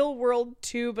world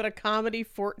 2, but a comedy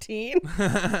 14."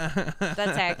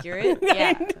 That's accurate.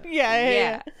 Yeah.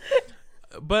 Yeah.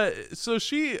 But so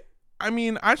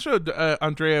I showed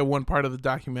Andrea one part of the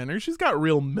documentary. She's got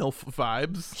real MILF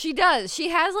vibes. She does. She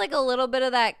has like a little bit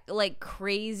of that like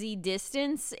crazy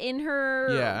distance in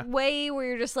her way where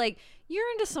you're just like, you're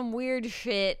into some weird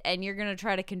shit and you're going to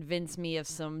try to convince me of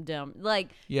some dumb, like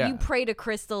you pray to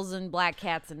crystals and black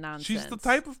cats and nonsense. She's the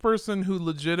type of person who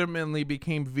legitimately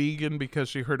became vegan because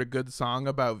she heard a good song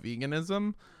about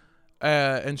veganism.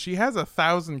 And she has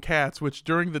 1,000 cats, which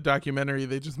during the documentary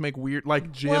they just make weird,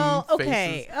 like Jim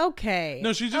faces. Okay.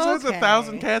 No, she just has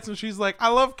 1,000 cats, and she's like, "I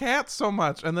love cats so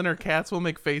much," and then her cats will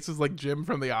make faces like Jim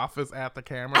from The Office at the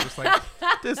camera, just like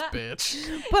this bitch.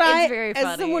 But it's very funny.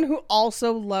 As someone who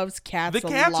also loves cats, the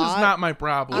cats is not my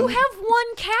problem. You have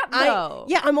one cat though.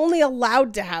 I'm only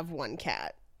allowed to have one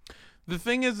cat. The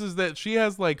thing is that she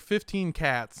has like 15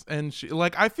 cats, and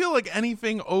I feel like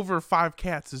anything over 5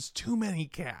 cats is too many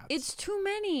cats. It's too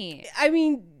many. I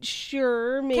mean,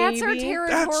 sure, maybe. Cats are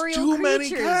territorial That's too many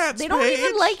creatures. cats, they don't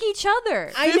even like each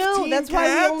other. I know. That's why we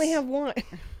cats? only have one.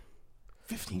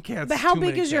 15 cats. But how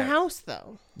big is your house,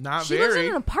 though? Not she very. lives in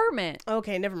an apartment.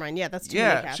 Okay, never mind. Yeah, that's too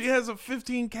many cats. She has a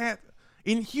 15 cat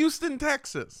in Houston,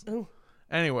 Texas. Ooh.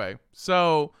 Anyway,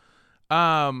 so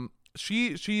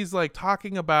she's like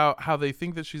talking about how they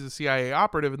think that she's a CIA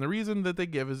operative, and the reason that they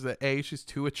give is that A, she's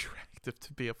too attractive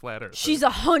to be a flat earther. She's a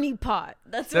honeypot.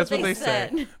 That's what they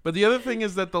said. Say. But the other thing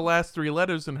is that the last 3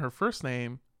 letters in her first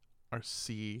name are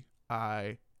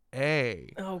CIA.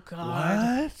 Oh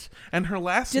God. What? And her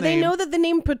last Do name. they know that the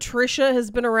name Patricia has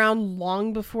been around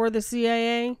long before the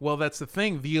CIA? Well, that's the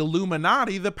thing. The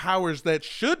Illuminati, the powers that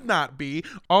should not be,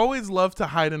 always love to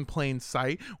hide in plain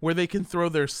sight, where they can throw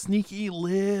their sneaky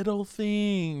little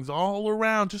things all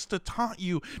around just to taunt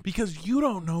you because you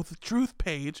don't know the truth,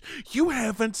 Paige. You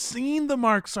haven't seen the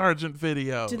Mark Sargent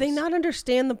videos. Do they not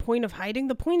understand the point of hiding?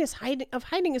 The point is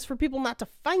hiding is for people not to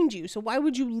find you. So why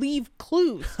would you leave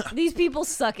clues? These people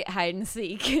suck at hide and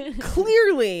seek.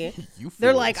 Clearly. You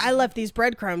They're fools. like, I left these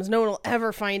breadcrumbs. No one will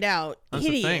ever find out. That's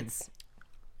the thing. Idiots.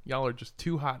 Y'all are just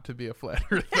too hot to be a flat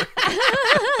earther.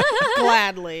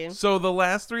 Gladly. So the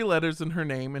last 3 letters in her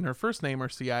name and her first name are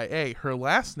CIA. Her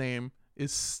last name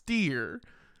is Steer.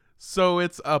 So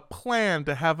it's a plan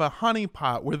to have a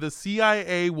honeypot where the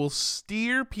CIA will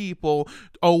steer people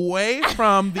away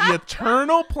from the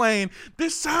eternal plane.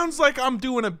 This sounds like I'm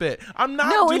doing a bit. I'm not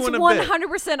No, doing it's a bit.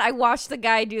 100%. I watched the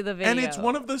guy do the video. And it's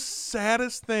one of the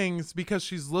saddest things because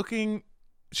she's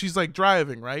like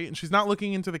driving, right? And she's not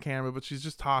looking into the camera, but she's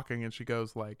just talking, and she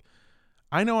goes like,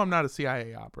 I know I'm not a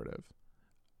CIA operative,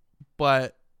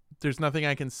 but there's nothing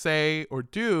I can say or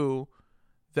do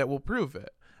that will prove it.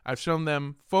 I've shown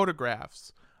them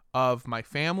photographs of my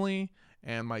family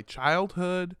and my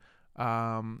childhood,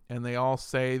 and they all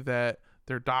say that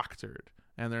they're doctored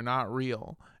and they're not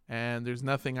real, and there's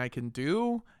nothing I can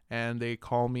do, and they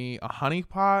call me a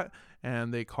honeypot,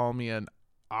 and they call me an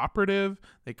operative,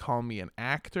 they call me an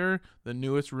actor. The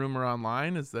newest rumor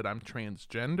online is that I'm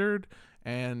transgendered,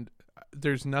 and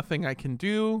there's nothing I can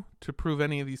do to prove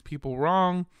any of these people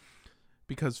wrong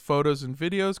because photos and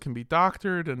videos can be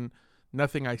doctored and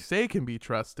nothing I say can be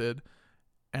trusted.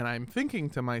 And I'm thinking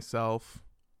to myself,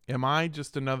 am I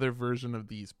just another version of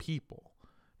these people?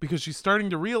 Because she's starting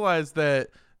to realize that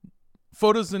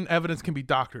photos and evidence can be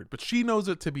doctored, but she knows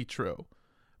it to be true.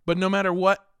 But no matter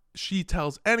what she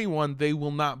tells anyone, they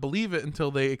will not believe it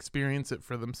until they experience it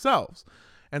for themselves.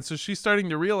 And so she's starting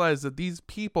to realize that these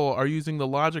people are using the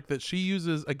logic that she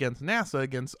uses against NASA,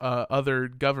 against other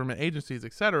government agencies,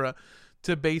 etc.,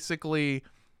 to basically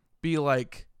be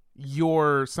like,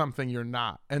 you're something you're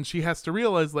not. And she has to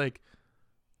realize, like,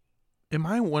 am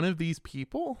I one of these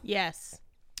people? Yes.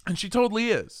 And she totally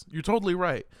is. You're totally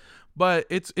right. But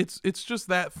it's just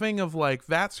that thing of like,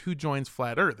 that's who joins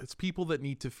Flat Earth. It's people that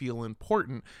need to feel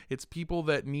important. It's people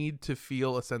that need to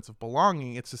feel a sense of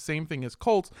belonging. It's the same thing as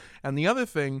cults. And the other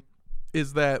thing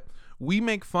is that we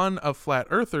make fun of Flat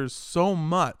Earthers so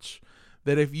much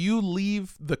that if you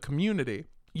leave the community,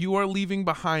 you are leaving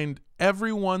behind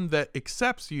everyone that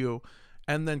accepts you,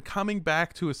 and then coming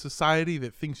back to a society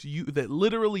that thinks you, that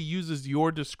literally uses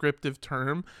your descriptive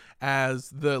term as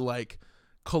the like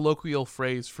colloquial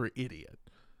phrase for idiot.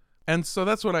 And so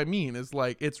that's what I mean is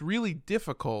like, it's really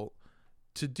difficult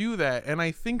to do that. And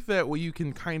I think that what you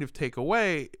can kind of take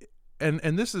away, and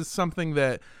this is something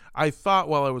that I thought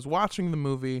while I was watching the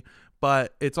movie,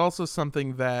 but it's also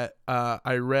something that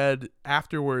I read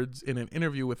afterwards in an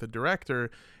interview with a director,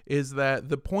 is that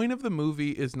the point of the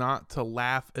movie is not to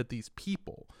laugh at these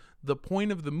people. The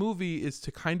point of the movie is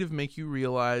to kind of make you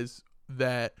realize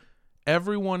that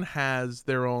everyone has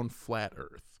their own flat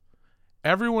earth.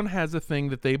 Everyone has a thing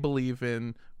that they believe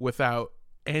in without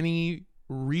any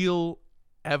real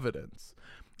evidence.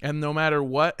 And no matter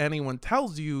what anyone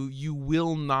tells you, you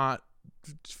will not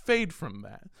fade from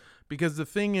that. Because the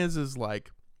thing is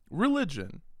like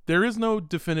religion. There is no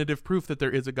definitive proof that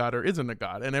there is a God or isn't a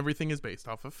God, and everything is based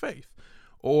off of faith.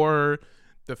 Or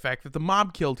the fact that the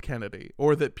mob killed Kennedy,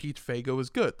 or that Peach Fago is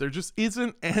good. There just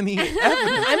isn't any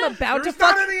evidence. I'm about There's to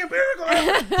not any empirical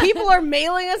evidence. People are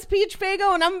mailing us Peach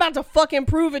Fago, and I'm about to fucking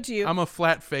prove it to you. I'm a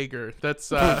flat Fager.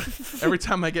 That's every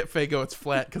time I get Fago, it's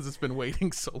flat because it's been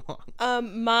waiting so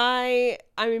long. My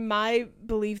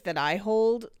belief that I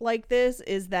hold like this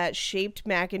is that shaped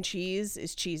mac and cheese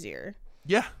is cheesier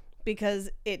Yeah. because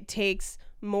it takes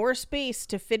more space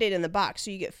to fit it in the box,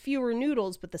 so you get fewer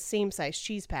noodles but the same size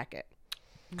cheese packet.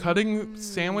 Cutting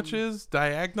sandwiches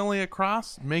diagonally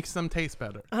across makes them taste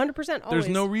better. 100% always. There's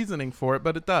no reasoning for it,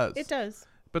 but it does. It does.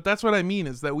 But that's what I mean,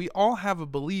 is that we all have a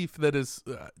belief that is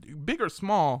big or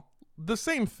small, the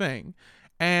same thing.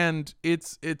 And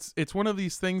it's one of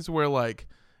these things where, like,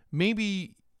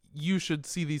 maybe you should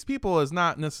see these people as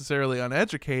not necessarily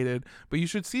uneducated, but you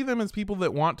should see them as people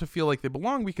that want to feel like they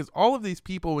belong, because all of these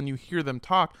people, when you hear them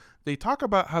talk, they talk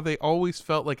about how they always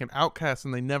felt like an outcast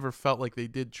and they never felt like they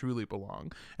did truly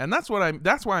belong. And that's why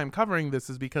I'm covering this,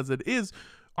 is because it is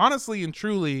honestly and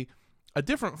truly a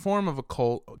different form of a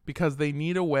cult, because they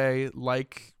need a way,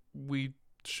 like we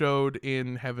showed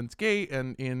in Heaven's Gate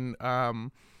and in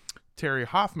Terry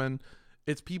Hoffman,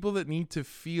 It's people that need to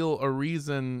feel a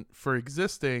reason for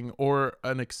existing or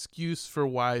an excuse for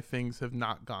why things have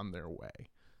not gone their way.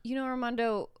 You know,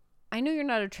 Armando, I know you're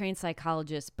not a trained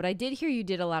psychologist, but I did hear you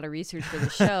did a lot of research for the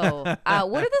show.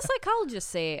 What did the psychologists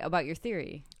say about your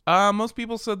theory? Most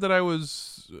people said that I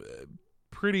was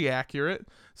pretty accurate.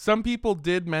 Some people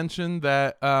did mention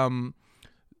that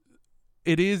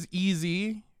it is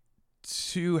easy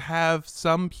to have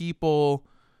some people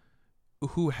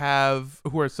who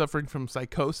are suffering from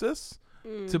psychosis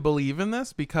to believe in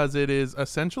this, because it is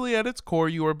essentially at its core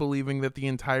you are believing that the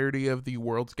entirety of the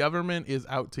world's government is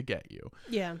out to get you.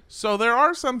 Yeah. So there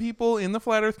are some people in the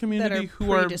flat earth community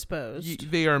who are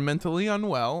predisposed. they are mentally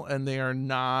unwell, and they are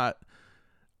not,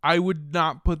 I would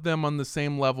not put them on the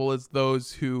same level as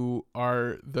those who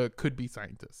are the could-be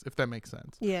scientists, if that makes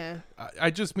sense. Yeah.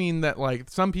 I just mean that, like,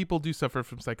 some people do suffer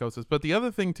from psychosis. But the other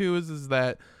thing, too, is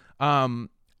that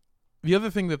the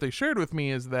other thing that they shared with me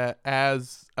is that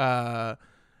as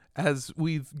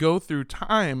we go through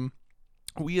time,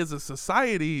 we as a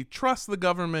society trust the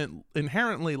government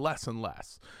inherently less and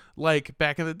less. Like,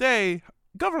 back in the day,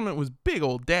 government was big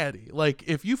old daddy. Like,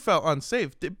 if you felt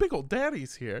unsafe, big old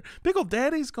daddy's here. Big old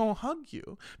daddy's gonna hug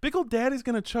you. Big old daddy's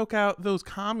gonna choke out those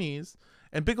commies,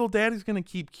 and big old daddy's gonna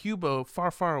keep Cuba far,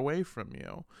 far away from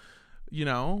you. You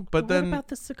know? But then what about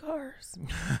the cigars?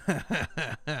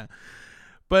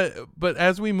 But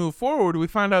as we move forward, we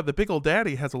find out that Big Ol'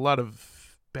 Daddy has a lot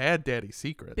of bad daddy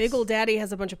secrets. Big Ol' Daddy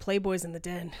has a bunch of playboys in the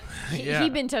den. Yeah. He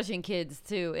been touching kids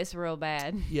too. It's real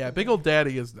bad. Yeah, Big Ol'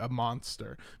 Daddy is a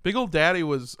monster. Big Ol' Daddy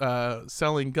was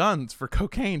selling guns for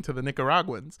cocaine to the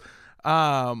Nicaraguans.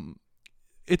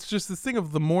 It's just this thing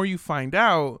of the more you find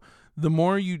out, the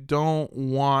more you don't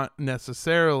want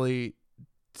necessarily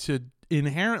to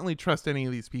inherently trust any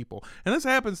of these people. And this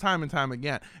happens time and time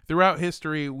again. Throughout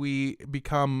history, we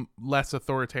become less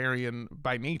authoritarian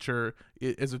by nature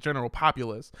as a general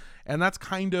populace. And that's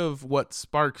kind of what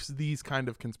sparks these kind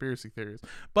of conspiracy theories.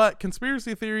 But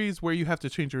conspiracy theories where you have to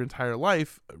change your entire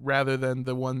life, rather than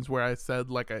the ones where I said,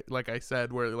 like I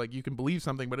said, where like you can believe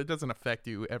something, but it doesn't affect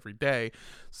you every day.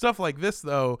 Stuff like this,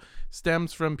 though,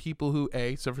 stems from people who,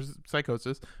 A, suffer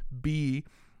psychosis, B,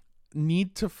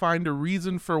 need to find a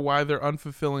reason for why their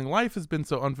unfulfilling life has been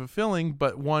so unfulfilling,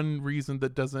 but one reason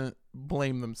that doesn't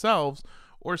blame themselves,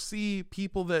 or C,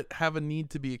 people that have a need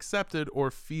to be accepted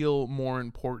or feel more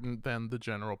important than the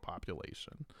general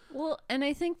population. Well, and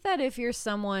I think that if you're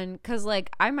someone, because like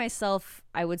I myself,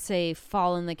 I would say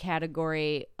fall in the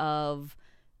category of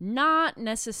not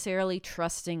necessarily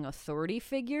trusting authority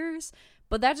figures,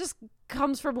 but that just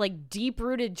comes from like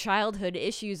deep-rooted childhood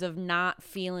issues of not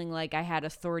feeling like I had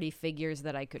authority figures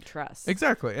that I could trust.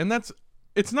 Exactly. And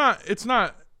it's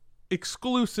not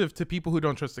exclusive to people who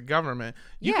don't trust the government.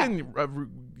 You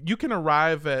can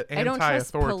arrive at I don't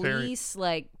trust anti-authoritarian.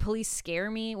 police scare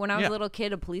me. When I was a little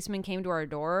kid, a policeman came to our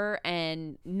door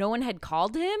and no one had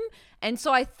called him, and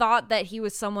so I thought that he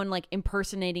was someone like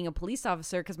impersonating a police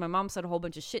officer because my mom said a whole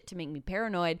bunch of shit to make me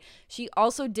paranoid. She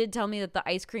also did tell me that the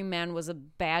ice cream man was a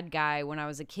bad guy when I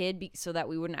was a kid so that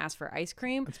we wouldn't ask for ice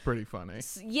cream. It's pretty funny.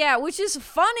 Yeah, which is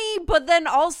funny, but then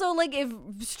also like if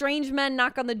strange men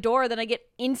knock on the door, then I get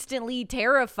instantly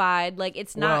terrified. Like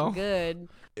it's not good.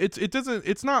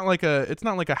 It's not like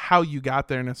a how you got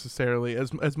there necessarily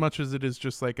as much as it is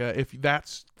just like a, if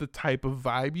that's the type of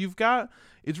vibe you've got,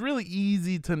 it's really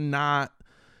easy to not,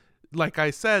 like I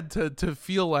said, to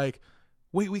feel like,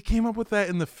 wait, we came up with that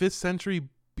in the 5th century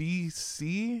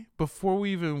BC before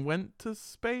we even went to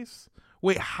space.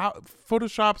 Wait, how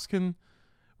Photoshops can,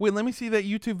 wait, let me see that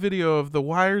YouTube video of the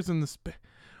wires in the space.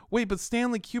 Wait, but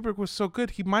Stanley Kubrick was so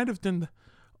good, he might have done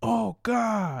oh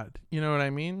God, you know what I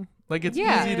mean? Like, it's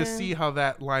easy to see how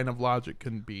that line of logic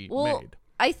can be made.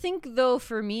 I think, though,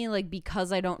 for me, like,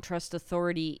 because I don't trust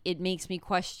authority, it makes me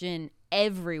question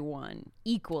everyone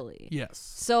equally. Yes.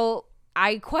 So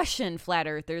I question flat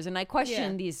earthers and I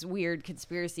question these weird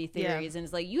conspiracy theories. And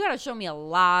it's like, you got to show me a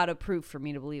lot of proof for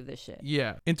me to believe this shit.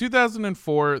 Yeah. In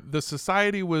 2004, the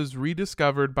society was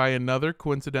rediscovered by another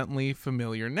coincidentally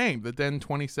familiar name, the then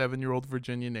 27-year-old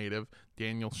Virginia native,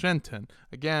 Daniel Shenton.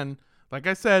 Again, like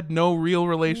I said, no real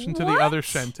relation to the other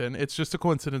Shenton. It's just a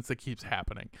coincidence that keeps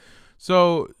happening.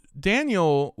 So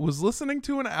Daniel was listening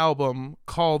to an album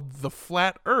called The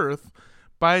Flat Earth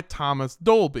by Thomas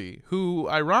Dolby, who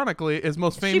ironically is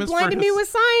most famous for She Blinded Me with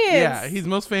Science. Yeah, he's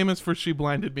most famous for She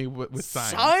Blinded Me with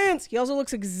Science. He also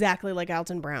looks exactly like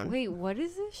Alton Brown. Wait, what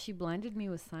is this? She Blinded Me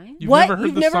with Science? You've What? never heard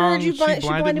You've the never song heard She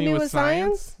Blinded Me with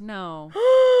Science? No.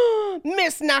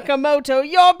 Miss Nakamoto,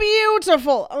 you're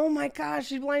beautiful. Oh my gosh,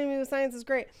 She Blinded Me with Science is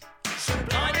great. She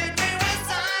blinded me with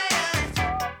science.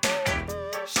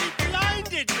 She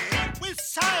blinded me with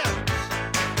science.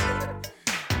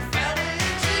 Fell in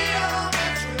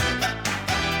geometry.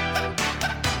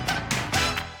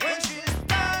 When she's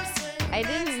dancing. I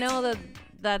didn't know that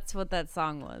that's what that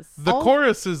song was. The Oh.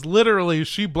 chorus is literally,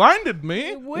 she blinded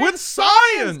me With with science.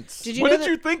 science. Did you What know did that-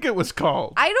 you think it was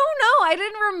called? I don't know. I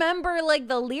didn't remember like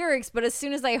the lyrics, but as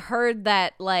soon as I heard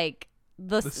that like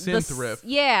the synth riff.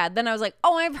 yeah, then I was like,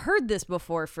 oh, I've heard this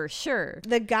before for sure.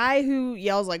 The guy who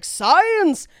yells like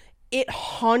science, it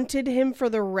haunted him for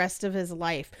the rest of his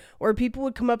life. Or people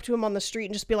would come up to him on the street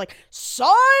and just be like,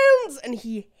 science, and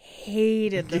he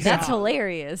hated the That's song.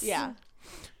 hilarious. Yeah.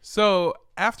 So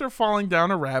after falling down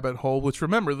a rabbit hole, which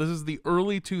remember, this is the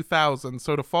early 2000s,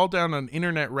 so to fall down an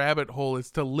internet rabbit hole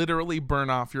is to literally burn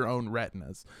off your own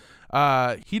retinas.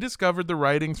 He discovered the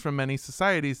writings from many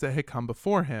societies that had come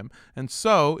before him. And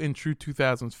so, in true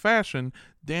 2000s fashion,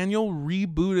 Daniel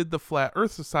rebooted the Flat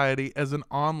Earth Society as an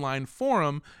online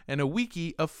forum and a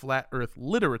wiki of flat Earth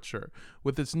literature.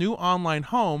 With its new online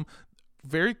home,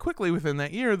 very quickly within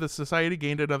that year, the society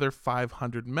gained another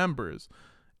 500 members.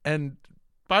 And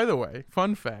by the way,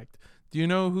 fun fact, do you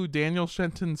know who Daniel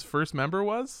Shenton's first member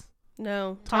was?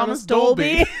 No. Thomas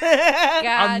Dolby. God.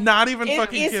 I'm not even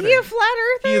fucking Is kidding. he a flat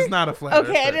earther? He is not a flat earther.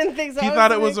 Okay, I didn't think so. He I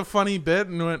thought it like- was a funny bit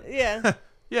and went, Yeah.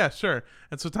 yeah, sure.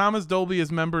 And so Thomas Dolby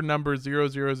is member number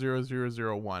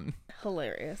 0000001.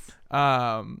 Hilarious.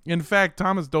 In fact,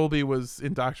 Thomas Dolby was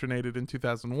indoctrinated in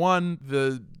 2001.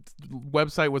 The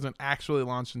website wasn't actually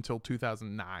launched until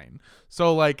 2009.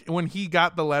 So, like, when he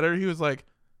got the letter, he was like,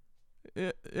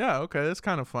 yeah, okay, that's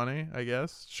kind of funny, I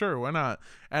guess. Sure, why not?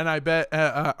 And I bet,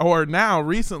 or now,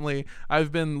 recently,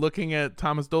 I've been looking at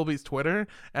Thomas Dolby's Twitter,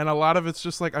 and a lot of it's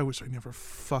just like, I wish I never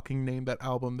fucking named that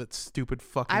album, that stupid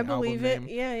fucking I album believe it. name.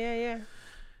 Yeah.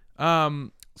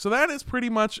 So that is pretty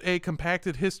much a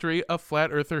compacted history of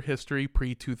Flat Earther history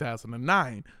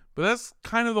pre-2009. But that's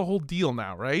kind of the whole deal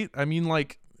now, right? I mean,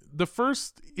 like, the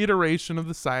first iteration of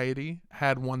the society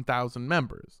had 1,000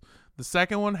 members. The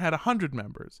second one had 100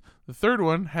 members. The third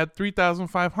one had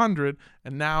 3,500,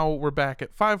 and now we're back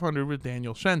at 500 with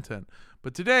Daniel Shenton.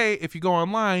 But today, if you go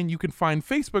online, you can find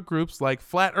Facebook groups like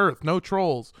Flat Earth, No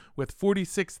Trolls, with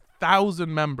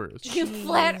 46,000 members.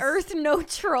 Flat Earth, no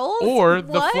trolls. Or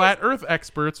the What? Flat Earth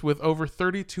Experts with over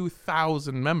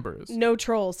 32,000 members. No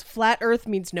trolls. Flat Earth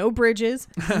means no bridges,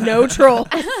 no trolls.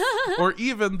 Or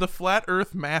even the Flat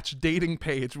Earth Match dating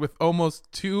page with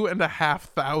almost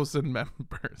 2,500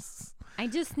 members. I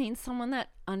just need someone that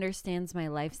understands my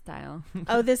lifestyle.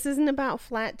 Oh, this isn't about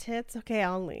flat tits? Okay,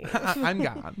 I'll leave. I'm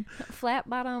gone. Flat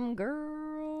bottom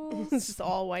girls. It's just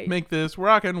all white. Make this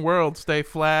rockin' world stay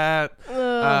flat.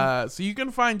 So you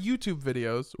can find YouTube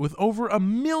videos with over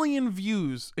 1 million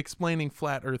views explaining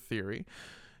Flat Earth theory.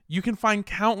 You can find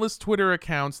countless Twitter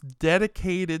accounts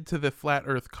dedicated to the Flat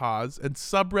Earth cause and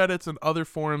subreddits and other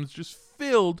forums just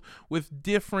filled with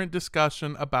different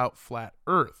discussion about Flat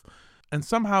Earth. And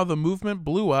somehow the movement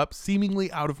blew up seemingly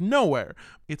out of nowhere.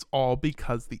 It's all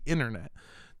because the internet.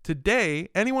 Today,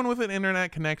 anyone with an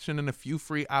internet connection and a few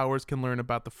free hours can learn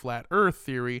about the Flat Earth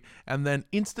theory and then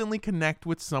instantly connect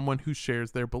with someone who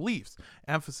shares their beliefs.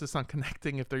 Emphasis on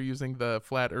connecting if they're using the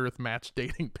Flat Earth Match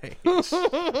dating page.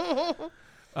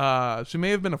 She may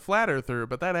have been a flat earther,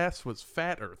 but that ass was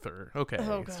fat earther. Okay,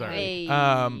 Oh, God. sorry.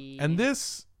 Hey. And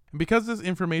because this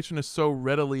information is so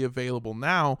readily available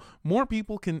now, more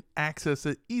people can access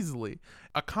it easily.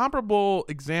 A comparable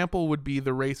example would be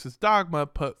the racist dogma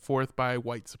put forth by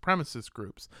white supremacist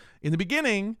groups. In the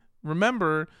beginning,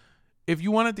 remember, if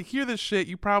you wanted to hear this shit,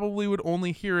 you probably would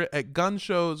only hear it at gun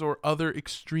shows or other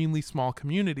extremely small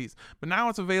communities. But now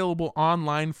it's available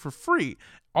online for free.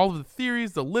 All of the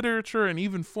theories, the literature, and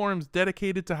even forums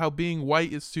dedicated to how being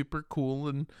white is super cool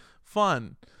and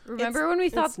fun. Remember when we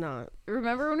thought It's not.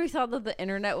 that the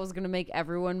internet was going to make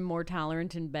everyone more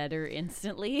tolerant and better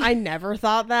instantly? I never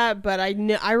thought that, but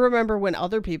I remember when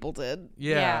other people did.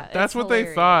 Yeah, it's that's what they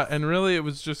hilarious. thought. And really, it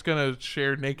was just going to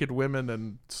share naked women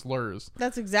and slurs.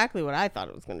 That's exactly what I thought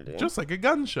it was going to do. Just like a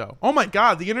gun show. Oh my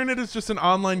God, the internet is just an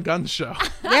online gun show.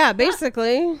 Yeah,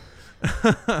 basically.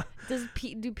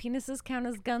 do penises count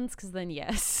as guns? Because then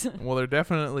yes. Well, they're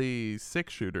definitely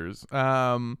 6-shooters.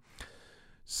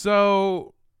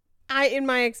 So In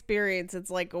my experience, it's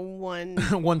like a one.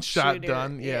 one shot Shooter,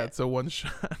 done. Yeah, yeah. it's a one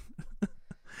shot.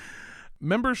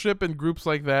 Membership in groups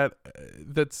like that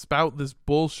that spout this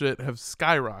bullshit have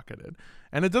skyrocketed.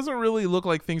 And it doesn't really look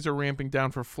like things are ramping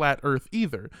down for Flat Earth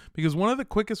either, because one of the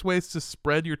quickest ways to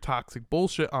spread your toxic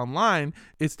bullshit online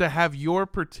is to have your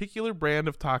particular brand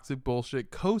of toxic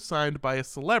bullshit co-signed by a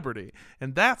celebrity.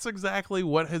 And that's exactly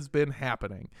what has been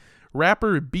happening.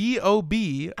 Rapper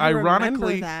B.O.B., I remember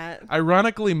ironically, that.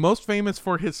 ironically most famous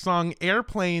for his song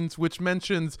Airplanes, which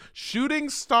mentions shooting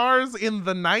stars in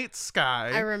the night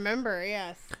sky. I remember,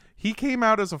 yes. He came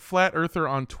out as a flat earther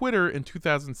on Twitter in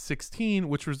 2016,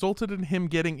 which resulted in him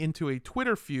getting into a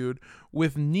Twitter feud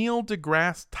with Neil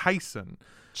deGrasse Tyson.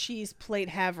 Cheese plate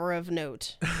haver of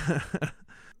note.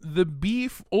 The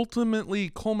beef ultimately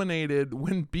culminated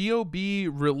when B.O.B.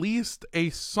 released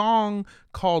a song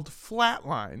called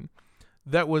Flatline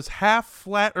that was half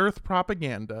flat earth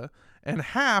propaganda and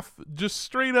half just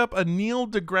straight up a Neil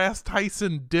deGrasse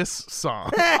Tyson diss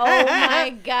song. Oh my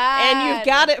god! And you've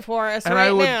got it for us And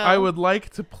right I now. would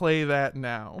like to play that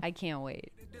now. I can't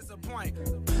wait. Disappoint.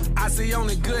 I see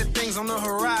only good things on the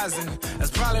horizon. That's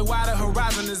probably why the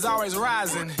horizon is always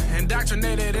rising.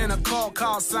 Indoctrinated in a cult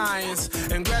called science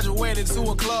and graduated to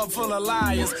a club full of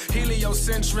liars.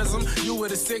 Heliocentrism, you were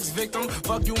the sixth victim.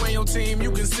 Fuck you and your team,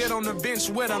 you can sit on the bench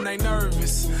with them, they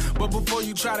nervous. But before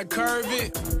you try to curve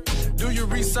it, do your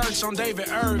research on David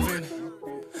Irving.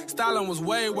 Stalin was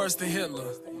way worse than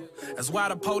Hitler. That's why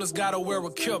the POTUS gotta wear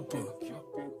a kipper.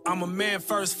 I'm a man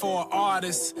first for an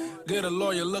artist. Get a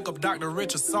lawyer, look up Dr.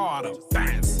 Richard Sauter.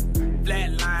 Bounce,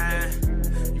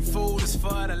 flatline. You fooled us for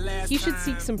the last He should time.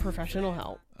 seek some professional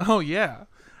help. Oh, yeah.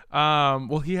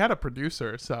 Well, he had a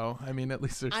producer, so, I mean, at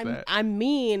least there's that. I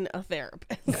mean a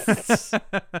therapist.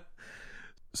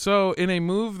 So, in a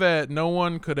move that no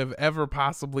one could have ever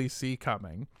possibly see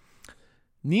coming,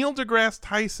 Neil deGrasse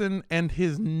Tyson and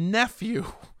his nephew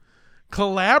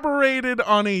collaborated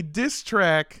on a diss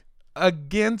track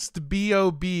against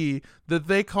B.O.B. that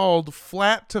they called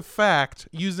Flat to Fact,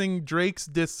 using Drake's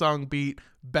diss song beat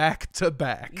back to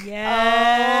back.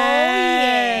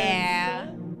 Yeah.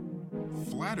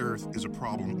 Flat Earth is a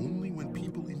problem only when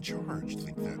people in charge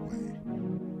think that way.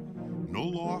 No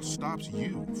law stops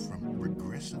you from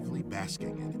regressively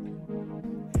basking in it.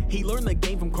 He learned the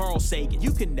game from Carl Sagan.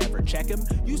 You can never check him.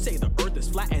 You say the earth is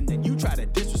flat and then you try to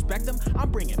disrespect him.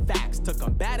 I'm bringing facts to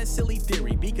combat a silly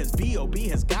theory because B.O.B.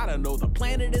 has gotta know the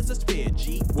planet is a sphere,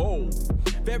 G. Whoa.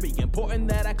 Very important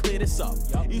that I clear this up.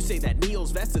 You say that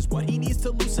Neil's vest is what he needs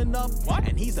to loosen up. What?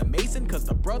 And he's a mason cause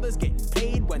the brother's getting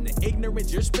paid when the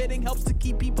ignorance you're spitting helps to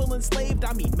keep people enslaved.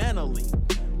 I mean mentally.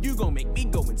 You gon' make me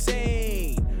go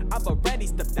insane. I've already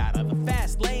stepped out of the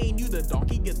fast lane. You the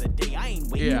donkey of the day. I ain't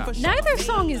waiting Yeah. for Neither champagne.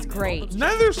 song is great.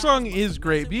 Neither song is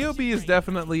great. B.O.B. is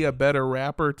definitely a better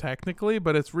rapper technically,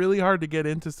 but it's really hard to get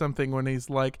into something when he's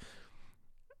like,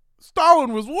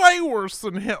 Stalin was way worse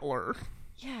than Hitler.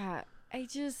 Yeah,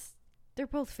 they're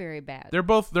both very bad.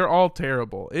 They're all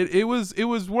terrible. It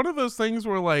was one of those things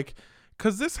where, like,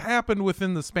 because this happened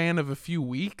within the span of a few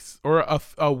weeks, or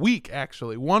a week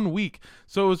actually, 1 week.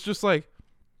 So it was just like,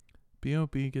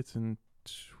 B.O.B. gets in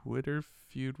Twitter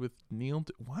feud with Neil.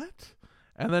 What?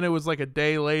 And then it was like a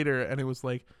day later, and it was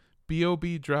like,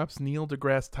 B.O.B. drops Neil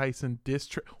deGrasse Tyson diss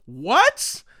track.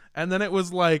 What? And then it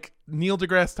was like Neil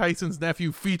deGrasse Tyson's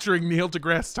nephew featuring Neil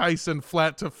deGrasse Tyson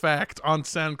Flat to Fact on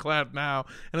SoundCloud now.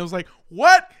 And it was like,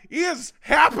 what is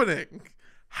happening?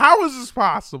 How is this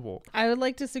possible? I would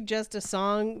like to suggest a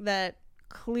song that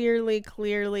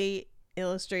clearly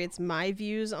illustrates my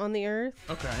views on the earth.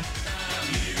 Okay.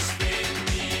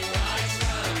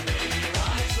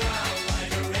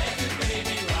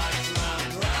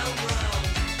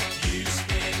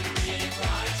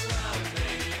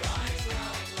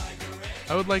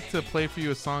 I would like to play for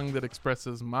you a song that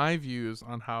expresses my views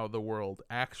on how the world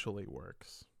actually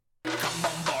works. Come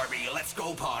on, Barbie, let's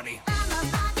go party. I'm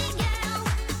a Barbie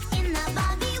girl in the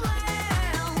Barbie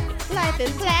world. Life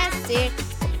is plastic.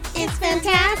 It's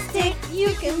fantastic.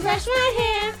 You can brush my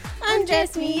hair,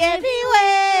 undress me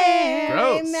everywhere.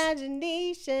 Gross.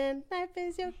 Imagination, life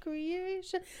is your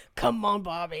creation. Come on,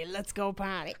 Barbie, let's go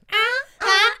party.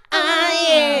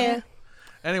 Yeah.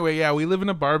 Anyway, yeah, we live in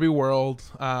a Barbie world.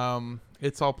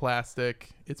 It's all plastic.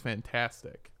 It's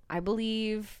fantastic. I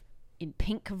believe in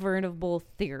pink convertible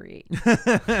theory.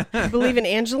 You believe in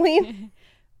Angeline?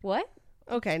 What?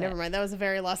 Okay, never mind. That was a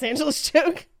very Los Angeles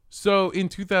joke. So in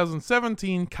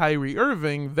 2017, Kyrie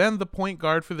Irving, then the point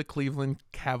guard for the Cleveland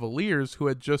Cavaliers, who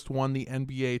had just won the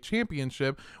NBA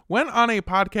championship, went on a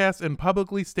podcast and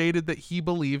publicly stated that he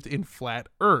believed in flat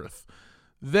Earth.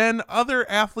 Then other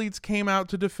athletes came out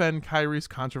to defend Kyrie's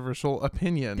controversial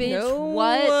opinion. Bitch,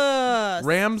 what?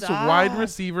 Rams Stop. wide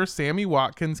receiver Sammy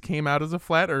Watkins came out as a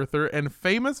flat earther, and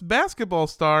famous basketball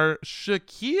star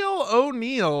Shaquille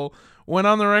O'Neal went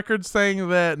on the record saying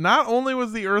that not only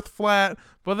was the earth flat,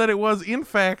 but that it was, in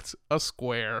fact, a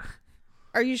square.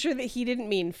 Are you sure that he didn't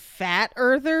mean fat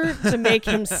earther to make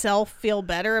himself feel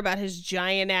better about his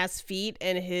giant ass feet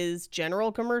and his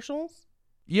general commercials?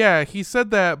 Yeah, he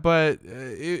said that, but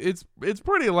it's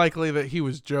pretty likely that he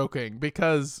was joking,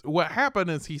 because what happened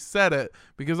is he said it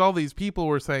because all these people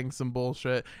were saying some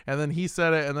bullshit, and then he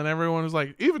said it, and then everyone was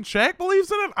like, even Shaq believes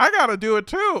in it? I gotta do it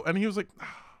too. And he was like,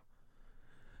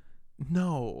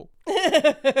 no,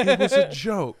 it was a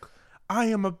joke. I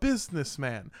am a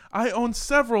businessman. I own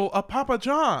several Papa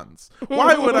John's.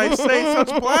 Why would I say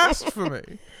such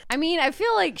blasphemy? I mean, I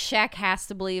feel like Shaq has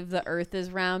to believe the Earth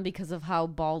is round because of how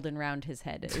bald and round his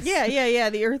head is. Yeah.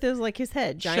 The Earth is like his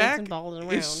head, giant Shaq and bald and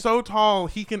round. is so tall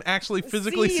he can actually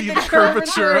physically see the the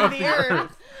curvature of the Earth.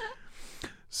 Earth.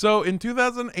 So in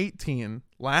 2018,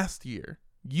 last year,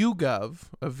 YouGov,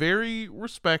 a very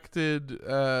respected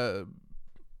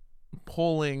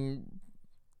polling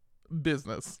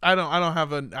business. I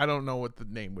don't know what the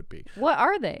name would be. What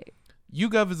are they?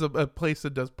 YouGov is a place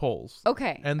that does polls.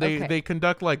 Okay. And they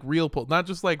conduct like real polls, not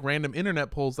just like random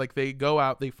internet polls. Like they go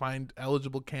out, they find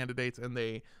eligible candidates, and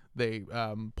they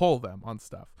poll them on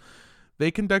stuff.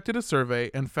 They conducted a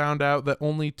survey and found out that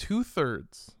only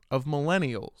 2/3 of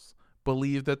millennials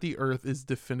believe that the Earth is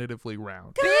definitively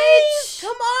round. Bitch,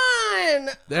 come on.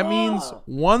 That means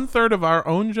 1/3 of our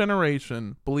own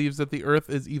generation believes that the Earth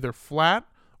is either flat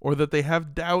or that they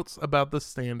have doubts about the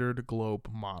standard globe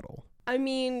model. I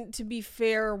mean, to be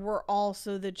fair, we're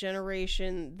also the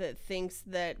generation that thinks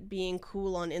that being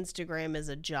cool on Instagram is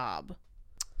a job.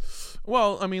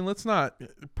 Well, I mean, let's not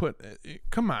put...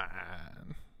 Come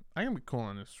on. I can be cool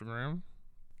on Instagram.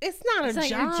 It's not It's a not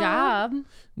job. your job.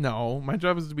 No, my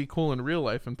job is to be cool in real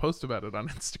life and post about it on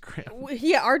Instagram.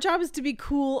 Yeah, our job is to be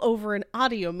cool over an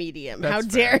audio medium. How That's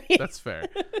dare fair. you? That's fair.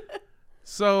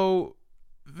 So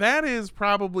that is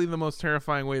probably the most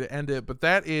terrifying way to end it, but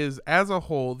that is, as a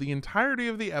whole, the entirety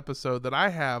of the episode that I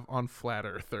have on flat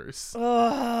earthers. It's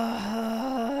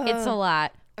a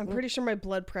lot. I'm pretty sure my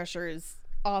blood pressure is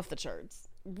off the charts.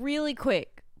 Really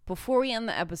quick, before we end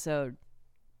the episode,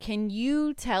 can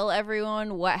you tell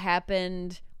everyone what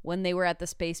happened when they were at the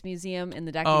Space Museum in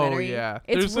the documentary? Oh, yeah.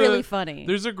 It's really funny.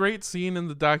 There's a great scene in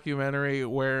the documentary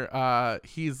where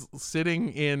he's sitting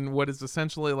in what is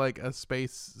essentially like a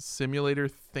space simulator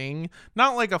thing.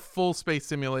 Not like a full space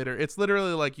simulator. It's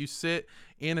literally like you sit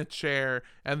in a chair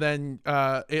and then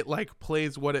it like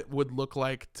plays what it would look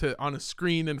like on a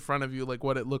screen in front of you, like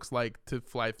what it looks like to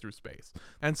fly through space.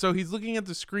 And so he's looking at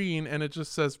the screen and it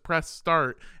just says press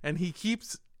start, and he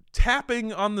keeps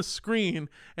tapping on the screen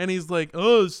and he's like,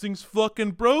 oh, this thing's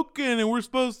fucking broken and we're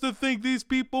supposed to think these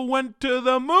people went to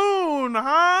the moon,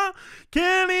 huh?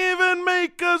 Can't even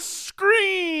make a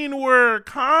screen work,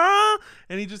 huh?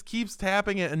 And he just keeps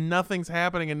tapping it and nothing's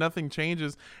happening and nothing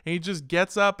changes, and he just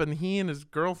gets up and he and his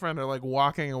girlfriend are like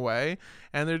walking away,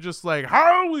 and they're just like,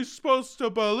 how are we supposed to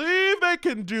believe they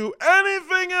can do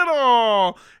anything at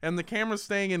all? And the camera's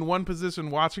staying in one position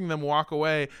watching them walk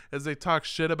away as they talk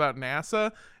shit about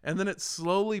NASA. And then it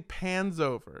slowly pans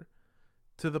over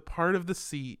to the part of the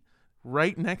seat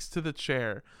right next to the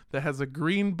chair that has a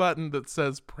green button that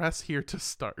says press here to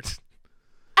start.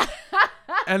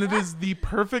 And it is the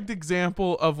perfect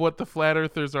example of what the flat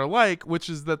earthers are like, which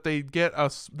is that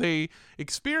they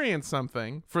experience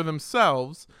something for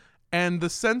themselves, and the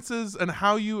senses and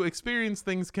how you experience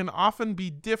things can often be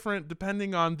different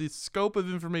depending on the scope of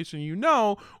information you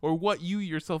know or what you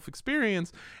yourself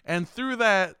experience. And through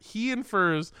that, he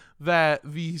infers that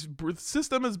the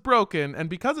system is broken, and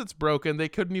because it's broken, they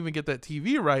couldn't even get that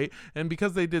TV right. And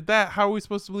because they did that, how are we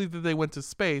supposed to believe that they went to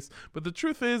space? But the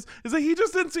truth is that he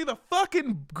just didn't see the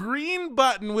fucking green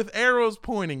button with arrows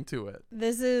pointing to it.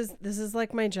 This is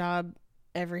like my job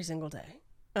every single day.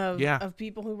 Of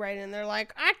people who write in, they're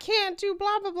like, I can't do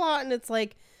blah blah blah, and it's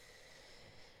like,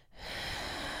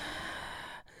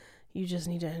 you just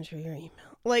need to enter your email.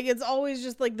 Like, it's always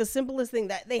just like the simplest thing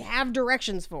that they have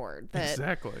directions for.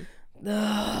 Exactly.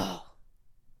 Ugh.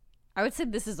 I would say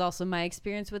this is also my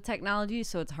experience with technology,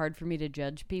 so it's hard for me to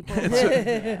judge people.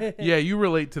 Yeah, you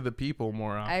relate to the people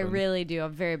more often. I really do.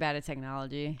 I'm very bad at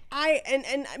technology.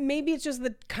 And maybe it's just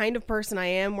the kind of person I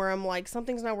am where I'm like,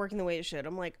 something's not working the way it should.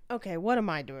 I'm like, okay, what am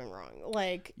I doing wrong?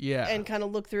 Like, yeah, and kind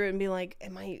of look through it and be like,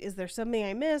 is there something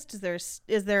I missed?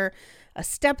 Is there a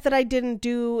step that I didn't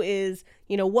do? Is,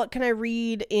 what can I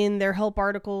read in their help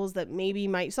articles that maybe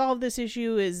might solve this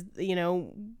issue? Is,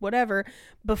 whatever,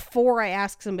 before I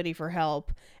ask somebody for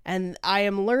help. And I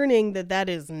am learning that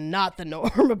is not the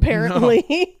norm,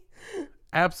 apparently. No,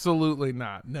 absolutely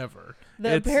not. Never.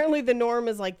 Apparently the norm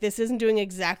is like, this isn't doing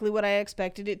exactly what I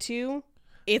expected it to.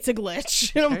 It's a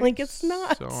glitch. And I'm like, it's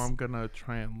not. So I'm going to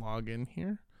try and log in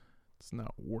here. It's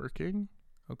not working.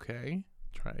 Okay.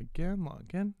 Try again. Log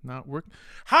in. Not work.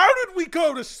 How did we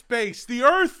go to space? The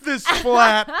Earth is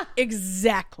flat.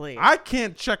 Exactly. I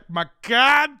can't check my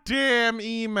goddamn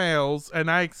emails,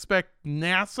 and I expect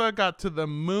NASA got to the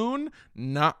moon?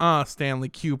 Nuh-uh, Stanley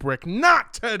Kubrick.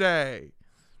 Not today.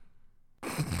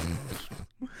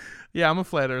 Yeah, I'm a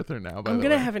flat earther now, by I'm the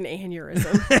going to way. have an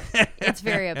aneurysm. It's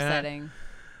very upsetting.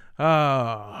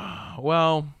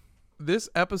 Well, this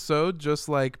episode, just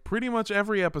like pretty much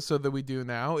every episode that we do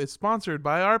now, is sponsored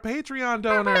by our Patreon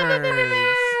donors.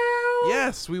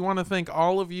 Yes, we want to thank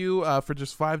all of you. For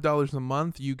just $5 a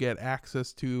month, you get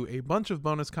access to a bunch of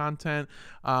bonus content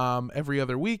every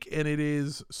other week, and it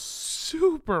is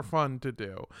super fun to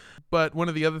do. But one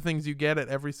of the other things you get at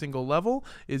every single level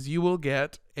is you will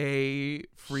get a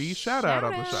free shout-out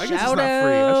on the show. I guess it's not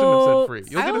free. I shouldn't have said free.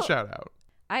 You'll get a shout-out.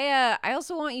 I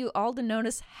also want you all to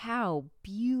notice how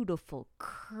beautiful,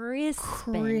 crisp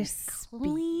and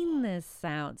clean this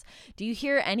sounds. Do you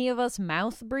hear any of us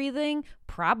mouth breathing?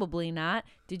 Probably not.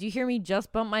 Did you hear me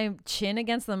just bump my chin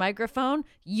against the microphone?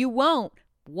 You won't.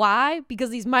 Why? Because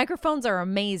these microphones are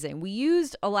amazing. We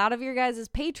used a lot of your guys'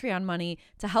 Patreon money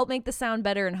to help make the sound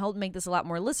better and help make this a lot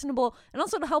more listenable, and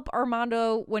also to help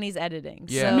Armando when he's editing.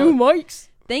 Yeah. So, New mics.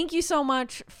 thank you so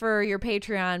much for your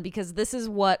Patreon, because this is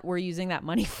what we're using that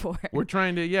money for. We're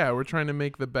trying to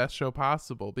make the best show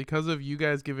possible. Because of you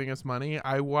guys giving us money,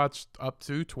 I watched up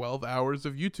to 12 hours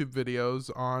of YouTube videos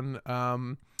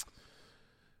on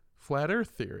Flat Earth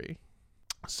Theory.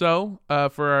 So,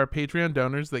 for our Patreon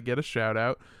donors that get a shout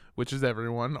out, which is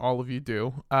everyone, all of you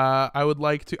do, I would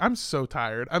like to... I'm so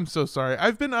tired. I'm so sorry.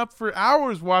 I've been up for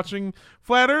hours watching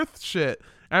Flat Earth shit.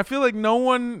 And I feel like no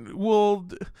one will...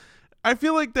 I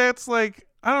feel like that's like...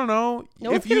 I don't know.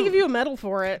 No one's going to give you a medal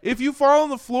for it. If you fall on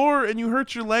the floor and you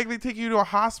hurt your leg, they take you to a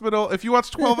hospital. If you watch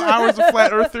 12 hours of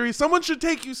Flat Earth Theory, someone should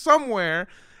take you somewhere.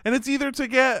 And it's either to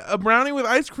get a brownie with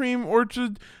ice cream or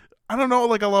to... I don't know,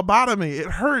 like a lobotomy. It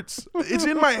hurts. It's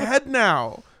in my head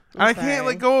now. And I can't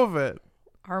let go of it.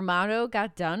 Armando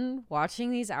got done watching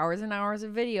these hours and hours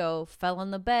of video, fell on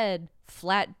the bed,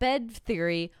 flat bed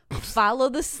theory, follow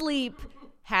the sleep,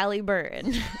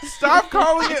 Halliburton. Stop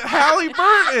calling it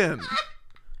Halliburton.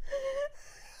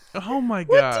 Oh my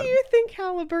God. What do you think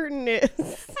Halliburton is?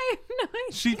 I have no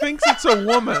idea. She thinks it's a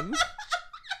woman.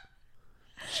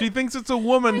 She thinks it's a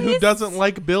woman who doesn't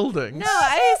like buildings. No,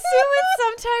 I assume it's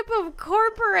some type of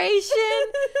corporation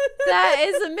that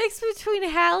is a mix between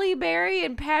Halle Berry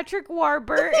and Patrick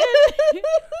Warburton.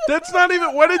 That's not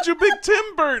even... Why did you pick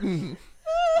Tim Burton?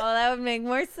 Oh, that would make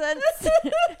more sense.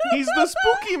 He's the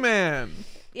spooky man.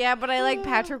 Yeah, but I like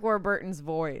Patrick Warburton's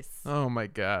voice. Oh my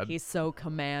God. He's so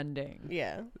commanding.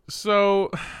 Yeah.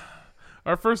 So,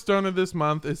 our first donor this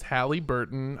month is Halle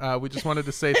Burton. We just wanted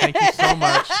to say thank you so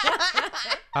much.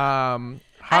 I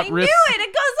knew it!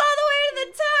 It goes all the way to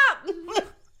the top!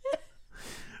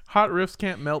 Hot riffs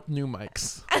can't melt new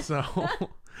mics. So,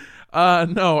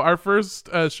 no, our first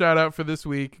shout out for this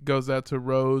week goes out to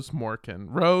Rose Morkin.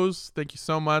 Rose, thank you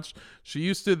so much.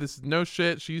 This is no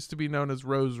shit, she used to be known as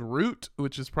Rose Root,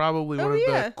 which is probably one of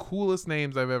the coolest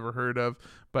names I've ever heard of.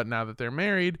 But now that they're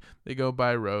married, they go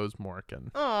by Rose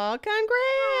Morkin. Aw, congrats!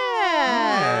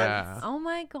 Yeah. Oh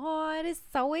my God, it's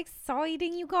so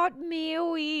exciting you got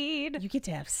married. You get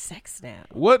to have sex now.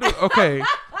 What? Okay,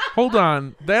 hold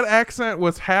on. That accent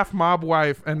was half Mob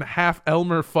Wife and half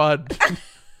Elmer Fudd.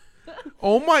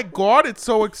 Oh my God, it's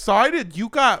so excited. You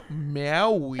got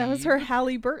married. That was her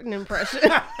Halliburton impression.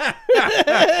 I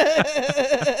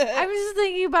was just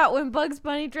thinking about when Bugs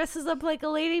Bunny dresses up like a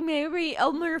lady, maybe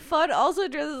Elmer Fudd also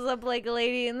dresses up like a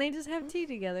lady and they just have tea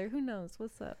together. Who knows?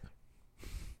 What's up?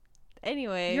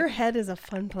 Anyway. Your head is a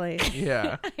fun place.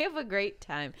 Yeah. I have a great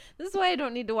time. This is why I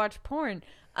don't need to watch porn.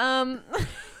 I'm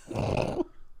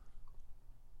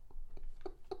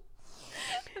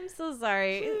so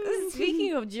sorry.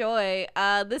 Speaking of joy,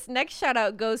 this next shout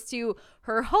out goes to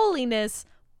Her Holiness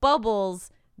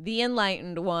Bubbles, the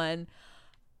Enlightened One.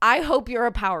 I hope you're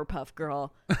a Powerpuff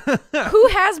Girl who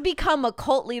has become a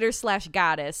cult leader /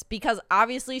 goddess, because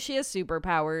obviously she has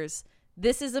superpowers.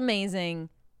 This is amazing.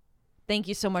 Thank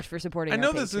you so much for supporting. I know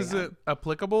our this Patreon. isn't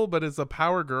applicable, but is a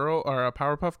Power Girl or a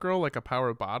Powerpuff Girl like a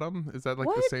Power Bottom? Is that like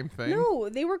the same thing? No,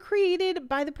 they were created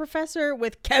by the professor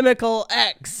with Chemical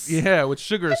X. Yeah, with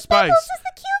sugar, spice, Bubbles is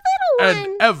the cute little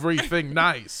and one. everything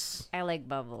nice. I like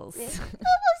Bubbles. Bubbles is the one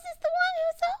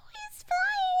who's always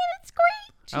flying, and it's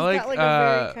great. She's I like, got like a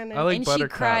very kind of... I like And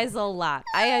Buttercup. she cries a lot.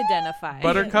 I identify.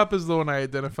 Buttercup is the one I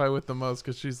identify with the most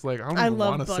because she's like, I don't I even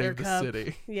love want to save the Buttercup.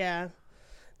 city. Yeah.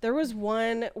 There was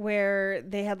one where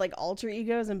they had like alter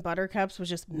egos and Buttercup's was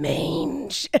just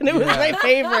mange. And it was my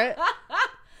favorite.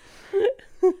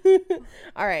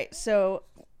 All right, so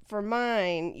for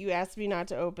mine, you asked me not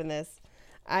to open this.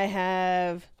 I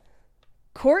have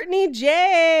Courtney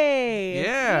J.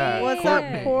 Yeah. What's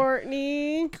Courtney. up,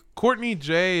 Courtney? Courtney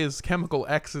J is Chemical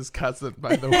X's cousin,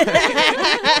 by the way.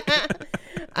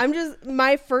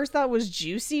 My first thought was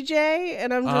Juicy J,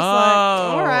 and I'm just like,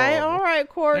 Oh. all right,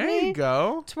 Courtney. There you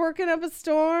go. Twerking up a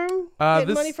storm, getting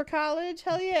this- money for college.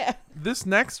 Hell yeah. This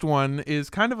next one is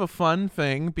kind of a fun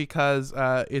thing because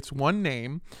it's one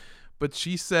name, but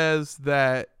she says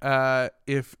that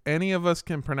if any of us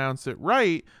can pronounce it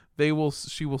right, she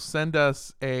will send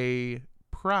us a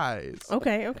prize.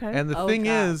 Okay. And the Oh, thing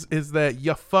God. is that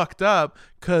you fucked up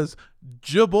because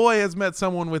Boy has met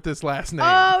someone with this last name.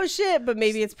 Oh shit! But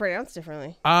maybe it's pronounced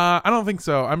differently. I don't think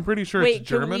so. I'm pretty sure Wait, it's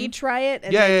German. can we try it?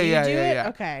 And Yeah, then yeah, you do it? yeah.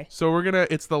 Okay. So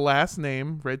it's the last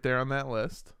name right there on that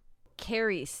list.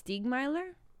 Carrie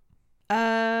Stiegmeiler?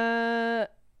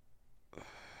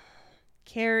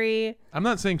 Carrie. I'm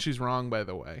not saying she's wrong, by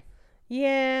the way.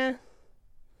 Yeah.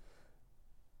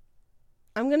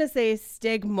 I'm gonna say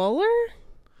Stegmuller.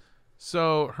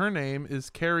 So her name is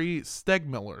Carrie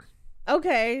Stegmiller.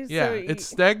 Okay. Yeah, so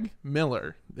it's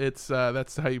Stegmiller. It's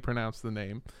that's how you pronounce the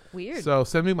name. Weird. So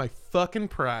send me my fucking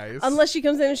prize. unless she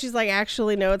comes in and she's like,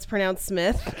 actually, no, it's pronounced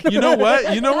Smith. You know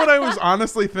what? You know what I was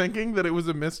honestly thinking? That it was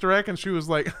a misdirect, and she was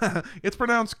like, it's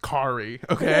pronounced Kari,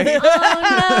 okay?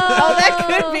 Oh, that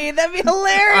could be. That'd be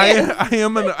hilarious.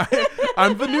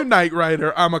 I'm the new Knight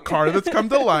Rider. I'm a car that's come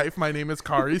to life. My name is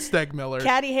Kari Stegmiller.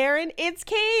 Catty Heron, it's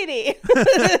Katie.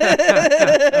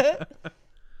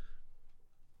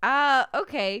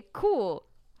 Okay, cool.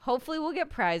 Hopefully we'll get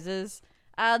prizes.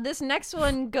 This next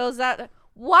one goes out.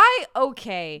 Why?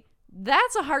 Okay.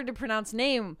 That's a hard to pronounce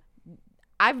name.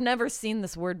 I've never seen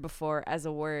this word before as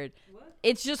a word. What?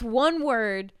 It's just one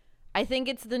word. I think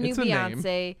it's the new It's a name.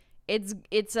 Beyonce. It's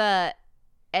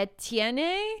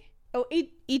Etienne? Oh,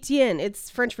 Etienne. It's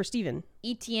French for Steven.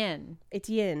 Etienne.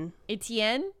 Etienne.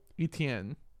 Etienne?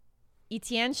 Etienne.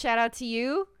 Etienne, shout out to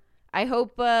you. I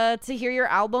hope to hear your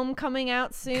album coming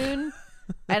out soon.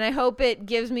 And I hope it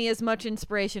gives me as much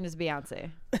inspiration as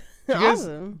Beyonce.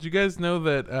 Awesome. Do you guys know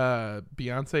that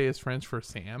Beyonce is French for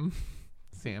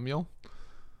Samuel?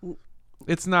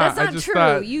 It's not. That's not I just true.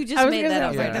 thought. You just I was made gonna say, that I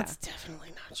up. was Yeah. like, that's definitely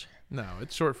not true. No,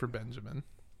 it's short for Benjamin.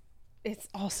 It's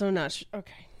also not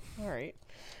okay. All right.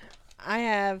 I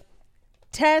have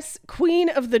Tess, Queen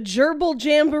of the Gerbil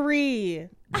Jamboree.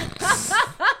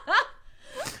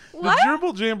 The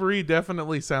Gerbil Jamboree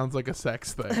definitely sounds like a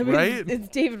sex thing, I mean, right? It's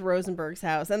David Rosenberg's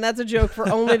house, and that's a joke for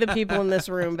only the people in this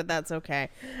room, but that's okay.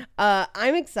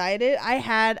 I'm excited. I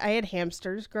had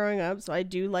hamsters growing up, so I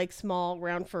do like small,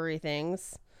 round, furry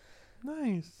things.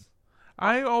 Nice.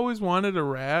 I always wanted a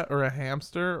rat or a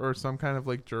hamster or some kind of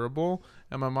like gerbil,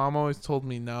 and my mom always told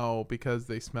me no because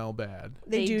they smell bad.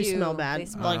 They do smell bad, They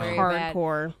smell like very bad.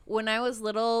 hardcore. When I was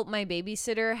little, my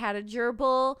babysitter had a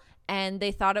gerbil, and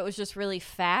they thought it was just really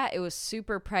fat. It was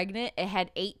super pregnant. It had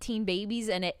 18 babies,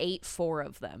 and it ate 4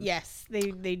 of them. Yes,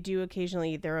 they do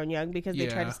occasionally eat their own young because they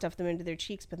try Yeah. to stuff them into their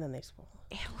cheeks, but then they swallow.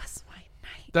 It was my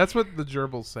night. That's what the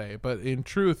gerbils say, but in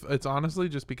truth, it's honestly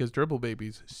just because gerbil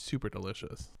babies super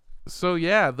delicious. So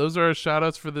yeah, those are our shout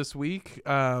outs for this week.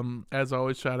 As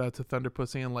always, shout out to Thunder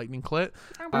Pussy and Lightning Clit.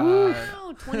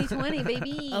 Wow, 2020,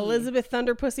 baby. Elizabeth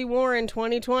Thunder Pussy Warren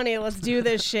 2020. Let's do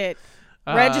this shit.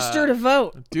 Register to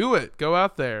vote. Do it. Go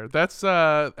out there. That's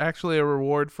actually a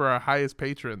reward for our highest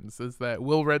patrons, is that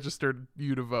we'll register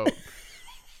you to vote.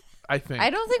 I think. I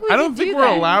don't think we I can don't think do we're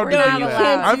that. allowed We're to not do that.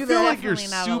 allowed. I Can't feel do that. like you're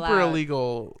Definitely not super allowed.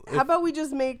 illegal. How about we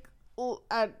just make we'll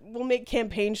make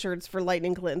campaign shirts for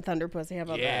Lightning Clit and Thunder Pussy. How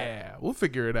about that? Yeah, we'll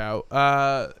figure it out.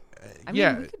 I mean,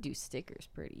 yeah. we could do stickers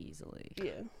pretty easily.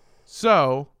 Yeah.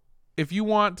 So, if you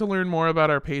want to learn more about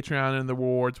our Patreon and the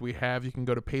rewards we have, you can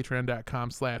go to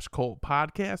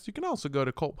patreon.com/cultpodcast. You can also go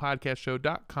to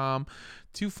cultpodcastshow.com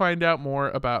to find out more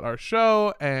about our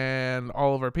show and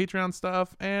all of our Patreon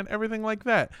stuff and everything like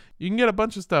that. You can get a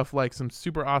bunch of stuff like some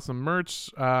super awesome merch,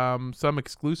 some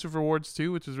exclusive rewards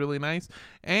too, which is really nice.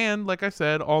 And like I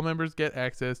said, all members get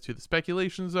access to the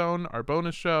Speculation Zone, our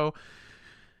bonus show,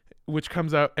 which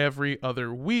comes out every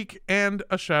other week, and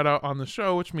a shout out on the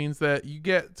show, which means that you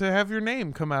get to have your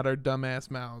name come out our dumbass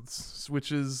mouths,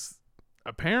 which is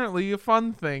apparently a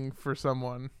fun thing for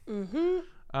someone. Mm-hmm.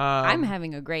 I'm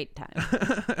having a great time.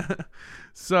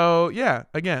 So yeah,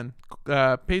 again,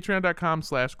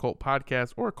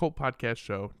 patreon.com/cultpodcast or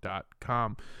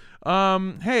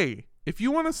cultpodcastshow.com. Hey, if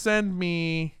you want to send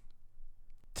me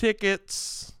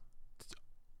tickets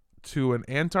to an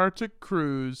Antarctic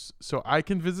cruise so I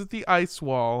can visit the ice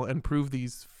wall and prove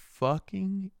these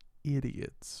fucking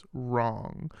idiots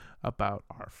wrong about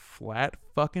our flat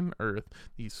fucking earth.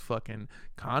 These fucking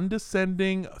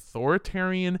condescending,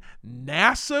 authoritarian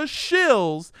NASA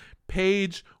shills.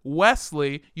 Paige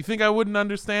Wesley, you think I wouldn't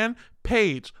understand?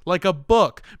 Paige, like a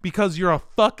book, because you're a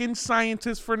fucking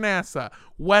scientist for NASA.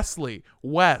 Wesley,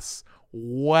 West,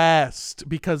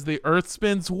 because the earth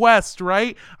spins west,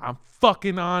 right? I'm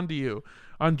fucking on to you.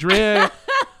 Andrea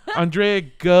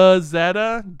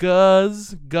Gazzetta,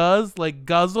 Guzz, like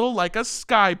guzzle, like a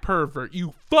sky pervert.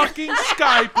 You fucking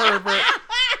sky pervert.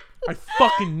 I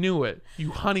fucking knew it.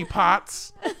 You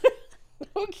honeypots.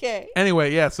 Okay.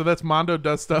 Anyway, yeah, so that's Mondo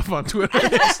Does Stuff on Twitter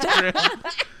and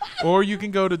Instagram. Or you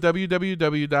can go to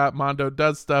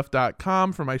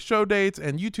www.mondodoesstuff.com for my show dates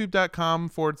and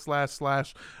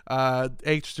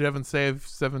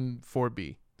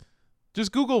youtube.com/H7Save74B.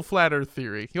 Just Google Flat Earth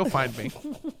Theory. You'll find me.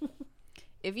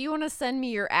 If you want to send me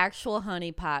your actual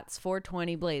honey pots,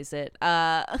 420 blaze it.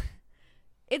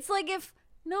 It's like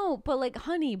like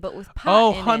honey, but with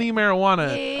pot in honey it.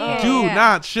 marijuana. Yeah. Do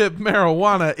not ship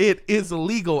marijuana. It is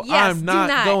illegal. Yes, I'm do not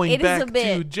not. going It is back a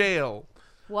bit. to jail.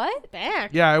 What?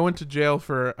 Back. Yeah, I went to jail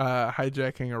for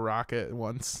hijacking a rocket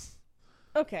once.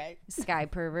 Okay. Sky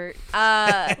pervert.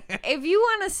 If you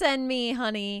want to send me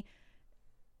honey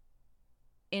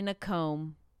in a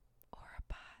comb or a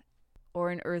pot or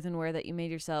an earthenware that you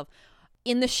made yourself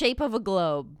in the shape of a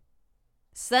globe,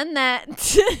 send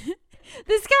that.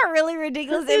 This got really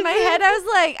ridiculous in my head. I was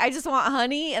like, I just want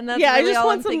honey, and that's Yeah, really I just all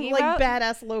want I'm some thinking like about.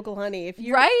 badass local honey. If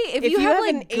you Right? If you have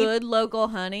an like good local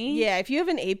honey. Yeah, if you have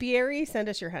an apiary, send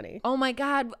us your honey. Oh my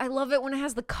God, I love it when it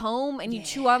has the comb and you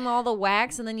chew on all the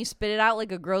wax and then you spit it out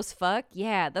like a gross fuck.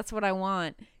 Yeah, that's what I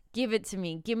want. Give it to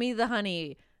me. Give me the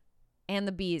honey and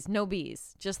the bees. No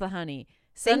bees, just the honey.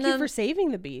 Thank you for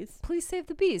saving the bees. Please save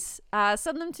the bees.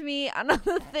 Send them to me on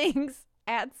other things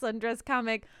at Sundress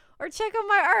Comic or check out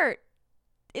my art.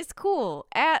 It's cool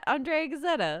at Andrea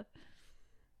Gazzetta.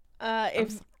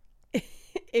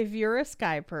 If you're a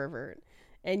sky pervert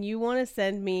and you want to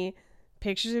send me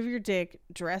pictures of your dick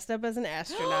dressed up as an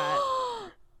astronaut,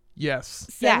 Yes.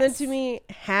 send them Yes. to me.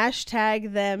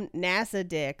 Hashtag them NASA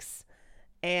dicks,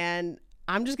 and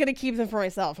I'm just gonna keep them for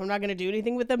myself. I'm not gonna do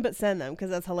anything with them, but send them because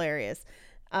that's hilarious.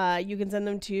 You can send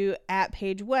them to at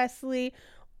Paige Wesley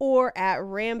or at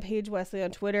Rampage Wesley on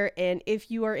Twitter. And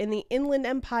if you are in the Inland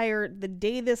Empire, the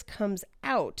day this comes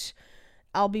out,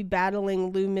 I'll be battling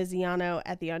Lou Miziano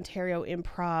at the Ontario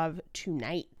Improv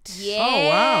tonight. Yeah, Oh,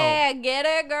 wow. get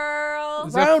it, girl.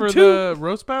 Is that Round for two. the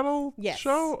roast battle Yes.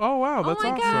 show? Oh, wow. That's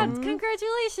oh my awesome. God,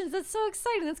 congratulations. That's so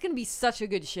exciting. That's going to be such a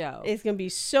good show. It's going to be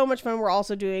so much fun. We're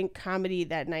also doing comedy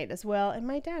that night as well. And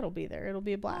my dad will be there. It'll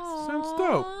be a blast. Sounds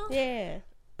dope. Yeah.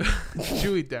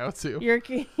 Chewy Doubtsu.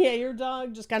 Your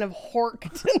dog just kind of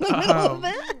horked in the middle of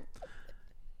it.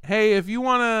 Hey, if you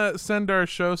want to send our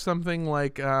show something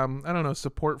like, I don't know,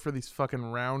 support for these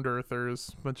fucking round earthers,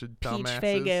 bunch of Peach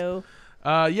dumbasses.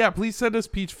 Fago. Yeah, please send us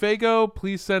Peach Fago.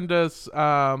 Please send us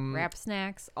Wrap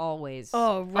snacks, always.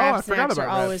 Oh, I wrap forgot snacks are about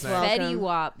wrap always snacks. Fetty welcome.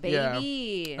 Wap, Yeah.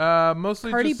 baby.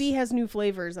 mostly Cardi just, B has new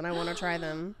flavors, and I want to try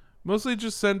them. mostly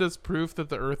just send us proof that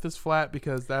the earth is flat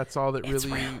because that's all that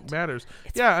really matters.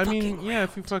 Yeah, I mean, yeah,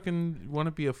 if you fucking want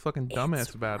to be a fucking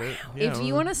dumbass about it. If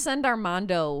you want to send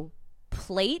Armando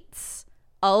plates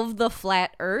of the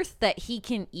flat earth that he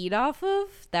can eat off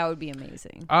of, that would be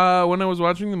amazing. When I was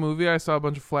watching the movie, I saw a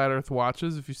bunch of flat earth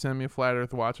watches. If you send me a flat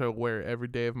earth watch, I will wear it every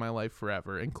day of my life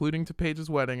forever, including to Paige's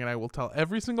wedding, and I will tell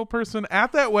every single person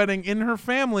at that wedding in her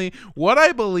family what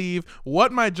I believe,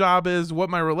 what my job is, what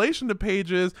my relation to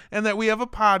Paige is, and that we have a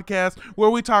podcast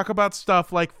where we talk about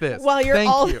stuff like this. While you're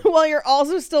Thank you. while you're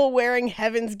also still wearing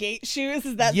Heaven's Gate shoes,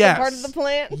 is that Yes. the part of the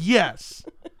plan? Yes.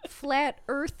 Flat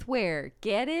earthware,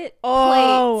 get it?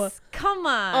 Oh. Plates. Come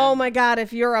on. Oh my God!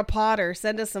 If you're a potter,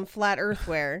 send us some flat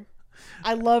earthware.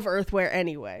 I love earthware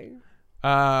anyway.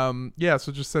 Yeah,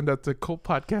 so just send that to Cult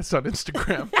Podcast on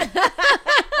Instagram.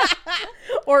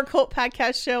 Or Cult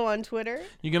Podcast Show on Twitter.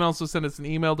 You can also send us an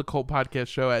email to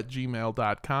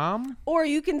cultpodcastshow@gmail.com. Or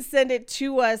you can send it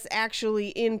to us actually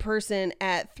in person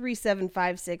at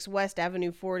 3756 West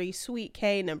Avenue 40, Suite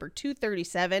K, number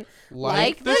 237.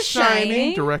 Like The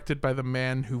Shining. Directed by the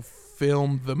man who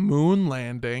filmed the moon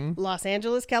landing. Los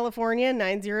Angeles, California,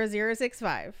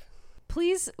 90065.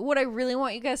 Please, what I really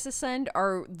want you guys to send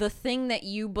are the thing that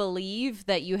you believe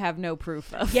that you have no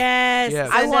proof of. Yes. Yes.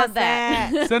 I send want us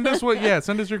that. Send us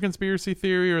send us your conspiracy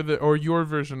theory or your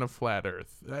version of flat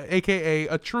earth, aka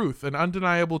a truth, an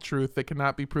undeniable truth that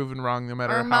cannot be proven wrong no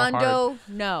matter how hard. Armando,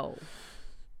 no.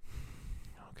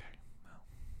 Okay.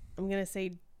 I'm going to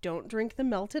say don't drink the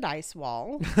melted ice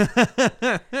wall.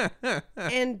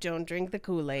 And don't drink the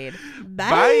Kool-Aid. Bye.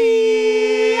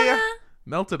 Bye.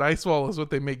 Melted ice wall is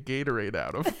what they make Gatorade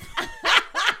out of.